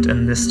mind,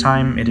 and this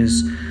time it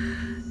is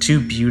too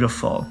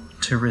beautiful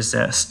to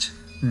resist.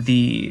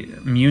 The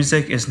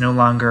music is no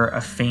longer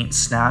a faint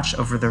snatch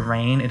over the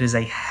rain. It is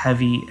a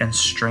heavy and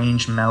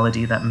strange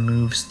melody that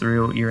moves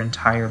through your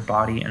entire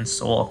body and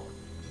soul.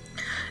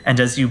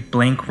 And as you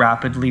blink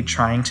rapidly,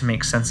 trying to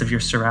make sense of your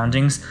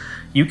surroundings,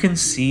 you can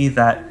see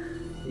that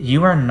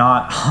You are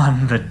not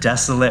on the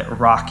desolate,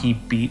 rocky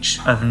beach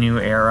of New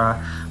Era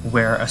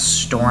where a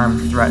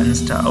storm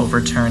threatens to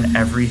overturn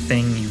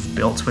everything you've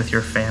built with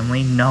your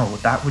family. No,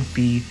 that would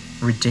be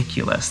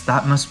ridiculous.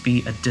 That must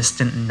be a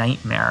distant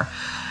nightmare.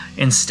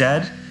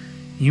 Instead,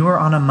 you are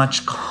on a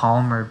much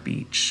calmer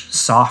beach,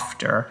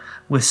 softer,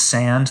 with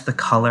sand the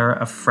color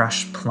of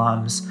fresh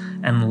plums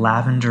and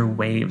lavender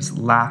waves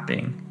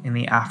lapping in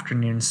the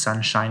afternoon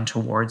sunshine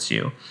towards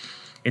you.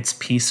 It's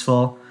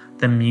peaceful.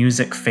 The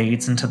music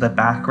fades into the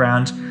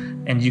background,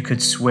 and you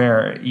could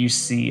swear you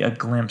see a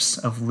glimpse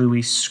of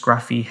Louis'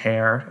 scruffy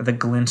hair, the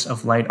glint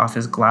of light off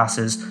his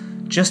glasses,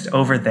 just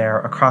over there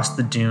across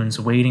the dunes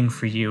waiting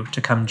for you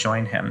to come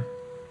join him.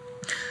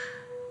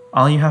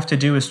 All you have to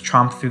do is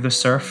tromp through the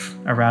surf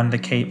around the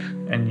cape,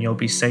 and you'll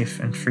be safe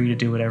and free to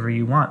do whatever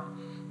you want.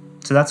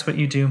 So that's what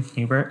you do,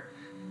 Hubert.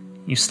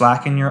 You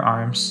slacken your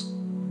arms.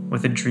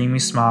 With a dreamy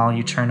smile,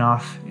 you turn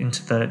off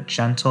into the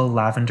gentle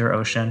lavender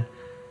ocean,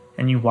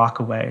 and you walk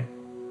away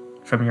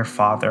from your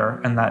father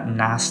and that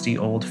nasty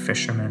old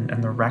fisherman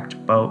and the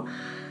wrecked boat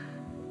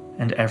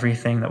and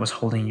everything that was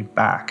holding you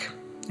back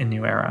in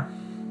New Era.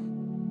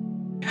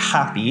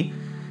 Happy,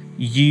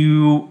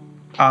 you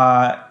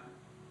are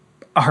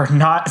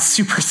not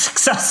super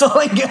successful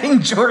in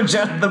getting George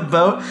out of the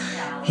boat.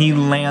 He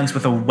lands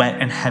with a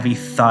wet and heavy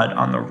thud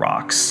on the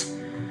rocks.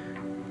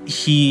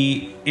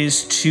 He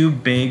is too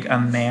big a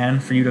man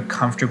for you to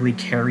comfortably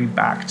carry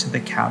back to the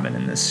cabin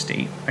in this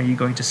state. Are you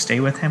going to stay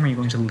with him or are you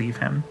going to leave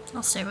him?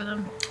 I'll stay with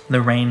him.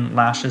 The rain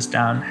lashes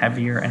down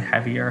heavier and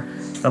heavier.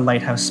 The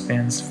lighthouse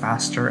spins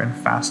faster and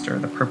faster,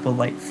 the purple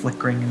light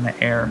flickering in the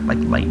air like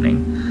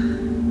lightning.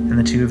 And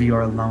the two of you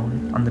are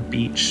alone on the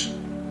beach.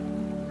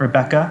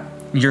 Rebecca,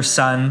 your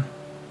son,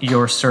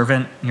 your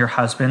servant, your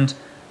husband,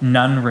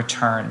 none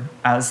return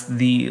as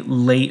the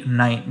late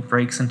night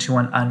breaks into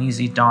an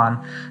uneasy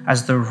dawn,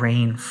 as the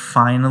rain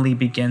finally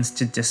begins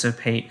to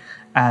dissipate,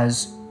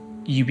 as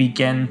you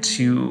begin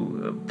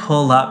to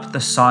pull up the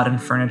sodden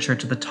furniture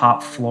to the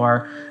top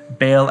floor,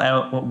 bail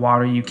out what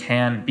water you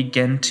can,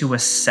 begin to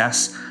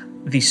assess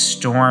the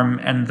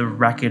storm and the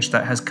wreckage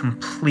that has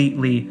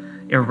completely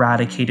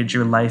eradicated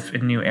your life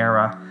in New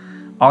Era.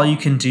 All you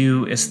can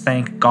do is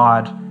thank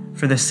God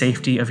for the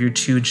safety of your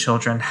two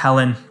children,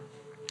 Helen,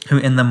 who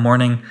in the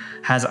morning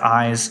has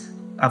eyes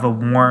of a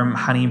warm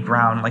honey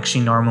brown like she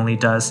normally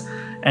does,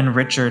 and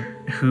Richard,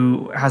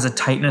 who has a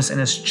tightness in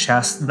his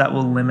chest that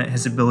will limit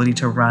his ability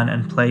to run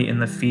and play in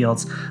the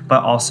fields,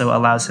 but also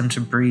allows him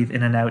to breathe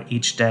in and out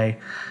each day.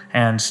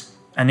 And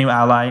a new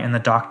ally in the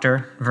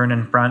doctor,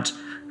 Vernon Brunt,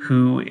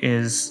 who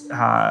is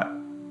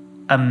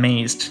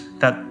amazed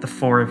that the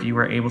four of you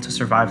were able to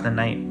survive the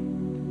night.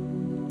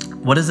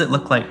 What does it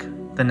look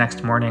like the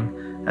next morning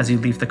as you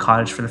leave the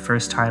cottage for the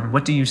first time?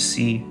 What do you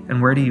see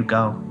and where do you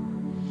go?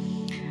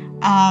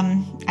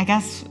 I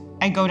guess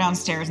I go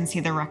downstairs and see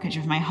the wreckage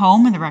of my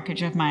home and the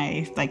wreckage of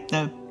my,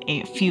 the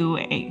few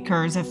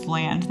acres of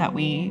land that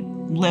we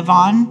live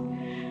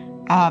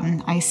on.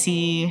 I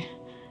see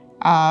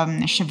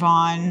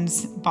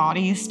Siobhan's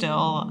body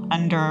still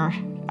under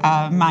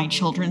my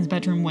children's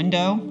bedroom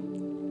window.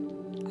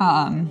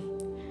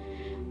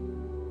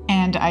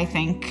 And I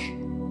think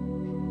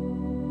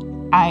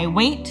I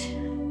wait.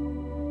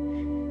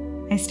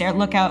 I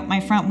look out my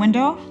front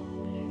window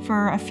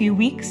for a few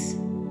weeks.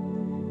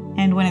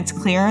 And when it's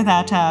clear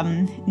that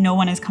no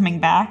one is coming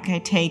back, I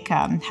take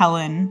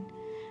Helen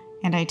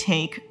and I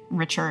take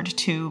Richard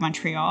to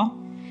Montreal.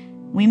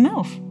 We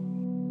move.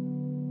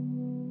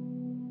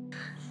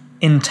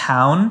 In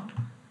town,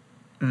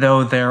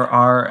 though there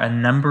are a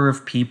number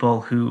of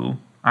people who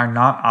are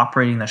not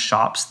operating the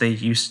shops they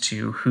used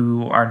to,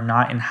 who are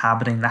not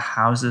inhabiting the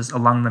houses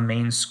along the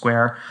main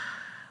square,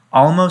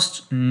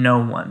 almost no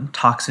one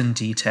talks in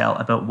detail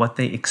about what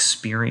they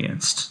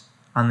experienced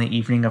on the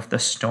evening of the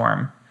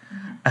storm.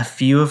 A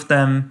few of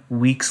them,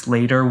 weeks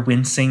later,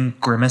 wincing,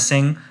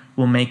 grimacing,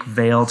 will make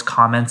veiled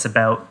comments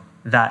about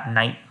that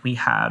night we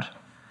had.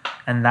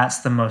 And that's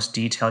the most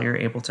detail you're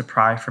able to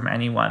pry from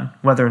anyone,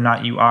 whether or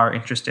not you are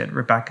interested,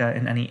 Rebecca,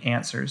 in any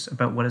answers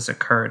about what has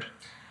occurred.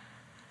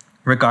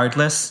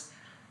 Regardless,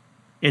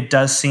 it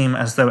does seem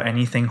as though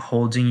anything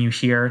holding you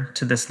here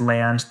to this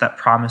land that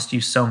promised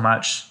you so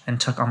much and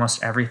took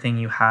almost everything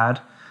you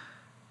had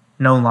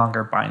no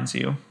longer binds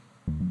you.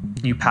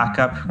 You pack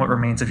up what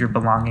remains of your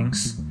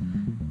belongings.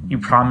 You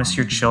promise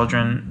your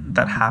children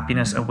that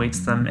happiness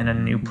awaits them in a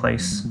new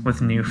place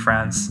with new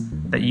friends,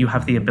 that you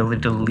have the ability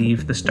to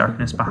leave this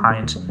darkness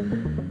behind,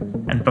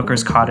 and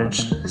Booker's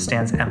cottage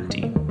stands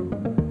empty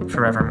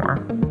forevermore.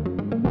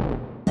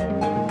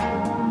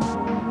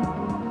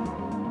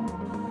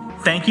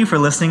 Thank you for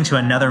listening to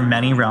another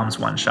Many Realms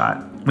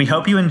one-shot. We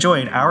hope you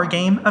enjoyed our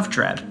game of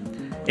Dread.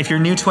 If you're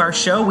new to our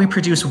show, we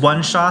produce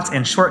one-shots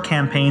and short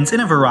campaigns in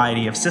a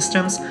variety of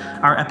systems.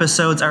 Our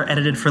episodes are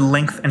edited for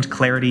length and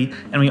clarity,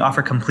 and we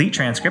offer complete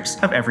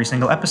transcripts of every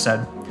single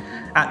episode.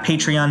 At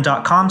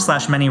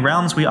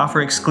patreon.com/manyrealms, we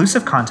offer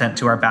exclusive content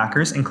to our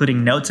backers,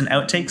 including notes and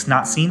outtakes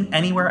not seen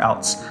anywhere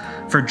else.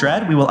 For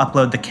Dread, we will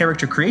upload the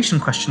character creation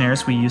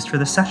questionnaires we used for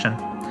this session.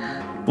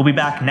 We'll be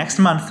back next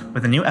month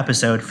with a new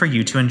episode for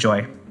you to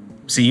enjoy.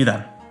 See you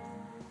then.